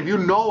 And again, if you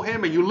know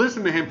him and you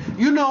listen to him,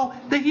 you know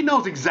that he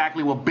knows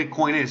exactly what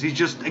Bitcoin is. He's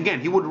just,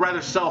 again, he would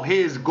rather sell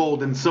his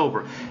gold and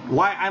silver.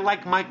 Why I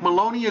like Mike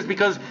Maloney is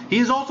because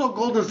he's also a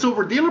gold and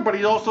silver dealer, but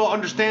he also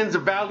understands the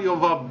value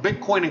of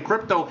Bitcoin and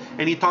crypto,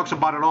 and he talks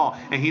about it all.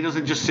 And he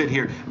doesn't just sit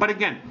here. But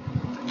again,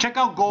 check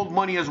out Gold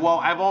Money as well.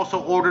 I've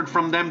also ordered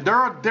from them.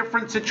 They're a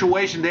different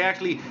situation. They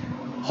actually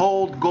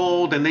hold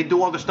gold and they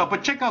do other stuff.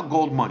 But check out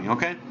Gold Money,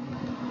 okay?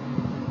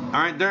 All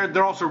right,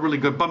 they're also really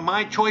good, but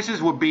my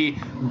choices would be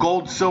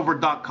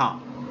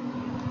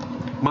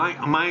goldsilver.com.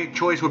 My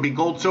choice would be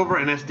gold, silver,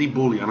 and SD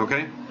Bullion.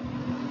 Okay.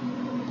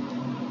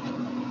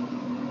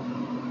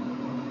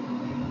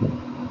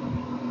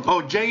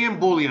 Oh, JM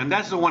Bullion.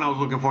 That's the one I was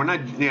looking for.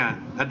 Not, yeah,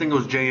 I think it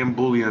was JM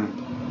Bullion.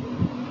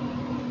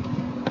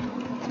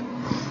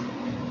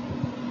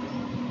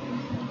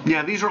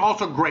 Yeah, these are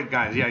also great,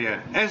 guys.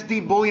 Yeah.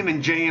 SD Bullion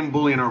and JM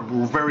Bullion are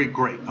very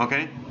great.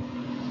 Okay.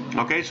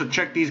 Okay, so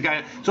check these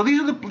guys. So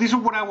these are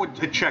what I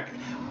would check.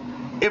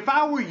 If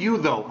I were you,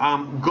 though,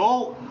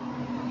 go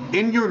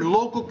in your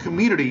local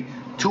community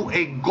to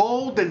a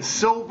gold and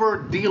silver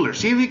dealer.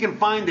 See if you can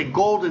find a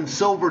gold and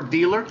silver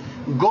dealer.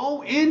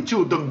 Go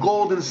into the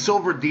gold and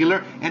silver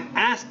dealer and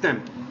ask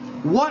them,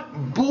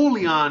 what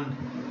bullion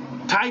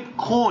type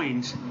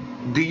coins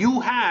do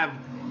you have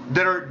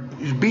that are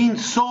being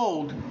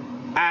sold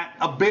at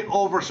a bit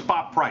over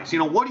spot price? You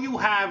know, what do you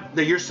have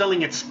that you're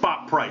selling at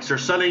spot price or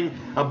selling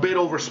a bit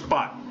over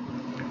spot?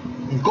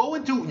 Go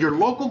into your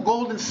local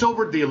gold and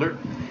silver dealer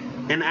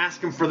and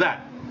ask them for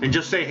that. And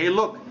just say, hey,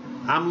 look,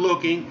 I'm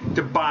looking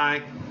to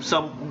buy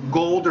some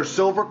gold or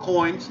silver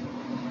coins,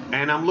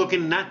 and I'm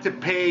looking not to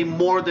pay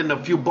more than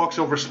a few bucks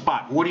over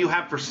spot. What do you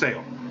have for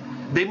sale?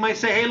 They might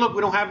say, hey, look,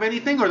 we don't have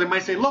anything, or they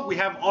might say, look, we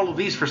have all of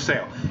these for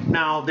sale.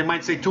 Now, they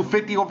might say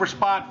 $2.50 over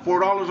spot,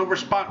 $4 over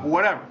spot,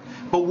 whatever.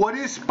 But what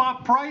is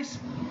spot price?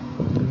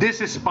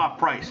 This is spot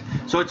price.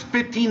 So it's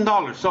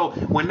 $15. So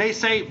when they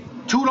say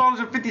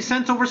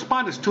 $2.50 over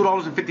spot, it's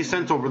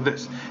 $2.50 over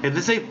this. If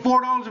they say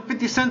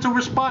 $4.50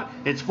 over spot,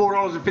 it's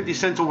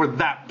 $4.50 over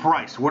that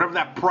price, whatever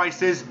that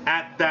price is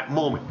at that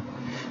moment.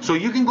 So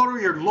you can go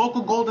to your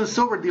local gold and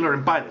silver dealer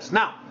and buy this.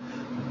 Now,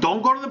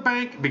 don't go to the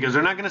bank because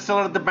they're not going to sell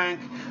it at the bank.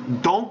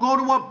 Don't go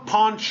to a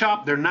pawn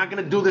shop. They're not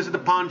going to do this at the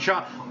pawn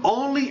shop.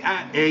 Only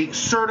at a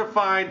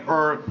certified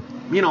or,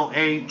 you know,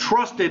 a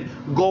trusted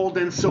gold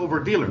and silver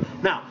dealer.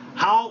 Now,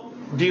 how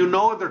do you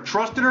know if they're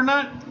trusted or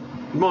not?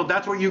 Well,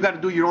 that's where you got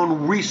to do your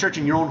own research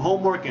and your own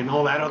homework and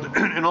all that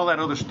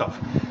other stuff.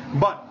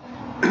 But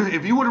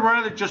if you would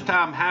rather just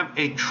have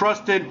a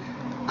trusted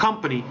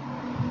company,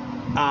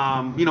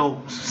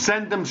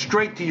 send them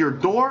straight to your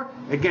door.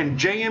 Again,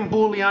 JM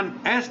Bullion,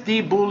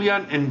 SD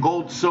Bullion, and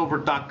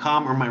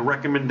GoldSilver.com are my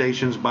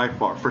recommendations by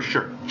far, for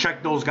sure.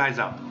 Check those guys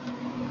out.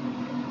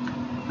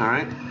 All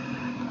right.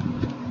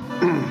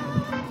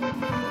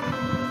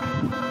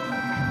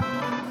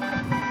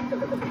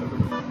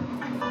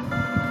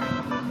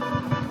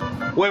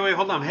 Wait,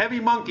 hold on. Heavy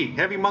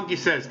Monkey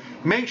says,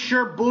 make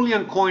sure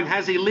bullion coin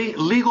has a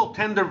legal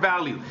tender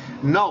value.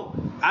 No,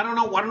 I don't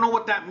know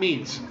what that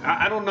means.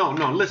 I don't know.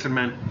 No, listen,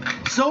 man.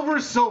 Silver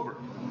is silver.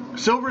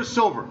 Silver is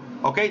silver.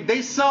 Okay?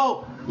 They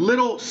sell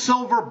little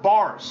silver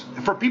bars.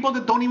 For people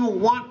that don't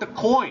even want the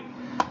coin,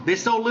 they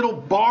sell little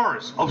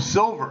bars of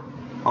silver.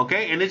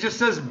 Okay? And it just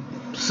says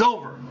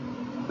silver.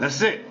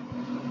 That's it.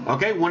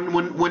 Okay?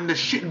 When the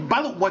shit,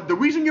 by the way, the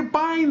reason you're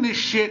buying this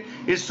shit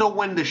is so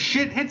when the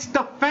shit hits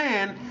the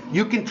fan,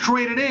 you can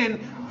trade it in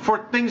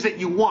for things that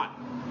you want.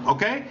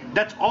 Okay?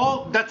 That's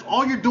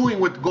all you're doing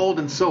with gold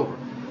and silver.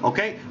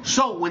 Okay?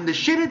 So when the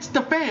shit hits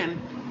the fan,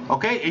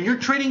 okay, and you're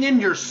trading in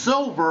your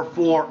silver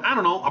for, I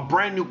don't know, a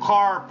brand new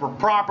car, for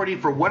property,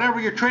 for whatever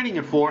you're trading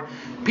it for,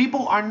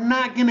 people are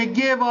not gonna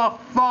give a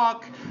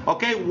fuck,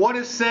 okay, what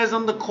it says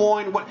on the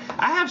coin.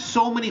 I have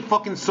so many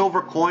fucking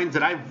silver coins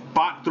that I've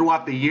bought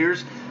throughout the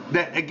years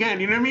that, again,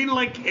 you know what I mean?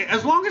 Like,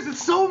 as long as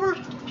it's silver,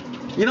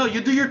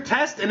 you do your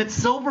test and it's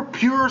silver,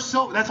 pure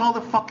silver. That's all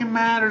that fucking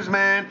matters,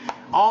 man.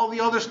 All the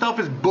other stuff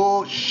is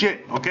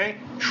bullshit, okay?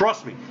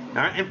 Trust me.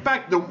 All right? In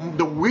fact, the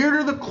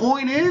weirder the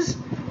coin is,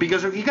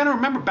 because you got to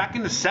remember, back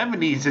in the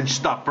 70s and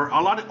stuff, for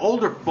a lot of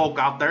older folk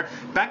out there,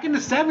 back in the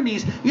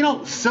 70s,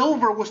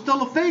 silver was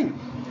still a thing.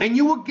 And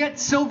you would get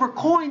silver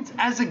coins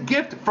as a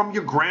gift from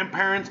your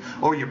grandparents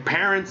or your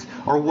parents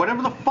or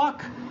whatever the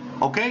fuck.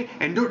 Okay,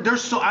 and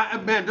there's so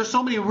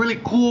many really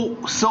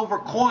cool silver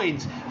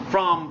coins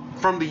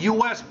from the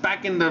U.S.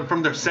 back from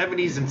the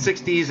 70s and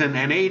 60s and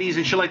 80s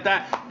and shit like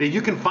that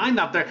you can find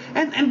out there,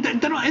 and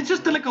it's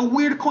just like a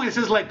weird coin. It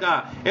says like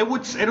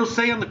it'll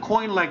say on the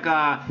coin like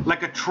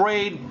a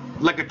trade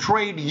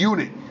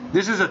unit.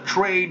 This is a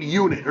trade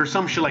unit or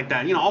some shit like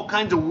that. All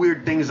kinds of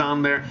weird things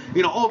on there.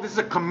 This is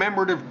a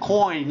commemorative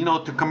coin.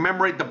 To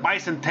commemorate the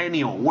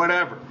bicentennial,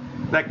 whatever,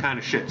 that kind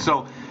of shit.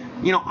 So.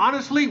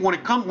 Honestly, when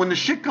the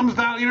shit comes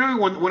down,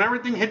 when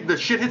everything the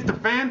shit hits the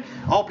fan,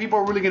 all people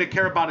are really gonna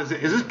care about is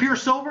this pure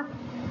silver?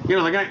 They're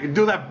gonna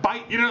do that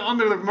bite,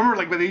 remember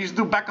like what they used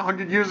to do back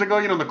 100 years ago,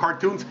 the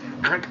cartoons,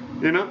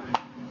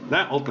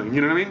 that whole thing,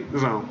 you know what I mean?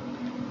 So.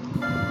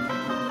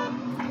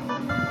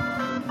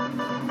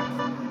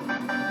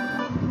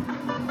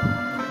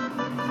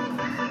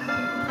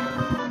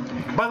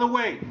 By the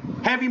way,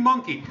 Heavy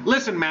Monkey,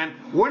 listen, man,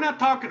 we're not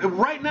talking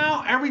right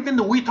now. Everything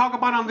that we talk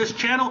about on this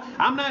channel,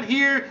 I'm not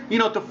here,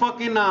 to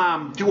fucking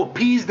to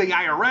appease the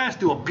IRS,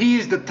 to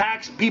appease the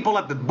tax people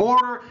at the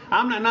border.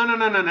 I'm not.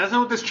 No. That's not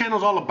what this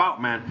channel's all about,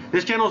 man.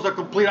 This channel's the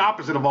complete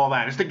opposite of all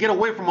that. It's to get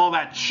away from all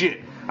that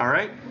shit. All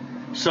right.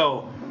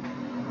 So,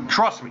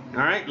 trust me.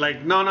 All right.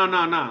 Like no.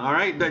 All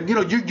right.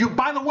 You.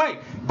 By the way,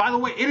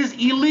 it is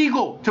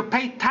illegal to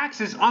pay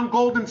taxes on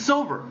gold and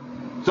silver.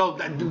 So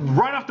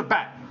right off the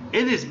bat.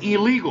 It is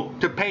illegal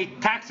to pay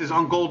taxes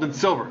on gold and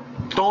silver.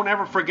 Don't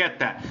ever forget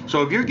that.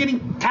 So if you're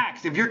getting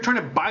taxed, if you're trying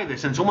to buy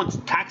this and someone's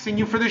taxing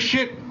you for this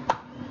shit,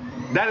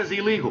 that is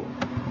illegal.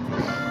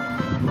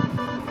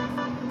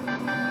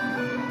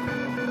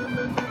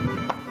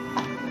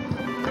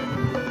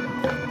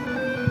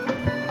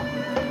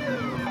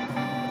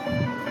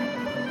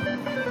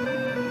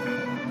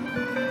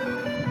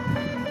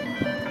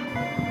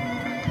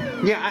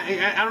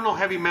 Yeah, I don't know,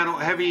 Heavy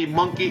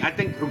Monkey. I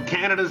think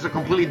Canada's a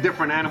completely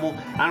different animal.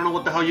 I don't know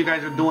what the hell you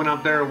guys are doing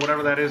out there or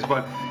whatever that is,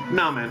 but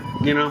no, man,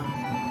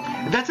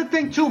 That's the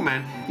thing too,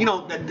 man.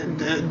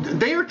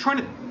 They are trying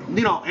to,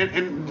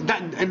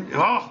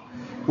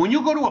 when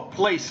you go to a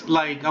place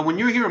like when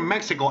you're here in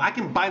Mexico, I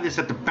can buy this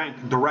at the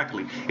bank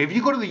directly. If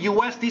you go to the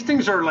U.S., these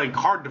things are like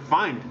hard to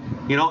find.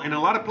 In a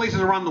lot of places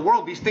around the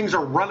world, these things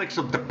are relics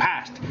of the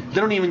past.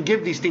 They don't even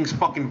give these things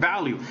fucking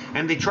value,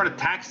 and they try to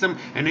tax them,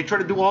 and they try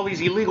to do all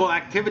these illegal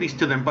activities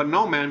to them. But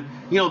no, man,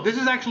 this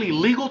is actually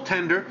legal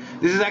tender.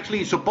 This is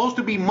actually supposed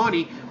to be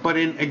money. But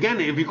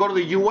again, if you go to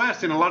the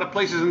U.S., in a lot of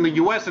places in the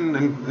U.S.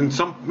 and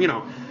some,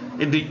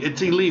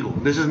 it's illegal.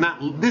 This is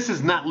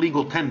not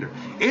legal tender.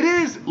 It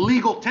is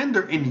legal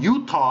tender in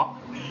Utah,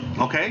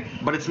 okay,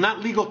 but it's not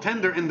legal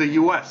tender in the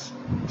U.S.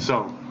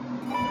 So.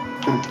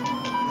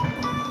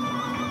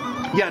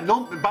 Yeah,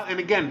 no, and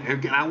again,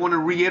 I want to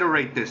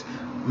reiterate this.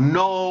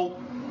 No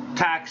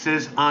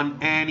taxes on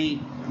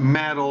any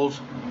metals,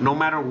 no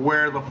matter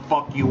where the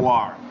fuck you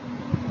are.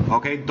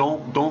 Okay?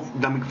 Don't,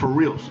 I mean, for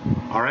reals.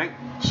 All right?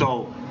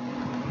 So,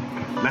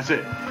 that's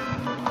it.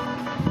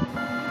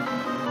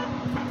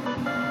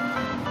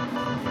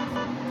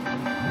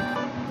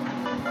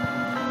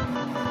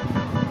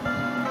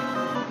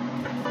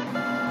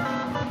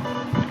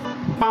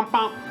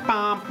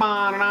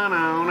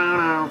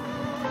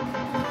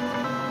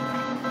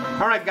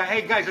 All right, guys.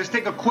 Hey, guys, let's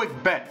take a quick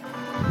bet.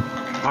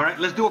 All right,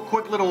 let's do a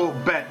quick little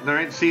bet. All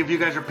right, see if you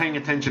guys are paying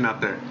attention out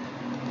there.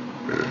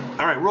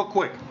 All right, real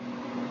quick.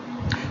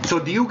 So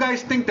do you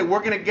guys think that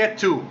we're gonna get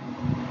to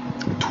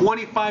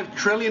 25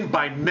 trillion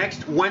by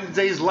next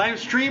Wednesday's live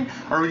stream,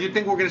 or do you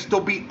think we're gonna still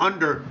be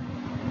under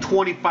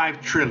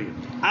 25 trillion?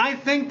 I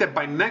think that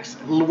by next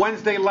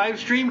Wednesday live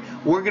stream,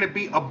 we're gonna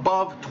be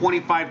above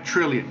 25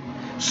 trillion.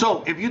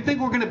 So if you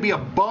think we're gonna be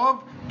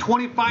above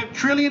 25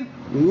 trillion,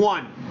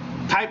 1.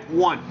 Type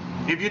 1.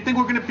 If you think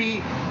we're gonna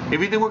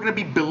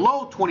be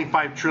below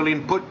 25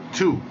 trillion, put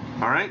 2.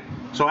 All right.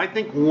 So I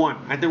think 1.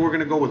 I think we're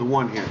gonna go with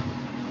 1 here.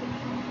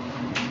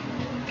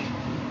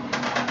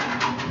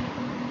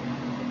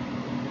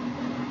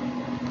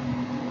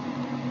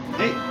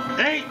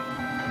 Hey,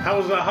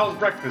 how's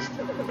breakfast?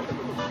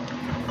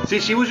 See,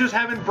 she was just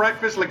having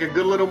breakfast like a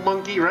good little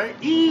monkey, right?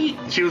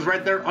 She was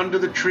right there under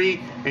the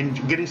tree and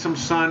getting some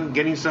sun,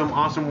 getting some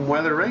awesome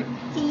weather, right?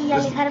 Sí,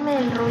 alejarme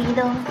del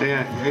ruido.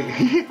 Yeah.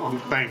 Oh,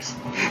 thanks.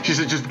 She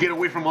said, just get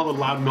away from all the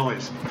loud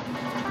noise.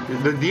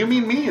 Do you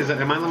mean me?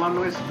 Am I the loud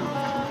noise?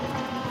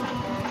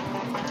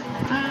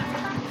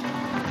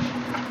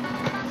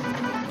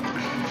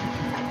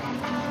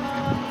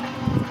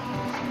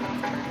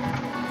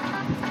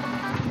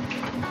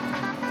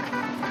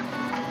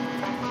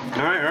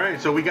 All right.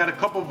 So we got a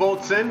couple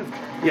votes in.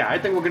 Yeah, I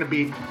think we're going to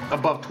be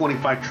above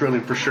 25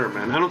 trillion for sure,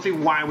 man. I don't see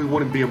why we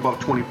wouldn't be above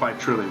 25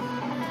 trillion.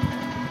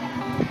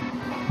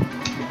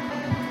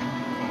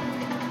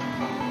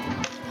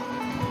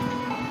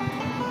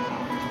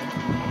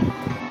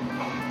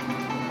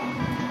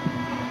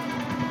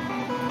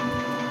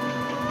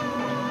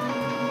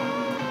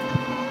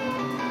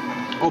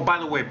 Oh, by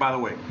the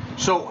way.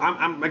 So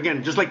I'm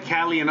again, just like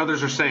Callie and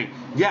others are saying,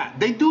 yeah,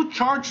 they do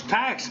charge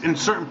tax in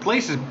certain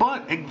places,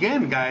 but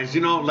again, guys, you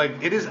know,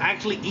 like it is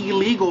actually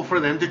illegal for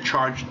them to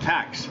charge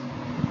tax.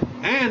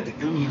 And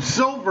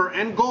silver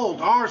and gold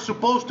are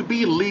supposed to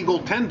be legal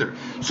tender.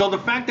 So the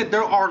fact that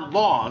there are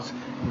laws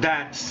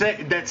that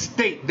state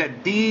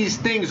that these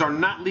things are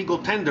not legal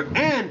tender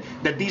and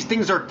that these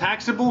things are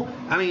taxable,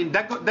 I mean,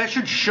 that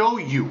should show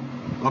you,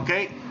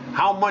 okay,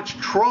 how much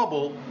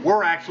trouble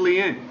we're actually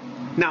in.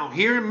 Now,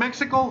 here in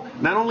Mexico,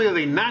 not only are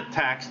they not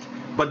taxed,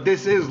 but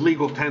this is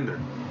legal tender,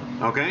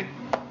 okay?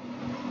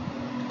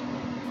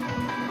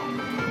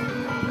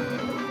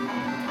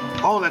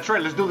 Oh, that's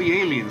right. Let's do the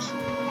aliens.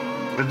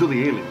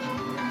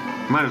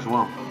 Might as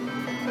well.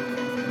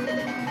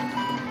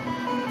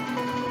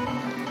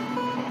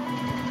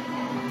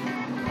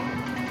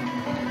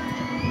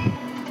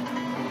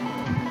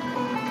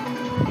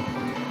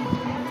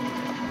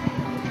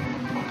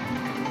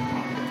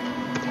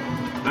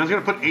 I was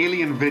going to put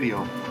alien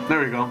video. There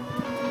we go.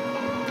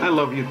 I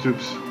love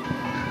YouTubes.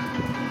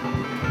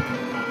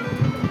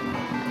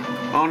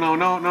 Oh, no.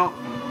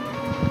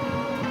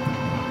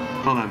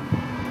 Hold on.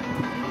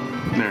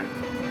 There.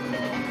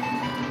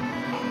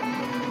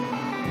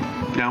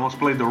 Yeah, I almost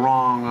played the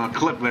wrong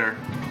clip there.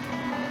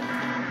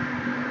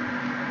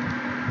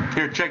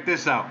 Here, check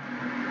this out.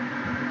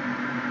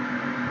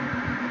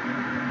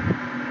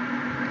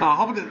 Oh, I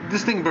hope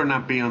this thing better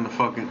not be on the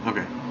fucking...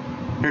 Okay.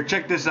 Here,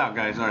 check this out,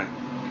 guys. All right.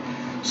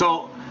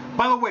 So,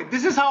 by the way,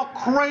 this is how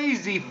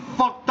crazy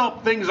fucked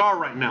up things are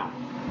right now.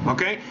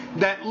 Okay?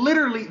 That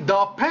literally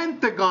the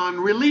Pentagon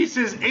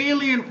releases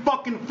alien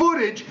fucking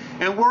footage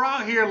and we're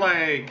out here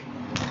like,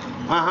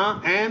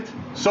 and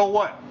so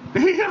what?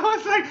 You know,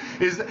 it's like,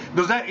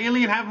 does that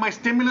alien have my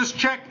stimulus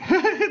check?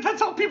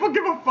 That's all people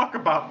give a fuck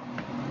about.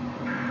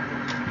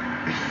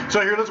 So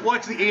here, let's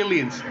watch the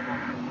aliens.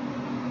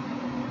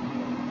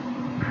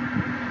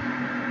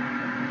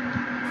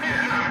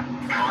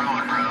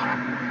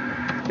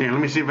 Here, let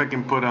me see if I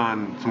can put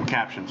on some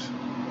captions.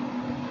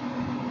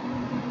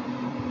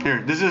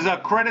 Here, this is a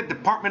credit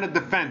Department of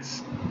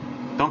Defense.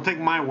 Don't take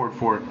my word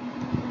for it.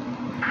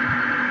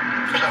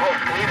 There's a whole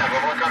fleet of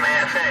them. Look on the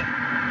ASA.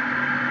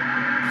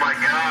 My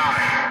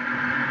gosh.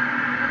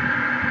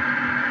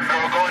 So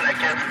we're going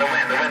against the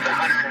wind. The wind's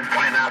 120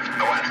 knots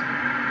from the west.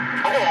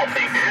 A whole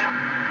thing,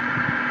 dude.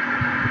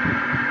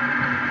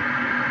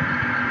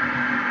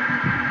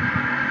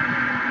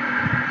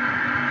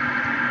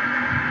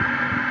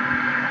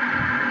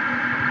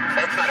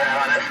 It's not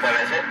on this though,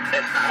 is it?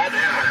 It's not. It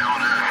is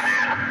on Earth,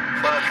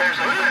 dude. Well, if there's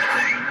another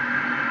thing,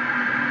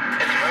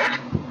 it's road.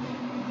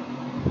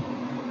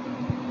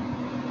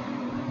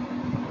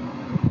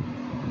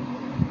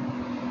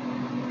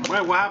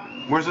 Wait, what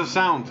happened? Where's the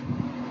sound?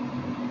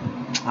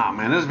 Ah,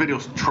 man, this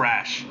video's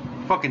trash.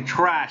 Fucking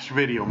trash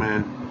video,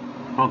 man.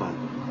 Hold on.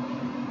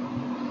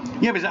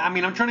 Yeah, because I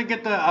mean, I'm trying to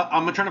get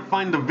I'm trying to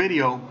find the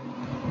video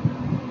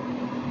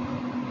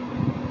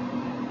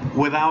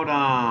without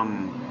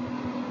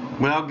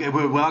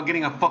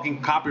getting a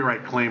fucking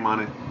copyright claim on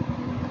it.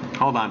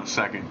 Hold on a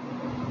second.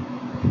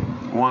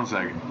 1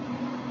 second.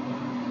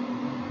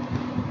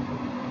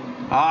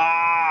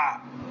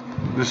 Ah!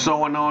 This is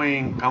so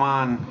annoying. Come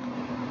on.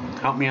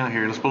 Help me out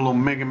here. Let's put a little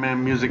Mega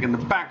Man music in the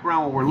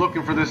background while we're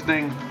looking for this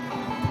thing.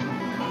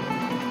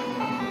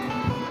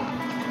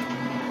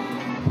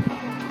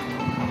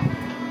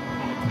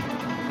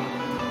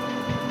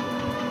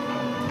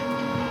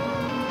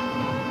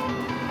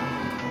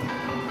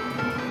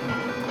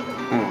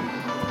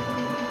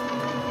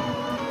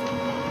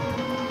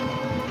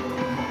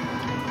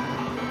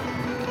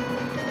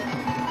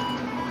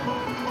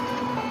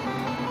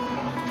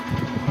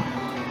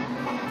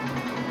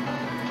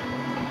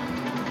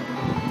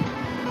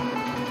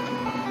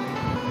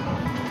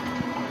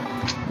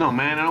 No,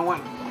 man, I don't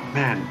want.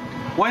 Man,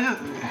 why is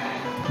it?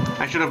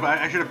 I should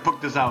have put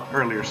this out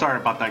earlier.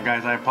 Sorry about that,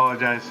 guys. I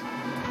apologize.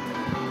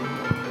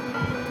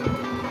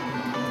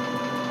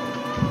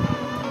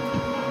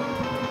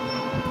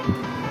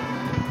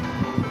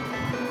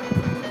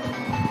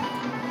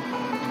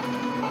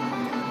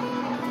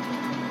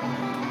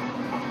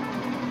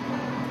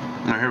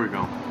 All right, here we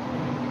go.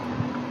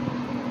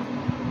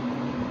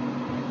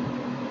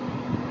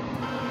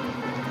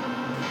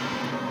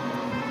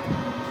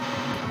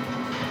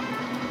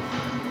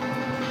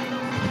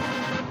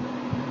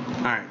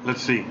 All right,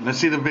 let's see. Let's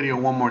see the video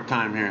one more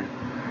time here.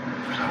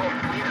 There's a whole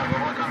fleet of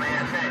them. Look on the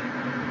ASA.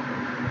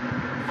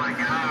 My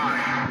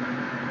gosh.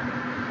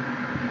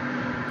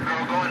 They're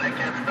all going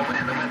against the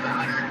wind. The wind's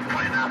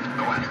 120 knots from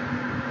the west.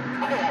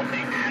 Look at that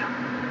thing, dude.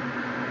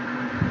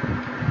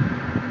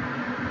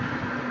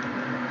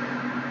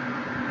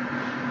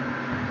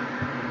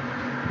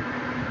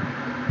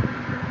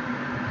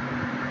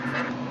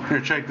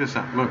 Here, check this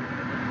out. Look.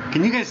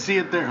 Can you guys see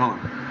it there? Hold on.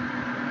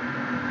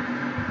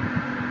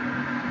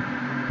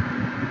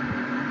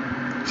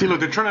 See, look,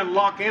 they're trying to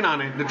lock in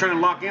on it. They're trying to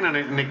lock in on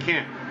it, and they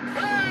can't.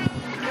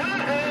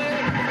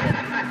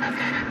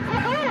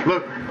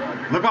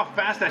 Look how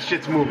fast that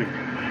shit's moving.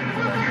 Okay.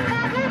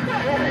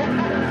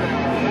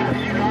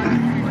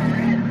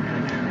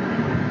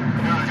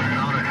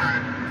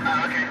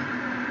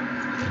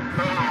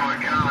 Oh my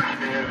gosh,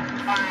 dude.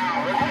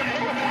 Wow.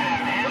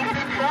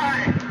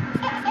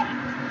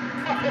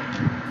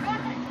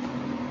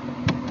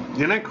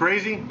 Isn't that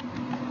crazy?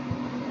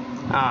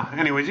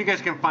 Anyways, you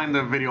guys can find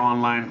the video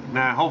online.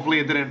 Hopefully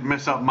it didn't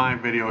mess up my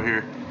video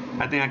here.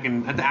 I think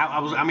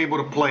I'm able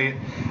to play it.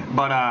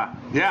 But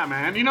yeah,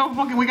 man, you know,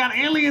 fucking, we got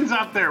aliens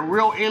out there,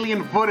 real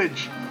alien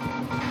footage.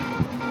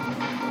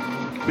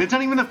 It's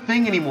not even a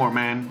thing anymore,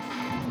 man.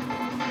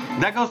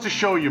 That goes to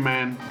show you,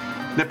 man,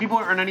 that people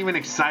are not even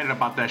excited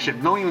about that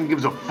shit. No one even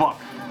gives a fuck.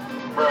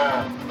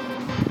 Bruh.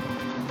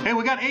 Hey,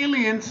 we got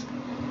aliens.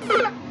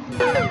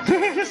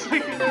 It's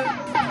like,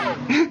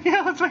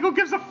 yeah, it's like, who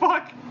gives a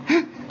fuck?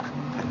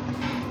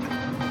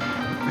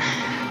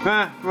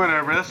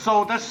 Whatever. That's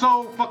so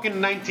fucking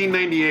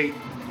 1998.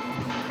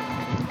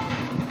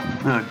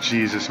 Oh,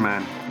 Jesus,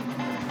 man.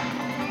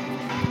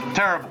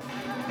 Terrible.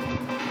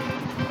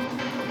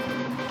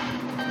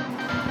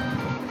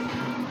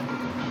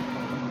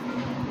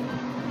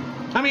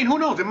 I mean, who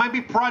knows? It might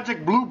be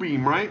Project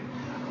Bluebeam, right?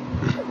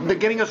 They're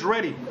getting us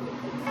ready.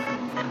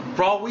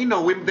 For all we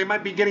know, they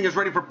might be getting us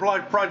ready for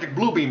Project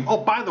Bluebeam. Oh,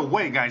 by the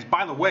way, guys,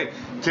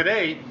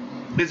 today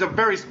is a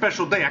very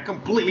special day. I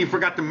completely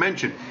forgot to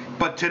mention.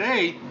 But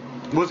today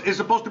is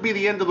supposed to be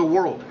the end of the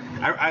world.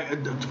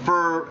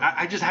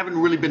 I just haven't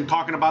really been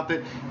talking about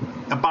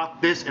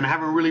this, and I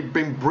haven't really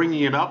been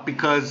bringing it up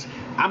because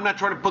I'm not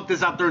trying to put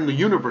this out there in the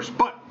universe.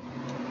 But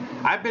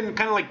I've been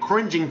kind of like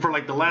cringing for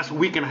like the last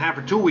week and a half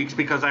or 2 weeks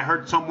because I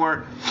heard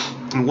somewhere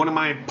in one of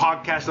my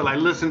podcasts that I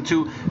listened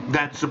to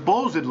that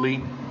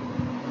supposedly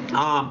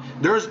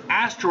there's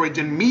asteroids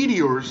and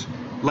meteors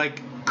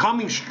like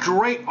coming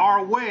straight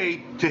our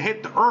way to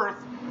hit the Earth,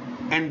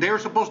 and they're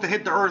supposed to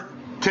hit the Earth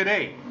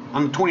today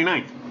on the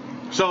 29th.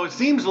 So it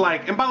seems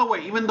like, and by the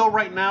way, even though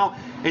right now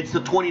it's the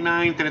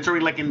 29th and it's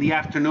already like in the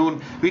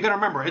afternoon, we gotta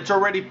remember it's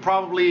already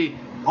probably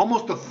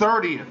almost the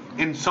 30th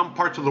in some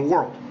parts of the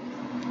world.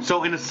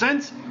 So in a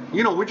sense,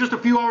 you know, we're just a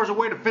few hours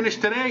away to finish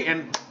today,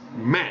 and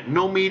man,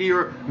 no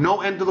meteor, no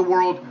end of the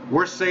world.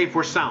 We're safe,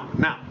 we're sound.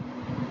 Now,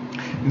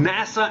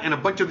 NASA and a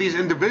bunch of these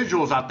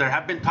individuals out there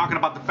have been talking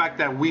about the fact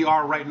that we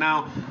are right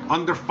now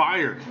under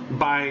fire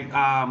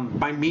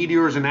by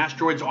meteors and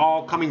asteroids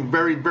all coming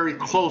very, very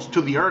close to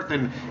the Earth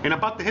and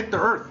about to hit the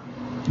Earth.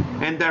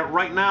 And that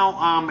right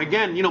now,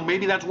 again, you know,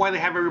 maybe that's why they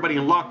have everybody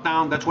in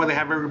lockdown. That's why they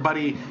have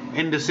everybody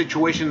in the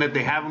situation that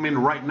they have them in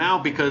right now,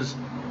 because,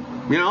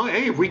 you know,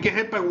 hey, if we get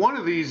hit by one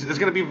of these, it's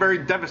going to be very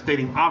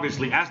devastating,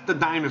 obviously. Ask the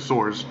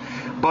dinosaurs.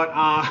 But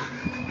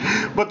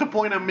the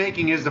point I'm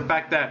making is the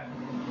fact that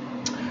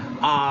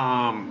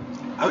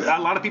a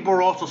lot of people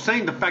are also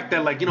saying the fact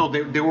that, like, you know,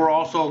 they were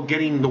also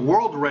getting the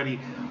world ready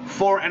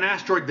for an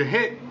asteroid to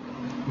hit.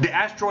 The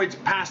asteroids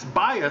passed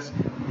by us,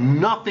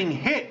 nothing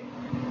hit,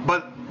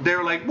 but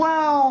they're like,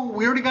 well,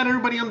 we already got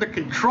everybody under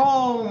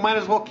control, might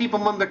as well keep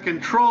them under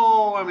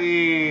control. I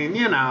mean,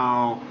 you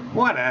know,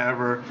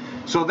 whatever.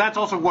 So that's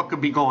also what could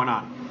be going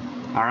on.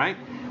 All right.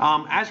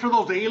 As for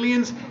those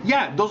aliens,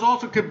 yeah, those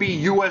also could be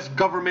U.S.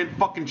 government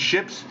fucking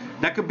ships.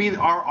 That could be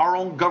our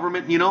own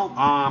government, you know.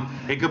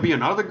 It could be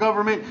another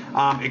government.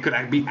 It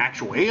could be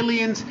actual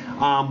aliens.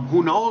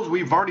 Who knows?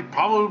 We've already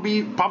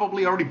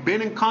probably already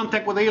been in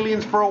contact with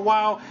aliens for a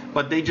while,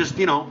 but they just,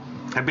 you know,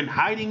 have been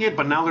hiding it.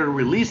 But now they're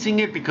releasing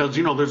it because,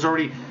 you know, there's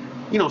already,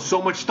 you know,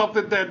 so much stuff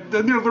that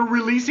you know, they're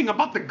releasing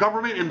about the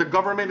government, and the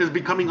government is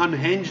becoming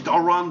unhinged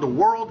around the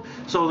world.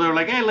 So they're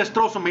like, hey, let's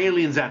throw some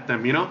aliens at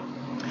them, you know.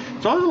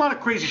 So there's a lot of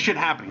crazy shit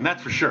happening,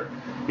 that's for sure.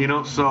 You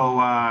know, so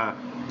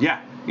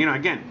yeah, you know,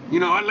 again, you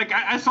know, like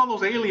I saw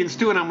those aliens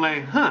too, and I'm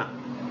like, huh,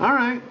 all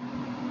right,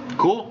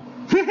 cool.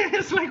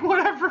 It's like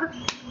whatever.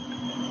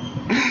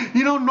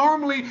 You know,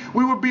 normally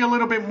we would be a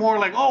little bit more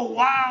like, oh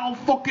wow,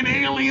 fucking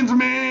aliens,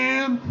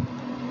 man.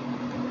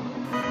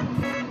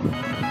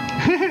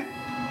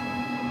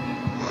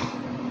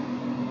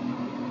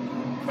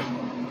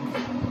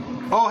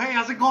 Oh, hey,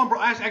 how's it going,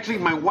 bro? Actually,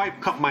 my wife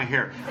cut my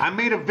hair. I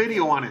made a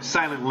video on it,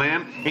 Silent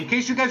Lamb. In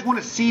case you guys want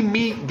to see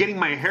me getting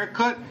my hair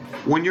cut,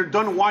 when you're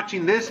done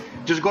watching this,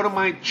 just go to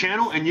my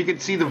channel and you can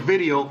see the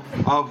video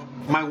of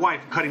my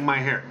wife cutting my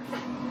hair.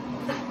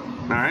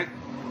 All right?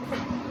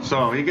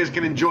 So you guys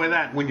can enjoy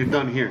that when you're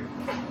done here.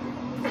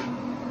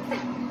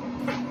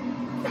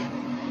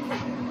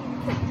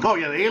 Oh,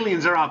 yeah, the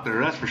aliens are out there.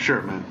 That's for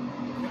sure, man.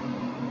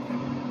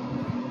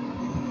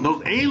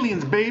 Those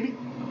aliens, baby.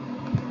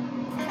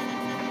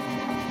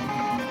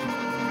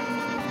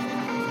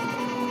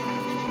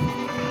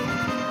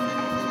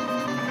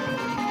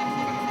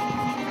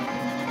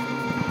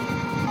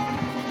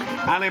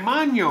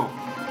 Alemanno,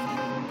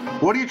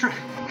 what are you trying?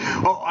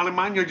 Oh,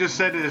 Alemanno just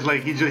said it is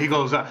like he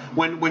goes,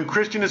 when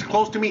Christian is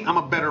close to me, I'm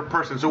a better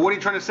person. So what are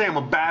you trying to say? I'm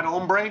a bad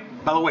hombre?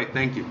 By the way,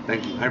 thank you,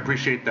 I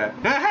appreciate that.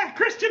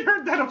 Christian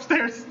heard that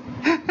upstairs.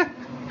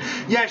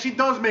 Yeah, she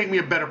does make me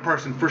a better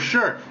person for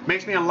sure.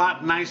 Makes me a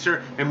lot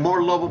nicer and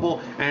more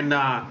lovable and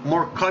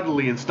more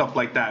cuddly and stuff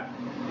like that.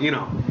 You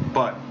know,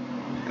 but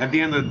at the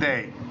end of the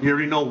day, you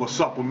already know what's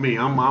up with me.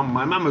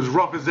 I'm as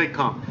rough as they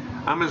come.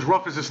 I'm as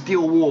rough as a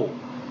steel wool.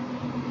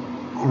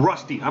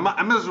 Rusty. I'm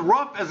as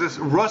rough as this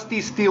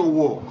rusty steel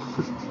wool.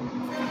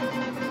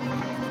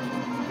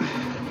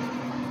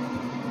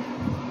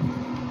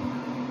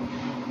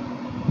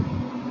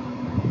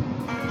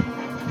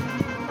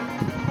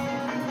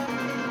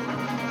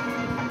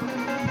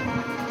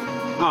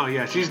 Oh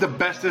yeah, she's the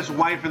bestest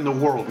wife in the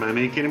world, man.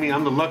 Are you kidding me?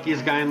 I'm the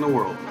luckiest guy in the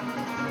world.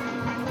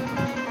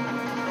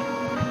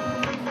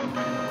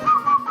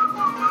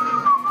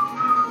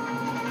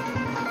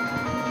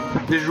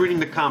 Just reading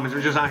the comments.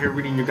 We're just out here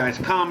reading you guys'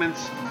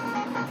 comments.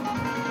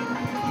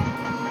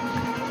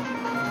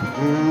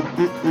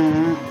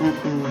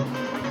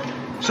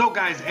 So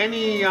guys,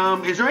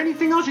 is there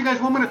anything else you guys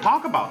want me to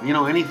talk about? You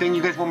know, anything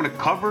you guys want me to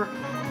cover?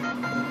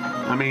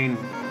 I mean,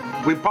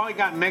 we probably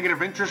got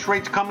negative interest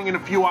rates coming in a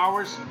few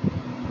hours.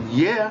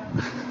 Yeah.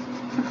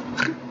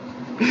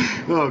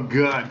 Oh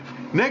God.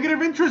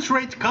 Negative interest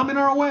rates coming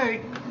our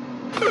way.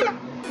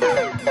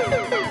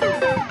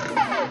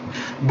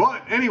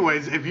 But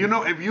anyways, if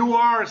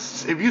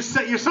you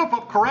set yourself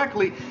up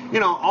correctly,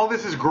 you know, all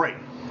this is great,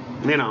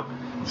 you know.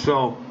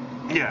 So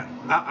yeah,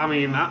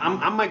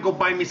 I might go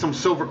buy me some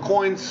silver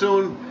coins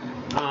soon.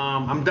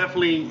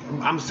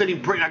 I'm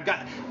sitting pretty.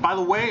 By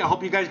the way, I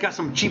hope you guys got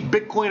some cheap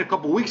Bitcoin a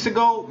couple weeks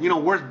ago. You know,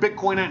 where's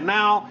Bitcoin at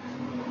now?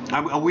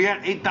 Are we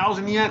at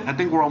 8,000 yet? I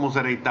think we're almost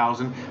at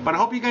 8,000. But I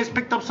hope you guys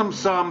picked up some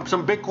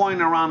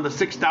Bitcoin around the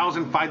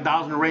 6,000,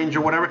 5,000 range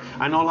or whatever.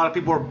 I know a lot of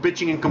people are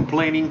bitching and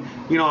complaining,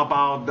 you know,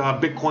 about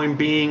Bitcoin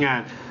being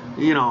at,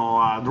 you know,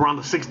 around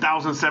the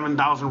 6,000,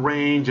 7,000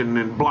 range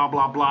and blah,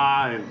 blah,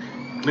 blah. And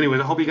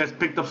anyways, I hope you guys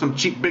picked up some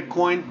cheap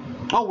Bitcoin.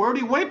 Oh, we're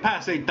already way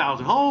past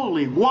 8,000.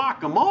 Holy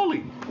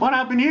guacamole. What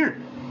happened here?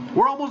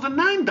 We're almost at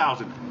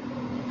 9,000.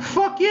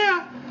 Fuck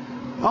yeah.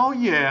 Oh,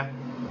 yeah.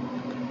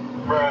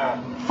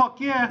 Bruh.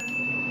 Fuck yeah.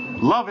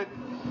 Love it.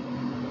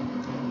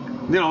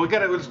 You know,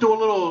 let's do a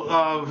little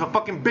a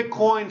fucking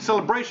Bitcoin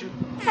celebration.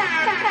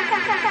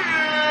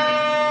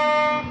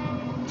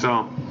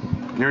 So,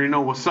 you already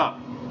know what's up.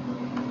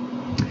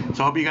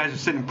 So I hope you guys are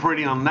sitting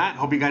pretty on that.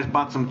 Hope you guys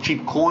bought some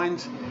cheap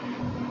coins.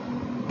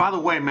 By the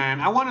way,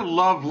 man, I want to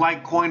love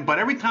Litecoin, but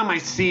every time I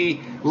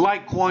see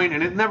Litecoin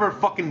and it never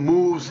fucking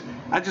moves,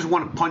 I just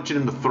want to punch it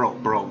in the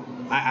throat, bro.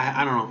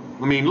 I don't know.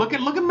 I mean, look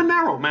at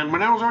Monero, man.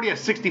 Monero's already at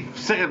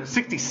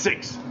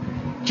 66.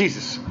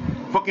 Jesus.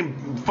 Fucking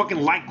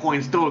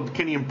Litecoin still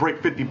can't even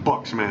break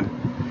 $50, man.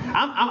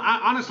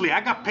 I honestly, I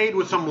got paid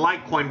with some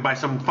Litecoin by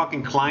some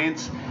fucking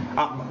clients.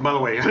 By the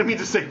way, I didn't mean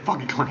to say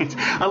fucking clients.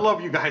 I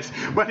love you guys.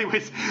 But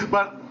anyways,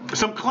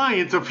 some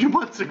clients a few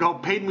months ago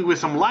paid me with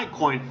some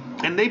Litecoin,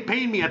 and they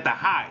paid me at the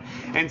high.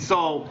 And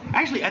so,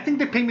 actually, I think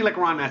they paid me like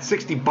around that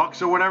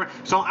 $60 or whatever.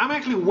 So I'm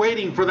actually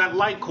waiting for that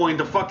Litecoin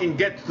to fucking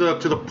get to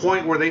the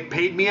point where they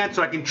paid me at,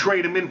 so I can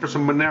trade them in for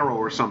some Monero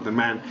or something,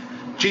 man.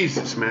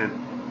 Jesus,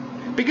 man.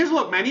 Because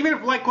look, man, even if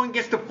Litecoin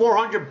gets to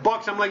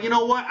 $400, I'm like, you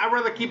know what? I'd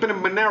rather keep it in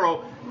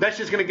Monero. That's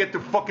just gonna get to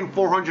fucking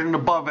 400 and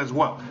above as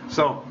well.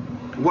 So,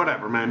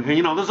 whatever, man. And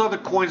you know, there's other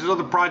coins, there's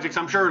other projects.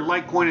 I'm sure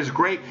Litecoin is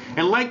great,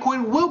 and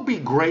Litecoin will be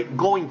great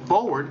going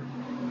forward.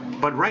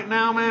 But right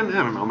now, man,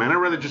 I don't know, man. I'd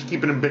rather just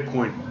keep it in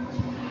Bitcoin.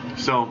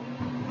 So,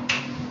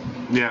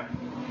 yeah.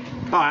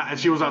 Oh, and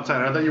she was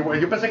outside. I thought yo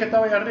pensé que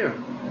estaba allá arriba.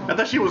 I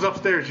thought she was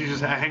upstairs. She's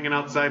just hanging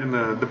outside in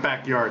the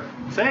backyard.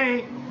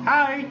 Say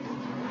hi.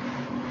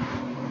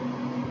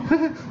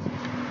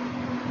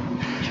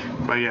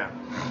 But yeah,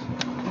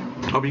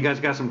 hope you guys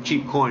got some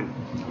cheap coin.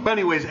 But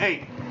anyways,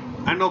 hey,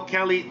 I know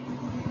Callie,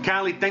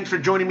 thanks for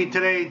joining me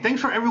today.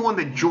 Thanks for everyone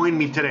that joined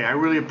me today. I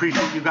really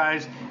appreciate you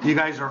guys. You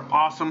guys are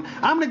awesome.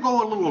 I'm gonna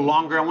go a little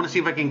longer. I want to see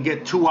if I can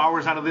get 2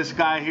 hours out of this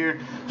guy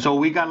here. So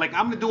we got I'm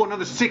gonna do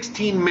another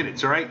 16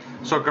 minutes, all right?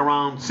 So like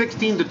around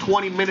 16 to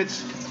 20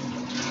 minutes.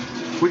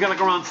 We got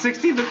like around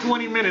 16 to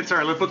 20 minutes. All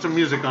right, let's put some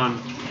music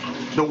on.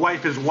 The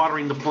wife is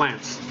watering the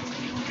plants.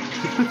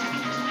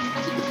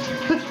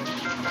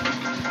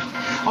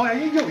 Oh,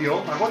 ahí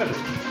llovió, acuérdate.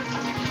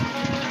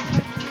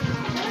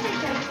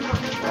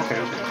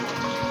 Okay.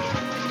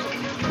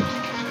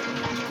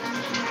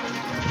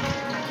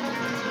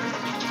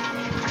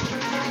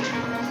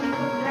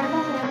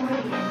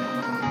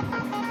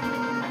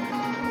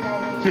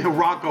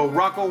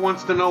 Rocco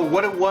wants to know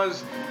what it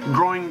was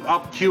growing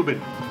up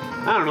Cuban.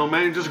 I don't know,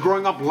 man. Just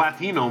growing up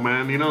Latino,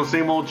 man. You know,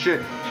 same old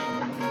shit.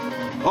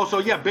 Oh, so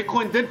yeah,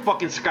 Bitcoin did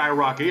fucking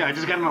skyrocket. Yeah, I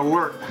just got an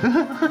alert.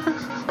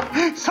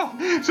 So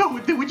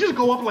did we just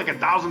go up like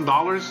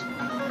 $1,000?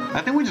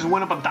 I think we just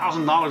went up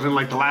 $1,000 in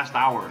like the last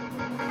hour.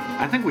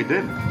 I think we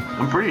did.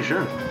 I'm pretty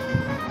sure.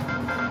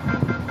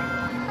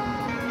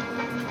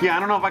 Yeah, I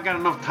don't know if I got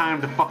enough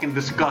time to fucking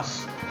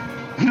discuss,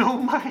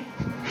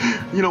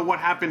 what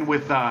happened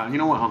with, you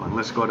know what? Hold on,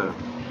 let's go to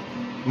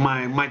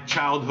my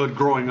childhood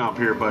growing up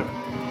here, but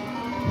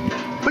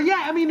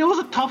yeah, I mean, it was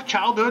a tough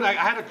childhood. I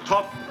had a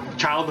tough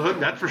childhood,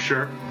 that's for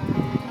sure.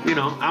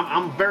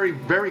 I'm very,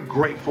 very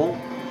grateful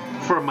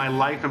for my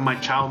life and my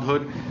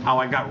childhood, how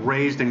I got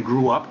raised and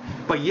grew up.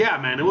 But yeah,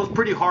 man, it was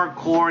pretty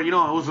hardcore. It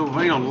was a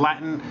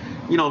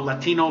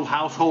Latino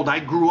household. I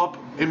grew up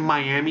in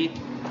Miami.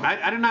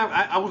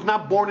 I was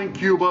not born in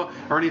Cuba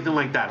or anything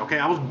like that. Okay,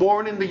 I was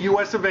born in the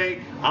U.S. of A.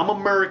 I'm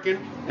American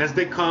as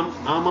they come.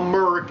 I'm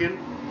American.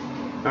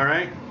 All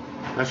right,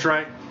 that's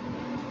right.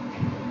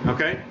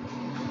 Okay,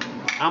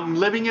 I'm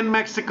living in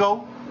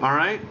Mexico. All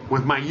right,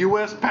 with my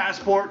U.S.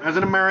 passport as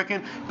an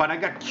American, but I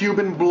got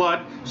Cuban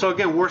blood. So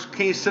again, worst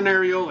case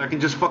scenario, I can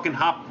just fucking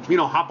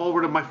hop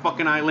over to my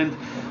fucking island.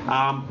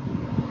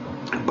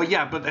 But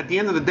at the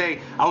end of the day,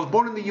 I was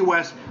born in the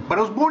U.S., but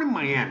I was born in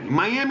Miami.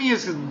 Miami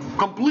is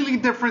completely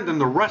different than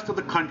the rest of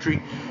the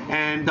country,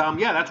 and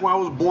that's where I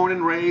was born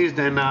and raised.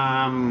 And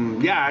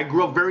I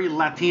grew up very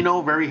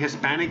Latino, very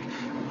Hispanic,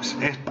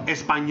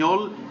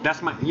 Español.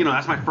 That's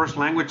my first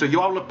language. So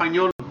yo hablo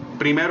español.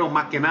 Primero,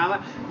 más que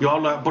nada,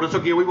 por eso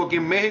que yo vivo aquí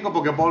en México,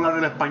 porque puedo hablar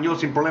el español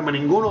sin problema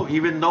ninguno,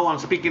 even though I'm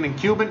speaking in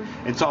Cuban,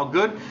 it's all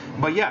good.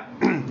 But yeah,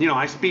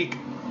 I speak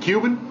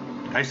Cuban,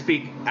 I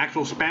speak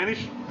actual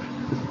Spanish,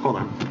 hold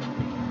on,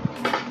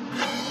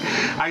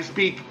 I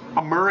speak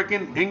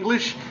American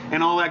English,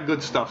 and all that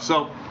good stuff.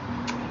 So,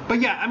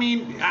 but yeah, I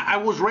mean, I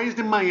was raised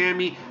in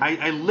Miami,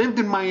 I lived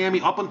in Miami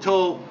up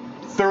until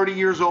 30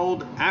 years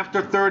old.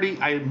 After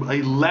 30, I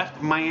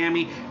left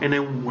Miami and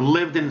then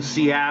lived in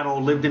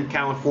Seattle, lived in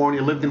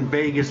California, lived in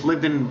Vegas,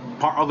 lived in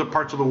other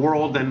parts of the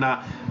world, and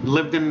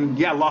lived in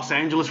Los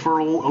Angeles for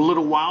a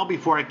little while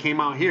before I came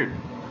out here.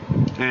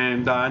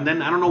 And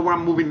then I don't know where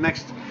I'm moving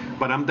next,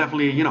 but I'm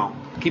definitely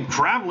keep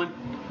traveling.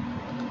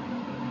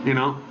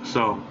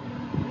 So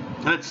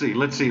let's see.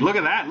 Look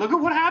at that. Look at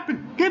what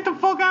happened. Get the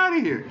fuck out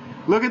of here.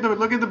 Look at the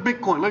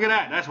Bitcoin. Look at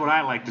that. That's what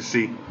I like to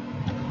see.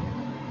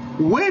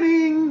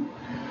 Winning.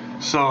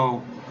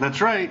 So that's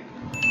right.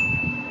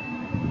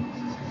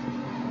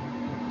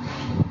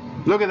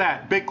 Look at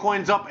that.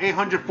 Bitcoin's up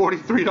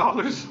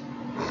 $843.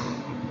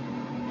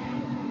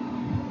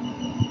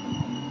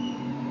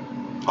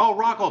 Oh,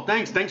 Rocco,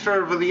 thanks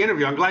for the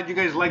interview. I'm glad you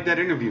guys liked that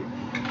interview.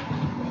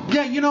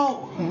 Yeah,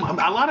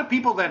 a lot of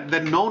people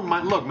that know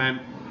look,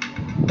 man,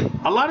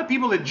 a lot of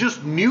people that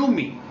just knew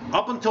me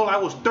up until I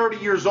was 30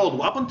 years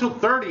old. Up until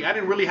 30, I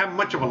didn't really have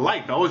much of a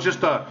life. I was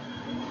just a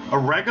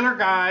regular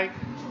guy,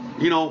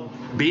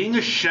 being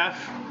a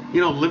chef,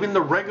 living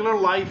the regular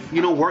life,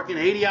 working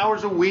 80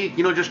 hours a week,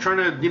 just trying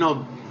to,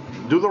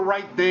 do the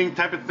right thing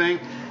type of thing.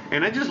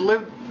 And I just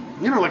lived,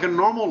 like a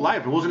normal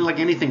life. It wasn't like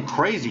anything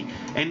crazy.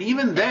 And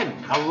even then,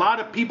 a lot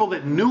of people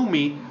that knew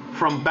me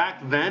from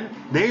back then,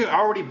 they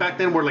already back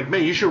then were like,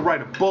 man, you should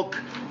write a book.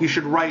 You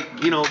should write,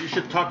 you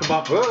should talk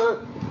about,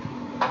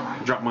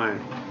 drop my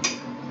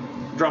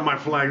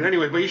flag.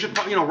 Anyway, but you should,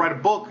 write a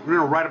book,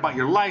 write about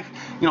your life,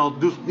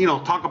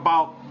 talk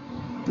about,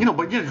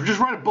 but yeah, just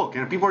write a book.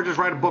 And people are just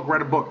write a book.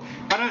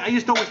 But I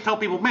used to always tell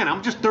people, man,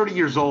 I'm just 30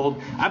 years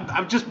old.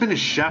 I've just been a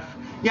chef.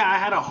 Yeah, I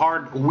had a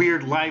hard,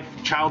 weird life,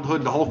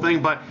 childhood, the whole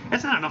thing, but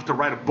it's not enough to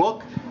write a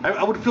book.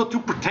 I would feel too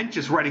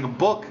pretentious writing a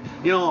book,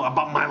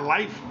 about my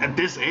life at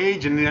this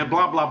age and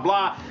blah, blah,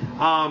 blah.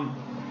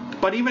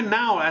 But even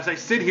now, as I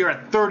sit here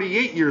at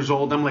 38 years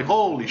old, I'm like,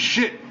 holy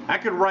shit, I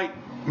could write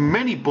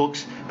many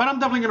books, but I'm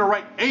definitely going to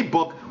write a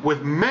book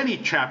with many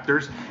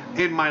chapters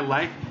in my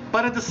life.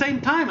 But at the same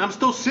time, I'm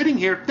still sitting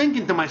here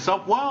thinking to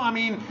myself, well, I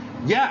mean,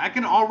 yeah, I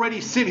can already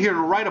sit here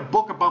and write a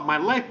book about my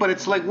life, but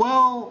it's like,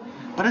 well,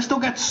 but I still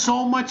got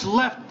so much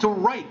left to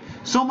write,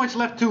 so much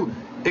left to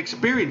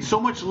experience, so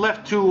much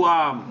left to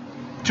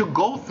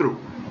go through,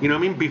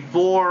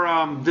 before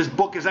this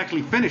book is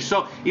actually finished.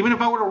 So even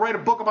if I were to write a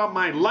book about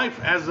my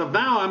life as of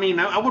now, I mean,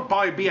 I would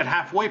probably be at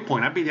halfway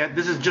point.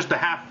 This is just a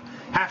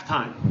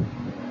halftime.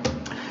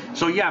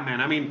 So yeah, man,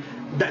 I mean,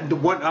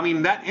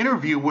 that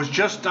interview was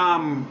just,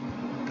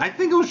 I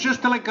think it was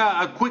just like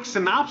a quick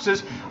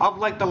synopsis of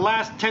like the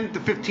last 10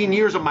 to 15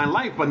 years of my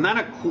life, but not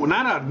a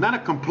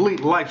complete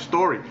life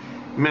story,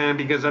 man.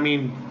 Because I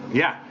mean,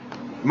 yeah,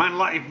 My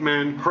life,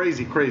 man,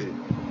 crazy.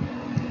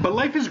 But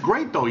life is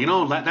great though, you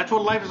know. That's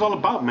what life is all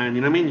about, man.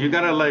 You know what I mean? You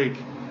gotta like,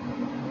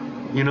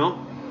 you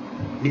know,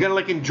 you gotta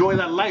like enjoy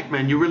that life,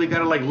 man. You really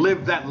gotta like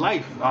live that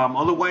life.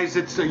 Otherwise,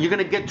 it's you're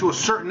gonna get to a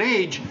certain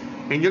age,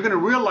 and you're gonna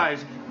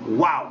realize,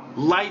 wow,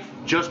 life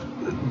just,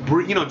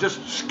 you know,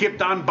 just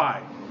skipped on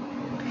by.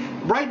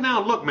 Right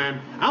now, look, man,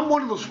 I'm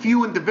one of those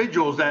few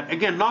individuals that,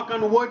 again, knock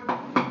on wood,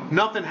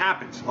 nothing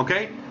happens,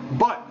 okay?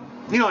 But,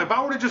 you know, if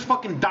I were to just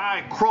fucking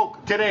die,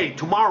 croak today,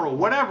 tomorrow,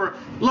 whatever,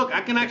 look, I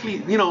can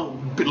actually, you know,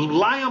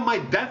 lie on my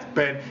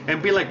deathbed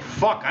and be like,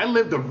 fuck, I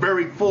lived a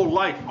very full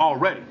life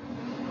already.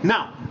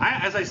 Now,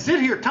 as I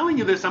sit here telling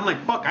you this, I'm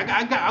like, fuck,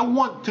 I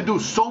want to do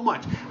so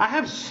much. I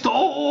have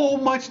so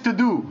much to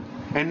do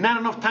and not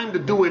enough time to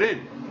do it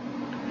in.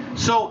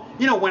 So,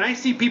 you know, when I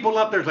see people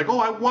out there, it's like, oh,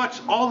 I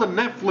watched all the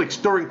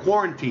Netflix during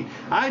quarantine.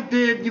 I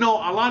did, you know,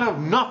 a lot of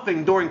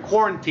nothing during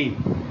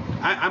quarantine.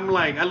 I'm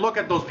like, I look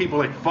at those people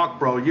like, fuck,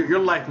 bro, your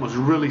life must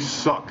really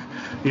suck.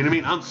 You know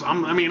what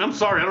I mean? I'm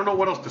sorry, I don't know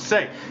what else to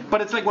say.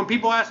 But it's like when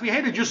people ask me,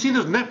 hey, did you see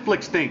this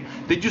Netflix thing?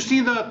 Did you see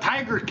the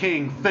Tiger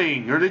King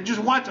thing? Or did you just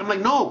watch? I'm like,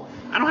 no,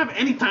 I don't have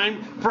any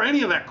time for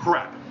any of that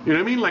crap. You know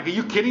what I mean? Like, are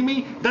you kidding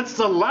me? That's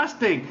the last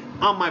thing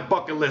on my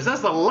bucket list.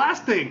 That's the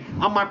last thing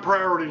on my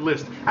priority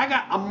list. I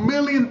got a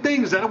million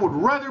things that I would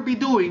rather be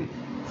doing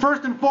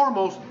first and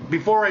foremost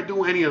before I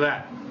do any of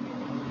that.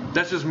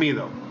 That's just me,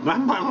 though. Not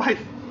my life.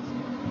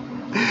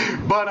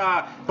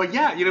 But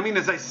yeah, you know what I mean?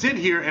 As I sit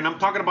here and I'm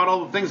talking about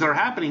all the things that are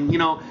happening, you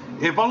know,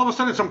 if all of a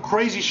sudden some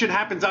crazy shit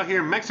happens out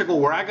here in Mexico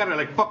where I gotta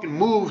like fucking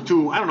move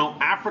to, I don't know,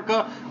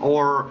 Africa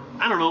or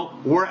I don't know,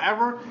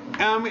 wherever,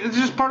 it's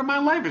just part of my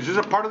life. It's just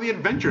a part of the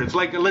adventure. It's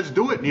like, let's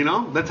do it, you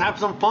know? Let's have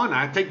some fun.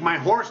 I take my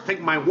horse,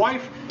 take my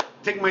wife,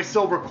 take my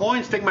silver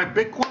coins, take my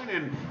Bitcoin,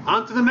 and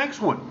on to the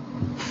next one.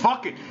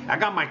 Fuck it. I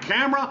got my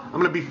camera. I'm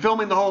gonna be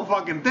filming the whole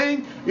fucking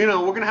thing. You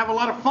know, we're gonna have a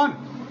lot of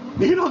fun.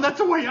 You know, that's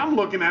the way I'm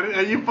looking at it.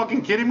 Are you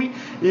fucking kidding me?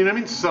 You know what I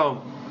mean?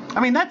 So, I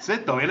mean, that's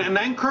it, though. And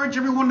I encourage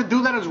everyone to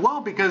do that as well,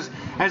 because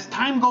as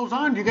time goes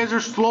on, you guys are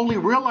slowly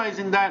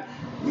realizing that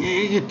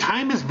your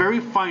time is very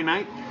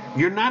finite.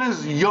 You're not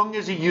as young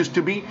as you used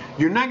to be.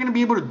 You're not going to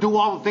be able to do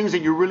all the things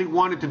that you really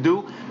wanted to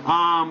do.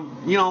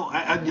 You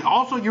know,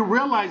 also you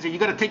realize that you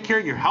got to take care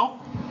of your health.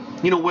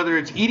 You know, whether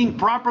it's eating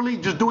properly,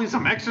 just doing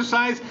some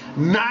exercise,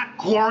 not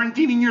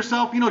quarantining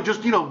yourself, you know,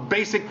 just, you know,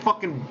 basic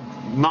fucking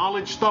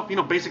knowledge stuff, you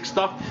know, basic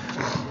stuff.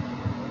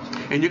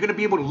 And you're going to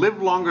be able to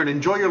live longer and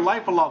enjoy your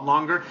life a lot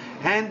longer.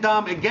 And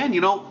again,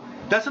 you know,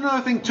 that's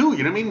another thing too.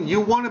 You know what I mean?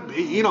 You want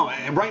to, you know,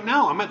 right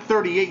now I'm at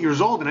 38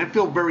 years old and I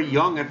feel very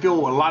young. I feel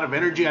a lot of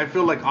energy. I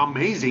feel like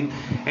amazing.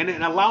 And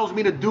it allows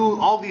me to do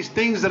all these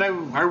things that I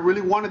really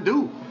want to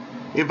do.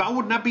 If I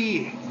would not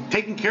be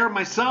taking care of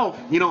myself,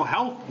 you know,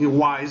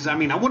 health-wise, I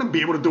mean, I wouldn't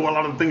be able to do a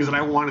lot of the things that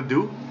I want to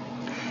do.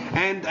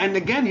 And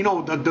again, you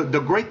know, the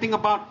great thing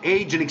about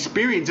age and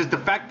experience is the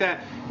fact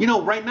that, you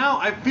know, right now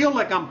I feel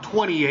like I'm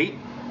 28,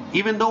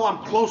 even though I'm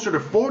closer to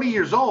 40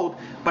 years old.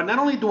 But not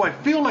only do I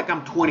feel like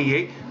I'm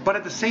 28, but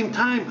at the same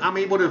time, I'm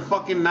able to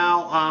fucking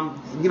now,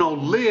 you know,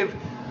 live,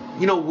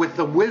 you know, with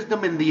the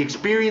wisdom and the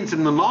experience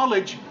and the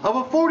knowledge of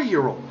a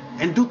 40-year-old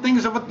and do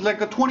things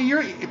like a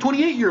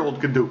 28-year-old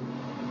could do.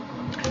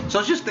 So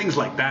it's just things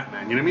like that,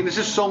 man. You know what I mean? There's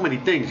just so many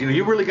things. You know,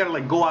 you really got to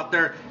like go out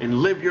there and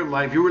live your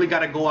life. You really got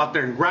to go out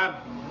there and grab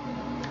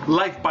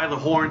life by the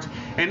horns.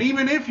 And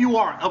even if you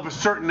are of a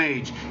certain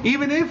age,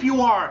 even if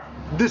you are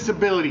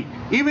disability,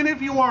 even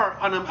if you are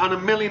on a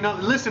million,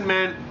 listen,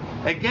 man,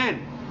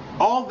 again,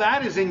 all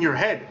that is in your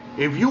head.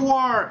 If you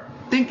are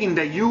thinking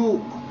that you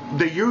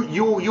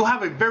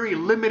have a very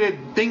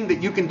limited thing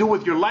that you can do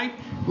with your life,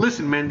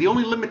 listen, man, the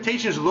only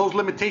limitations are those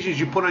limitations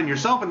you put on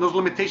yourself, and those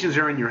limitations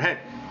are in your head.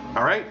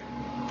 All right?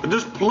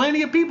 There's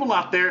plenty of people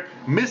out there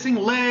missing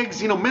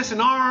legs, you know,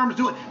 missing arms.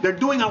 They're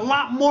doing a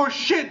lot more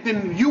shit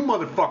than you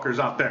motherfuckers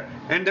out there.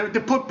 And they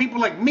put people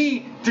like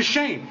me to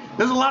shame.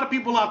 There's a lot of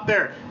people out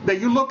there that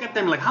you look at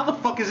them like, how the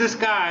fuck is this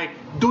guy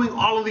doing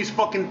all of these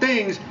fucking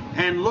things?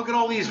 And look at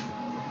all these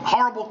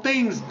horrible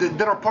things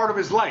that are part of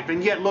his life.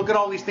 And yet look at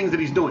all these things that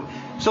he's doing.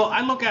 So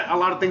I look at a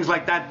lot of things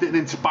like that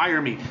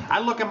inspire me. I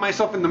look at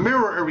myself in the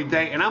mirror every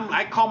day and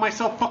I call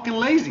myself fucking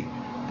lazy.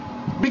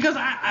 Because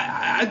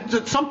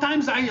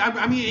sometimes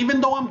I mean,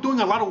 even though I'm doing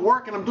a lot of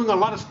work and I'm doing a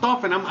lot of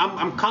stuff and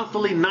I'm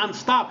constantly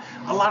nonstop,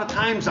 a lot of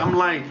times I'm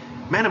like,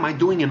 man, am I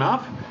doing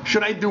enough?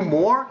 Should I do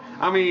more?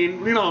 I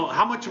mean, you know,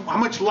 how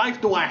much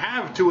life do I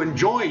have to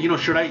enjoy? You know,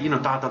 should I, you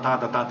know,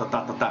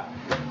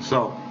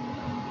 So,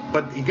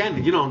 but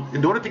again, you know,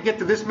 in order to get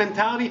to this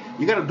mentality,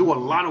 you got to do a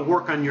lot of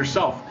work on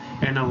yourself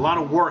and a lot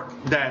of work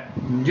that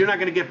you're not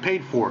going to get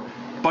paid for.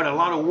 But a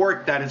lot of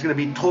work that is going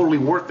to be totally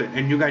worth it,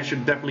 and you guys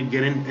should definitely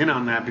get in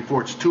on that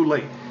before it's too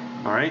late.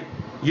 All right.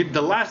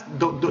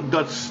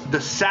 The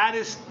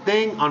saddest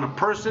thing on a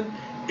person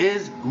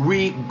is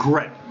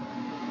regret.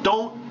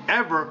 Don't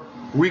ever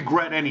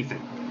regret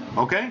anything.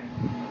 Okay.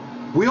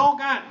 We all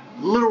got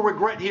little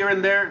regret here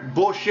and there,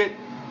 bullshit.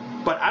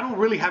 But I don't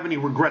really have any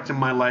regrets in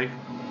my life.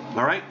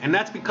 All right, and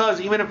that's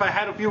because even if I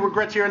had a few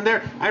regrets here and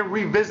there, I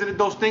revisited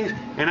those things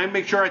and I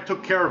make sure I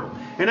took care of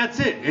them. And that's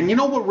it. And you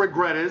know what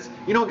regret is?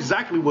 You know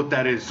exactly what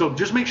that is. So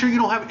just make sure you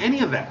don't have any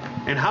of that.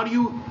 And how do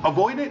you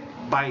avoid it?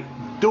 By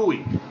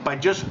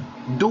just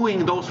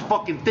doing those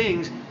fucking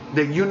things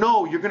that you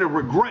know you're gonna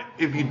regret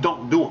if you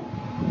don't do them.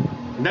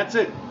 And that's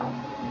it.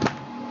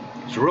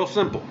 It's real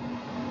simple.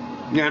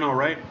 Yeah, I know,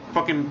 right?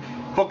 Fucking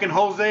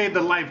Jose,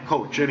 the life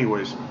coach.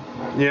 Anyways,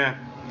 yeah,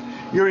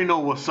 you already know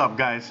what's up,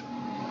 guys.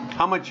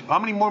 How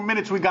many more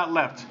minutes we got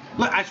left?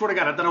 Look, I swear to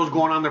God, I thought I was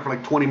going on there for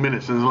like 20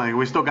 minutes, and it's like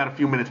we still got a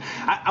few minutes.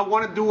 I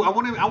want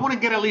to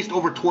get at least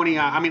over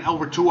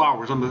over 2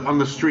 hours on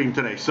the stream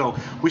today. So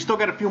we still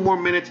got a few more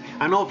minutes.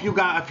 I know a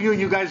few of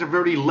you guys have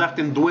already left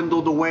and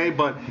dwindled away,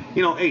 but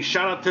you know, hey,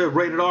 shout out to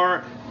Rated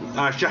R.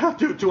 Shout out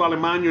to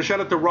Alemanyo, shout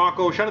out to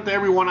Rocco, shout out to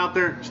everyone out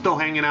there still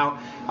hanging out.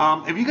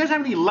 If you guys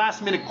have any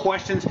last minute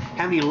questions,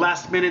 have any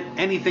last minute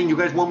anything you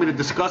guys want me to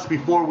discuss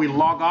before we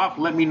log off,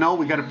 let me know.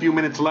 We got a few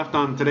minutes left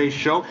on today's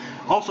show.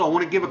 Also, I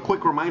want to give a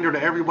quick reminder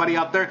to everybody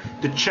out there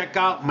to check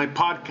out my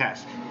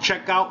podcast.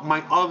 Check out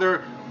my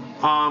other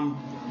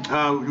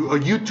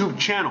YouTube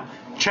channel.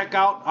 Check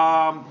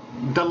out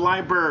the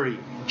library.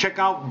 Check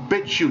out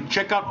BitChute.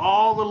 Check out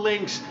all the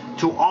links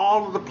to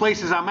all of the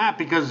places I'm at,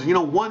 because you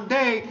know one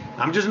day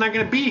I'm just not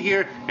gonna be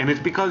here, and it's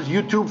because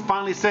YouTube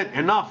finally said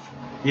enough.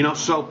 You know,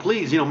 so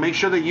please, you know, make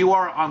sure that you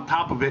are on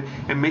top of it,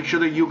 and make sure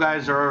that you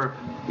guys are,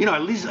 you know,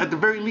 at the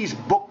very least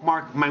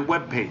bookmark my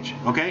webpage,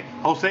 okay?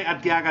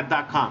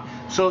 JoseArteaga.com.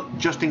 So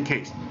just in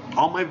case.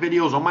 All my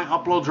videos, all my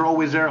uploads are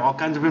always there. All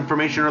kinds of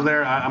information are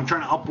there. I'm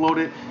trying to upload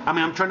it.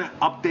 I'm trying to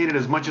update it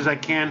as much as I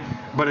can.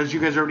 But as you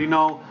guys already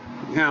know,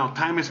 you know,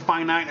 time is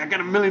finite. I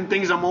got a million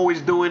things I'm always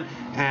doing,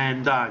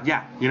 and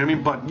yeah, you know what I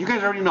mean. But you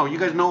guys already know. You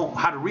guys know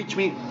how to reach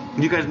me.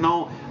 You guys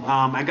know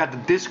I got the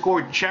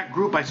Discord chat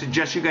group. I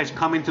suggest you guys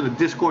come into the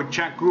Discord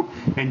chat group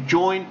and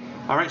join.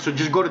 All right, so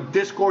just go to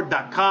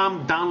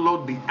discord.com,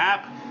 download the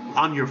app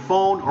on your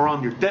phone or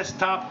on your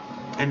desktop,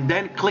 and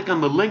then click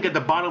on the link at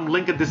the bottom,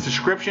 link of this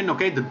description,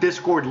 okay, the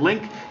Discord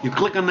link. You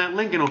click on that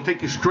link and it'll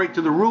take you straight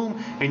to the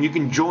room, and you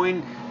can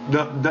join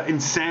the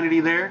insanity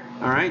there,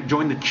 all right?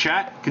 Join the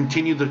chat,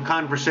 continue the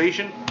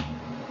conversation,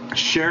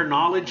 share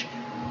knowledge,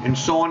 and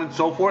so on and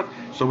so forth.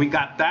 So we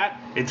got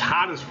that. It's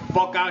hot as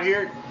fuck out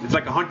here. It's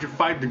like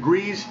 105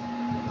 degrees.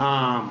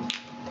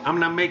 I'm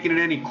not making it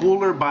any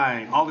cooler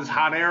by all this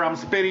hot air I'm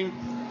spitting.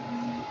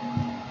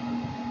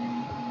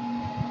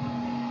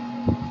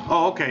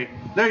 Oh, okay.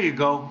 There you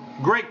go.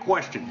 Great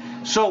question.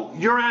 So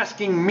you're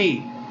asking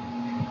me,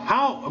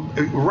 how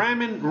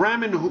ramen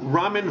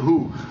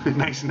who?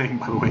 Nice name,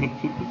 by the way.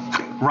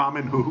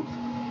 Ramen who?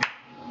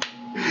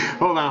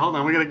 Hold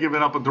on. We gotta give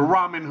it up with the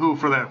Ramen who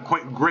for that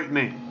quite great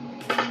name.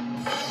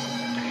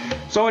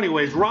 So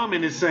anyways,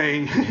 Ramen is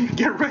saying,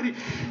 get ready.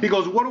 He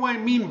goes, what do I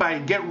mean by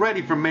get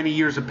ready for many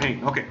years of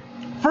pain? Okay,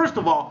 first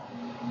of all,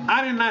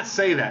 I did not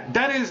say that.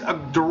 That is a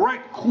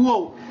direct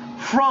quote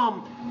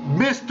from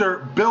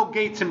Mr. Bill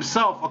Gates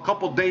himself a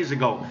couple days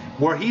ago,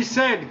 where he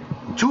said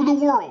to the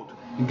world,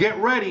 get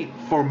ready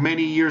for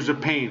many years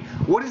of pain.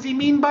 What does he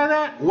mean by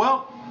that?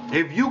 Well,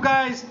 if you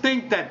guys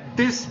think that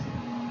this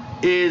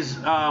is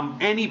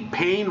any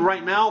pain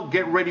right now,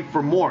 get ready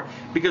for more,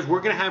 because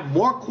we're going to have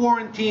more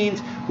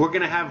quarantines, we're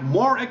going to have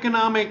more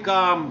economic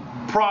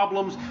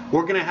problems,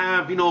 we're going to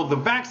have, you know, the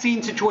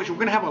vaccine situation, we're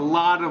going to have a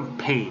lot of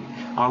pain,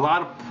 a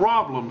lot of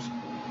problems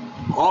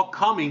all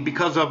coming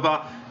because of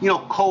you know,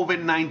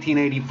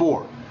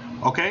 COVID-1984.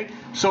 Okay,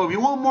 so if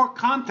you want more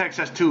context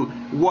as to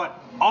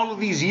what all of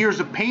these years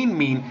of pain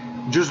mean,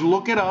 just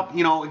look it up.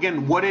 You know,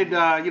 again, what did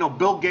you know,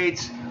 Bill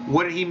Gates,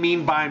 what did he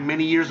mean by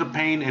many years of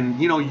pain? And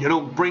you know,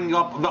 it'll bring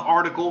up the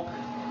article,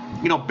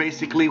 you know,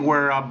 basically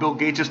where Bill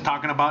Gates is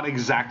talking about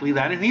exactly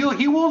that, and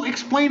he will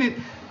explain it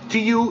to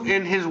you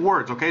in his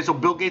words. Okay, so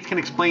Bill Gates can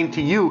explain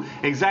to you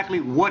exactly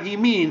what he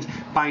means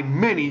by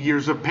many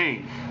years of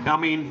pain. I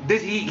mean,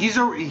 this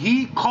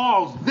he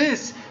calls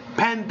this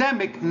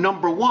pandemic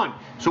number 1.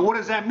 So what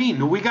does that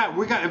mean? We got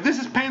if this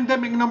is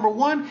pandemic number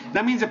 1,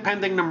 that means a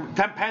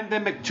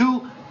pandemic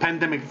 2,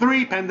 pandemic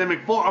 3,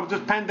 pandemic 4, or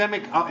just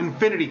pandemic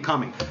infinity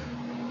coming.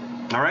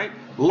 All right,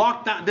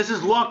 lockdown. This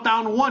is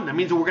lockdown 1. That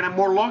means we're gonna have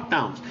more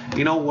lockdowns.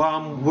 You know,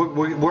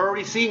 we're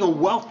already seeing a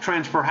wealth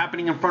transfer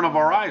happening in front of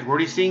our eyes. We're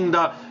already seeing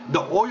the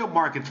oil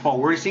markets fall.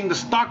 We're already seeing the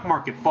stock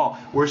market fall.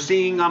 We're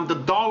seeing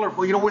the dollar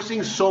fall. You know, we're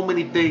seeing so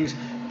many things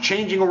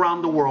changing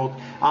around the world.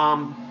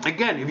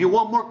 Again, if you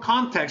want more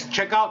context,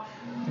 check out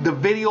the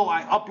video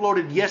I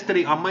uploaded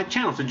yesterday on my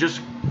channel. So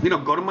just, you know,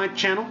 go to my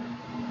channel,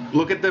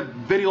 look at the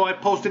video I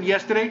posted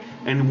yesterday,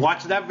 and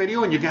watch that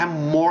video, and you can have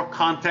more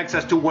context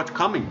as to what's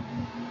coming.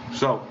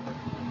 So,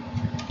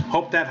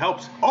 hope that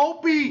helps.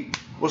 Opie,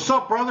 what's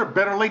up, brother?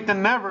 Better late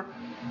than never.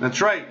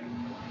 That's right.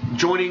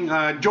 Joining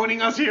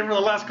us here for the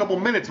last couple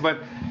minutes,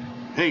 but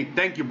hey,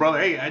 thank you, brother.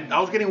 Hey, I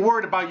was getting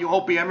worried about you,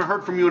 Opie. I haven't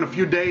heard from you in a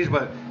few days,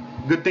 but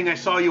good thing I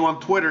saw you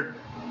on Twitter.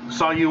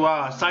 Saw you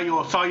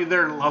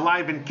there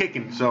alive and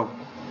kicking. So,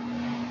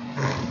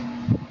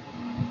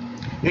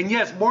 And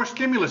yes, more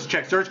stimulus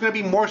checks. There's going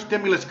to be more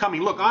stimulus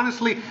coming. Look,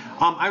 honestly,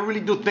 I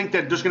really do think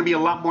that there's going to be a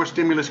lot more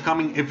stimulus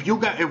coming. If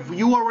you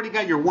already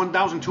got your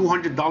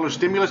 $1,200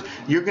 stimulus,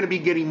 you're going to be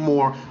getting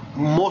more.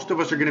 Most of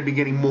us are going to be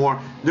getting more.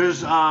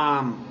 There's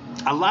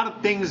a lot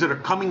of things that are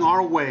coming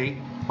our way.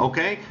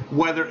 Okay,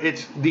 whether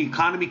it's the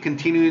economy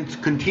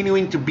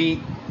continuing to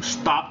be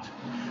stopped,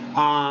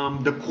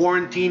 the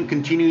quarantine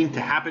continuing to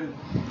happen,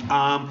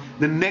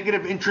 the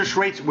negative interest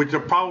rates, which they're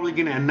probably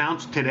going to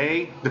announce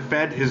today. The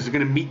Fed is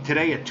going to meet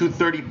today at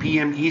 2:30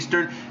 p.m.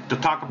 Eastern to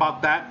talk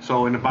about that.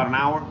 So in about an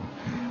hour,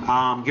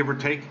 give or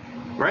take,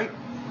 right?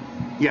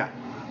 Yeah.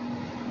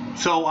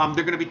 So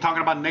they're going to be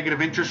talking about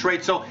negative interest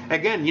rates. So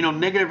again,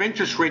 negative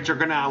interest rates are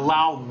going to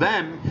allow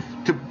them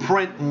to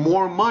print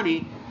more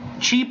money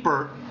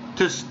cheaper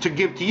to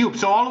give to you.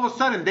 So all of a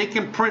sudden they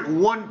can print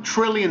 $1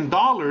 trillion,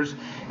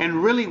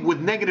 and really with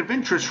negative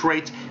interest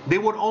rates, they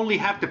would only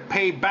have to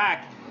pay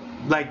back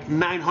like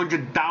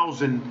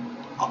 900,000,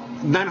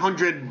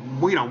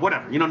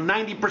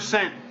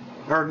 90%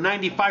 or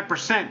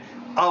 95%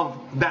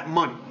 of that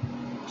money.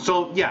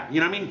 So yeah, you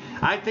know what I mean?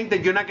 I think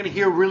that you're not going to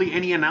hear really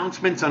any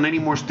announcements on any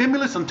more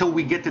stimulus until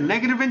we get to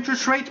negative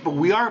interest rates, but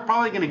we are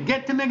probably going to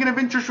get to negative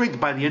interest rates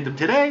by the end of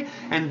today,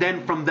 and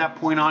then from that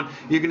point on,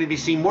 you're going to be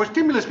seeing more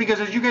stimulus, because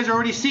as you guys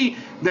already see,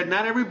 that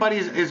not everybody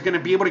is going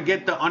to be able to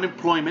get the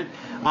unemployment.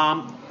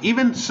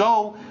 Even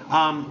so,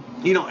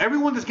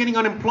 everyone that's getting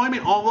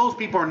unemployment, all those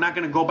people are not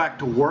going to go back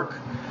to work.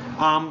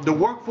 The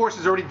workforce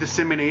is already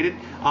disseminated.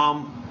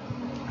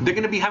 They're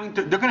going to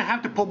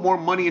have to put more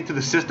money into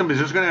the system, because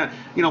there's going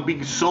to,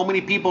 be so many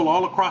people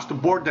all across the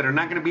board that are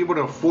not going to be able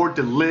to afford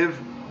to live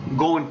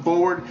going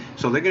forward.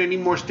 So they're going to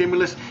need more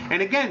stimulus.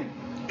 And again,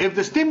 if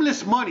the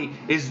stimulus money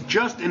is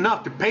just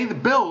enough to pay the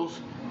bills,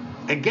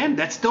 again,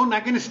 that's still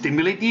not going to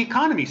stimulate the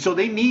economy. So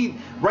they need,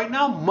 right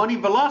now, money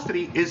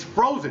velocity is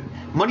frozen.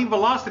 Money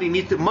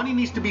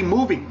needs to be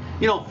moving.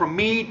 From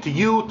me to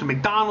you to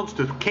McDonald's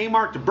to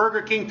Kmart to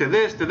Burger King to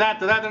this to that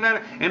to that to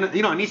that, and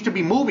it needs to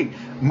be moving.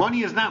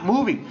 Money is not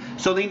moving.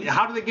 So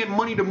how do they get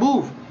money to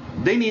move?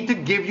 They need to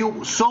give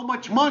you so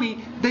much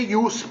money that you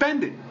will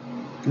spend it,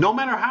 no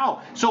matter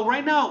how. So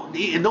right now,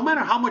 no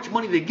matter how much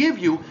money they give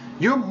you,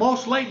 you're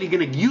most likely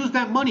going to use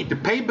that money to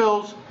pay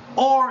bills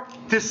or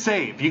to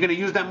save. You're going to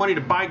use that money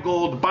to buy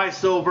gold, buy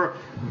silver,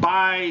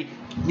 buy,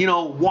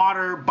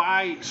 water,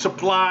 buy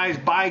supplies,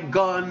 buy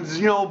guns,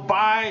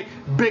 buy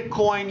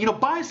Bitcoin,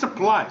 buy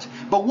supplies.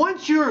 But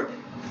once you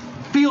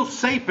feel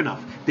safe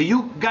enough that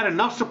you got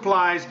enough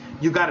supplies,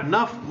 you got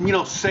enough,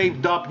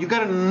 saved up, you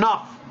got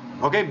enough.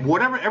 Okay,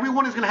 whatever,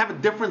 everyone is going to have a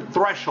different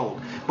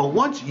threshold. But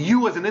once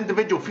you as an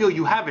individual feel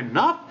you have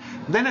enough,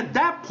 then at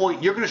that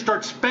point you're going to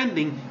start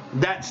spending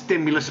that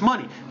stimulus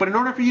money. But in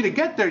order for you to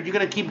get there, you're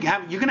going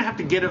to have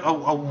to get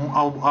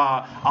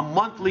a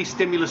monthly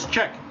stimulus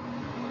check.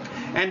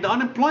 And the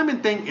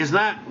unemployment thing is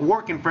not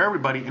working for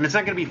everybody, and it's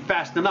not going to be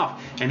fast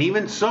enough. And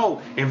even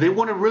so, if they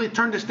want to really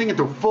turn this thing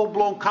into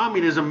full-blown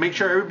communism, make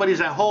sure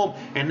everybody's at home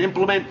and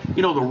implement,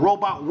 the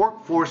robot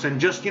workforce, and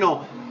just,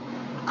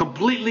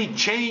 completely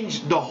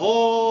change the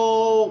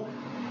whole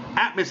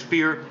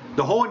atmosphere,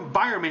 the whole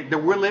environment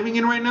that we're living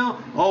in right now,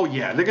 oh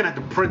yeah, they're gonna have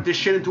to print this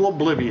shit into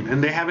oblivion,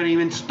 and they haven't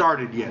even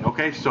started yet.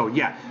 Okay, so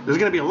yeah, there's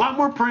gonna be a lot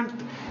more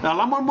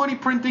money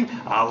printing,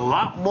 a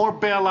lot more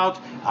bailouts,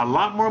 a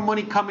lot more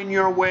money coming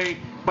your way.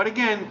 But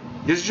again,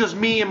 this is just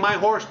me and my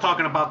horse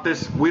talking about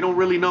this. We don't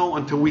really know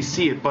until we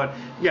see it. But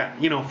yeah,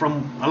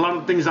 from a lot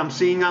of things I'm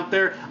seeing out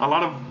there, a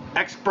lot of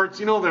experts,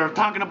 that are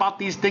talking about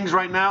these things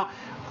right now.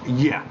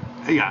 Yeah,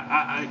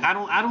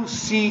 I don't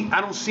see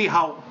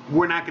how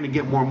we're not going to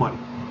get more money.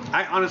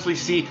 I honestly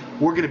see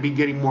we're going to be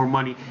getting more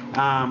money,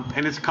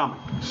 and it's coming.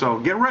 So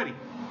get ready.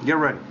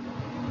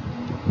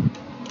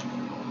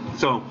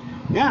 So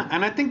yeah,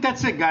 and I think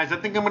that's it, guys. I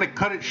think I'm going to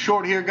cut it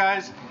short here,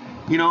 guys.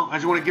 I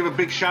just want to give a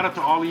big shout out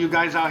to all of you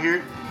guys out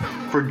here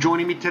for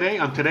joining me today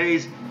on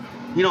today's,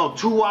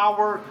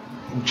 2-hour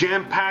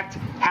jam-packed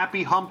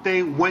Happy Hump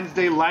Day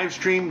Wednesday live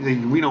stream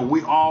that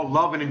we all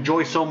love and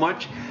enjoy so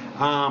much.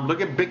 Look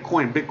at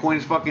Bitcoin. Bitcoin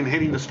is fucking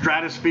hitting the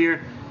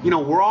stratosphere.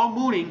 We're all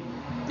mooning,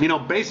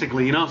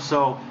 basically,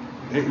 so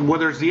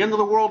whether it's the end of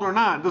the world or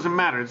not, it doesn't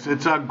matter.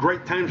 It's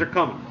great times are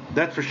coming.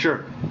 That's for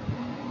sure.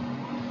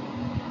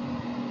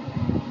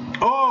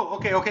 Oh,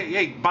 okay.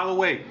 Hey, by the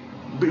way,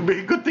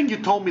 good thing you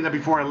told me that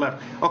before I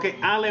left. Okay,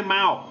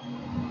 alemão.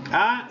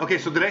 Okay,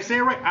 so did I say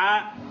it right?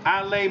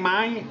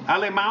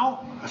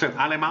 Alemão? I said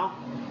alemão?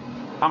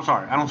 I'm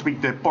sorry, I don't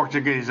speak the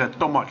Portuguese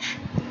too much.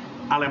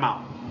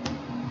 Alemão.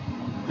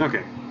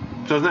 Okay,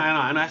 so it's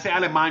not, and I say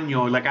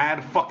Alemanno, like I had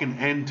a fucking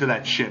end to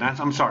that shit.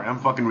 I'm sorry, I'm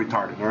fucking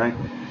retarded, alright?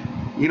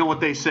 You know what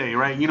they say,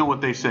 right? You know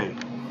what they say.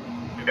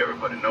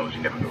 Everybody knows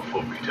you never go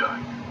full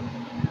retard.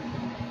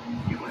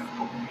 You went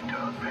full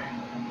retard,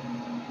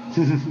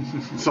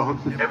 man. So,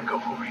 You never go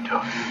full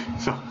retard.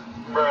 so,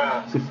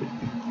 Bruh.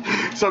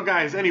 so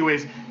guys,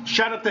 anyways,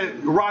 shout out to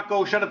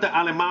Rocco, shout out to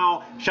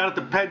Alemão, shout out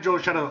to Pedro,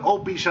 shout out to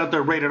Opie, shout out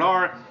to Rated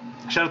R,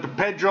 shout out to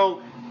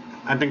Pedro.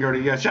 I think already,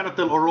 yeah. Shout out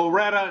to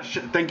Loretta.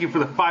 Thank you for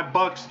the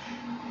 $5.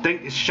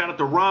 Shout out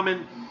to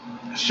Ramen.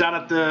 Shout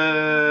out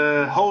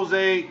to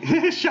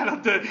Jose. shout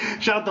out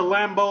to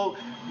Lambo.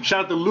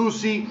 Shout out to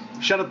Lucy.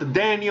 Shout out to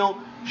Daniel.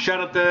 Shout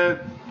out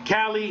to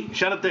Callie.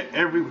 Shout out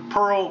to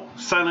Pearl,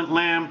 Silent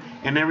Lamb,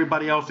 and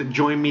everybody else that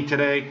joined me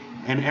today.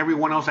 And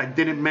everyone else I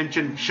didn't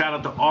mention. Shout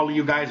out to all of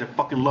you guys. I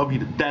fucking love you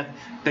to death.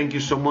 Thank you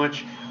so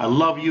much. I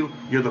love you.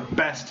 You're the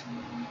best.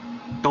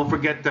 Don't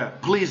forget to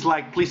please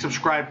like, please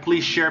subscribe,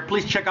 please share.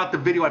 Please check out the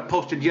video I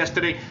posted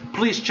yesterday.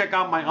 Please check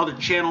out my other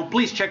channel.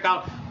 Please check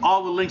out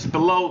all the links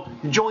below.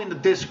 Join the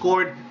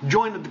Discord.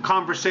 Join the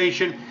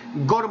conversation.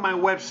 Go to my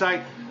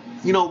website.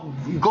 You know,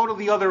 go to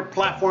the other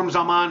platforms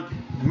I'm on.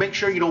 Make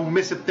sure you don't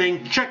miss a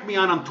thing. Check me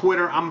out on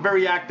Twitter. I'm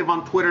very active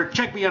on Twitter.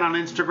 Check me out on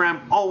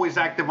Instagram. Always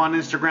active on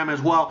Instagram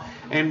as well.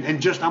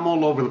 And just I'm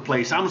all over the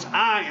place.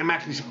 I am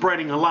actually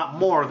spreading a lot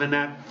more than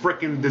that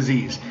freaking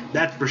disease.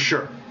 That's for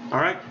sure. All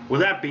right.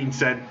 With that being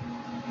said,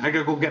 I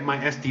gotta go get my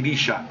STD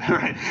shot. All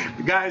right,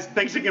 guys.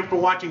 Thanks again for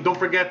watching. Don't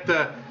forget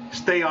to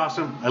stay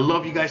awesome. I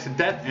love you guys to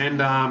death, and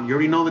you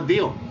already know the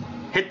deal.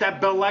 Hit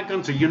that bell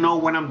icon so you know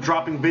when I'm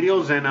dropping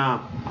videos, and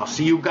I'll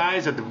see you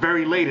guys at the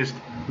very latest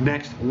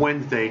next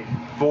Wednesday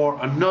for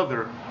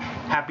another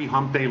Happy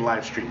Hump Day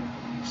live stream.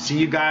 See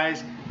you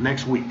guys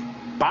next week.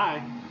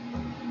 Bye.